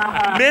this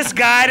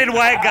misguided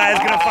white guy is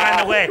going to find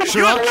the way.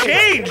 Sherrod- You've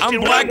changed. I'm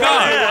in Black one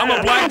God. day. I'm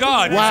a Black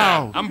God.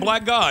 Wow. I'm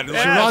Black God.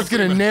 Sherrod's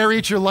gonna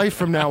narrate your life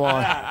from now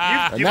on,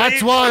 and You-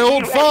 that's you- why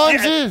old Fonz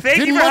Thank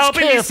didn't you for much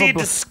helping care me see for.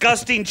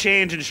 disgusting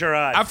change in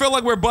Sherrod. I feel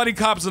like we're buddy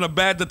cops in a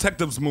bad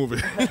detectives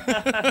movie.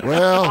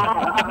 Well,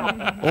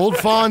 old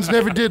Fonz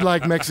never did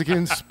like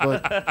Mexicans,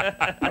 but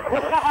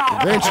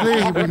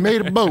eventually we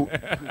made a boat.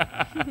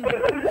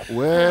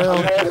 Well,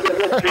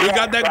 we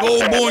got that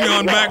gold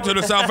bullion back to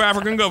the South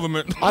African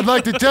government. I'd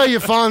like to tell you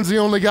Fonzie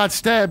only got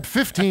stabbed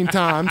 15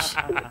 times.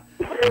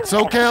 But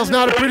SoCal's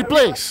not a pretty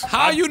place.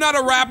 How are you not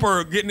a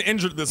rapper getting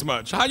injured this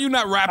much? How you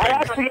not I rapping?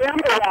 actually am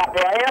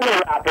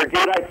a rapper,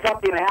 dude.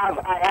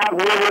 I have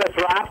numerous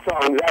rap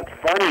songs. That's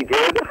funny,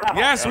 dude.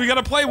 Yes, we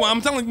gotta play one.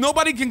 I'm telling you,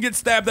 nobody can get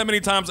stabbed that many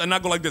times and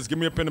not go like this. Give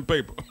me a pen and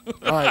paper.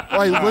 All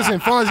right, listen,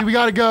 Fonzie, we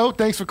got to go.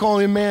 Thanks for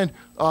calling in, man.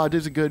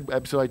 This is a good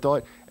episode, I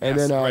thought. And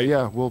Yes, then, great.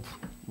 yeah, we'll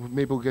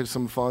maybe we'll get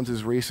some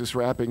Fonz's racist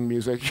rapping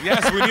music.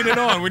 Yes, we need it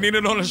on. We need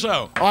it on the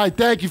show. All right,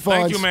 thank you,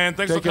 Fonz. Thank you, man.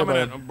 Thanks Take for coming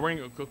care, in.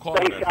 buddy. Calling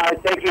Thanks, in. guys.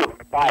 Thank you.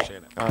 Bye.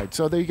 Appreciate it. All right,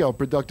 so there you go.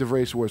 Productive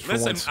race wars for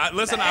Listen, once. I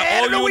I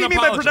owe don't know you what an you mean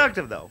by apology.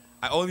 productive, though.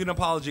 I owe you an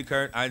apology,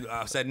 Kurt.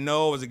 I said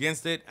no, I was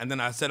against it, and then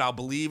I said I'll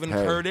believe in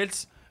Hey.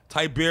 Curtis,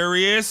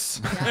 Tiberius,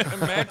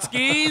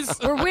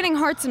 Metskis, We're winning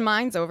hearts and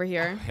minds over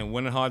here. and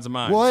winning hearts and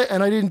minds. What?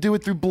 And I didn't do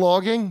it through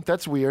blogging?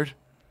 That's weird.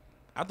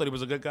 I thought he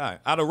was a good guy.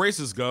 Out of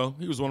races go,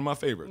 he was one of my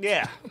favorites.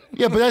 Yeah.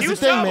 Yeah, but that's He the was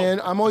thing, dope.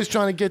 man. I'm always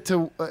trying to get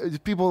to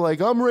people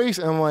like, I'm race,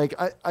 and I'm like,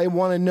 I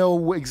want to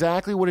know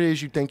exactly what it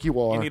is you think you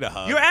are. You need a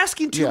hug. You're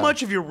asking too Yeah.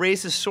 much of your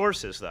racist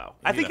sources, though.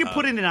 I think need a you're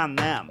putting it on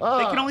them.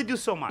 They can only do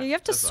so much. You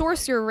have to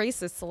source your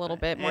racists a little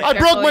bit more. I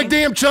broke my carefully.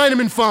 damn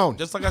Chinaman phone.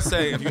 Just like I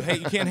say, if you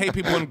can't hate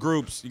people in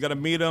groups. You got to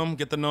meet them,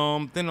 get to know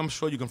them. Then I'm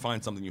sure you can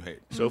find something you hate.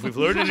 So if we've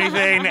learned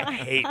anything,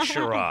 hate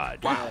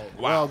Sherrod.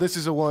 Wow, this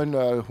is a one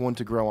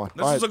to grow on.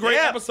 This All was a right. great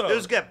Yeah, episode. it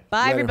was good. Bye,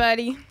 Later.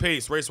 everybody.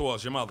 Peace. Race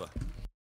Wars, your mother.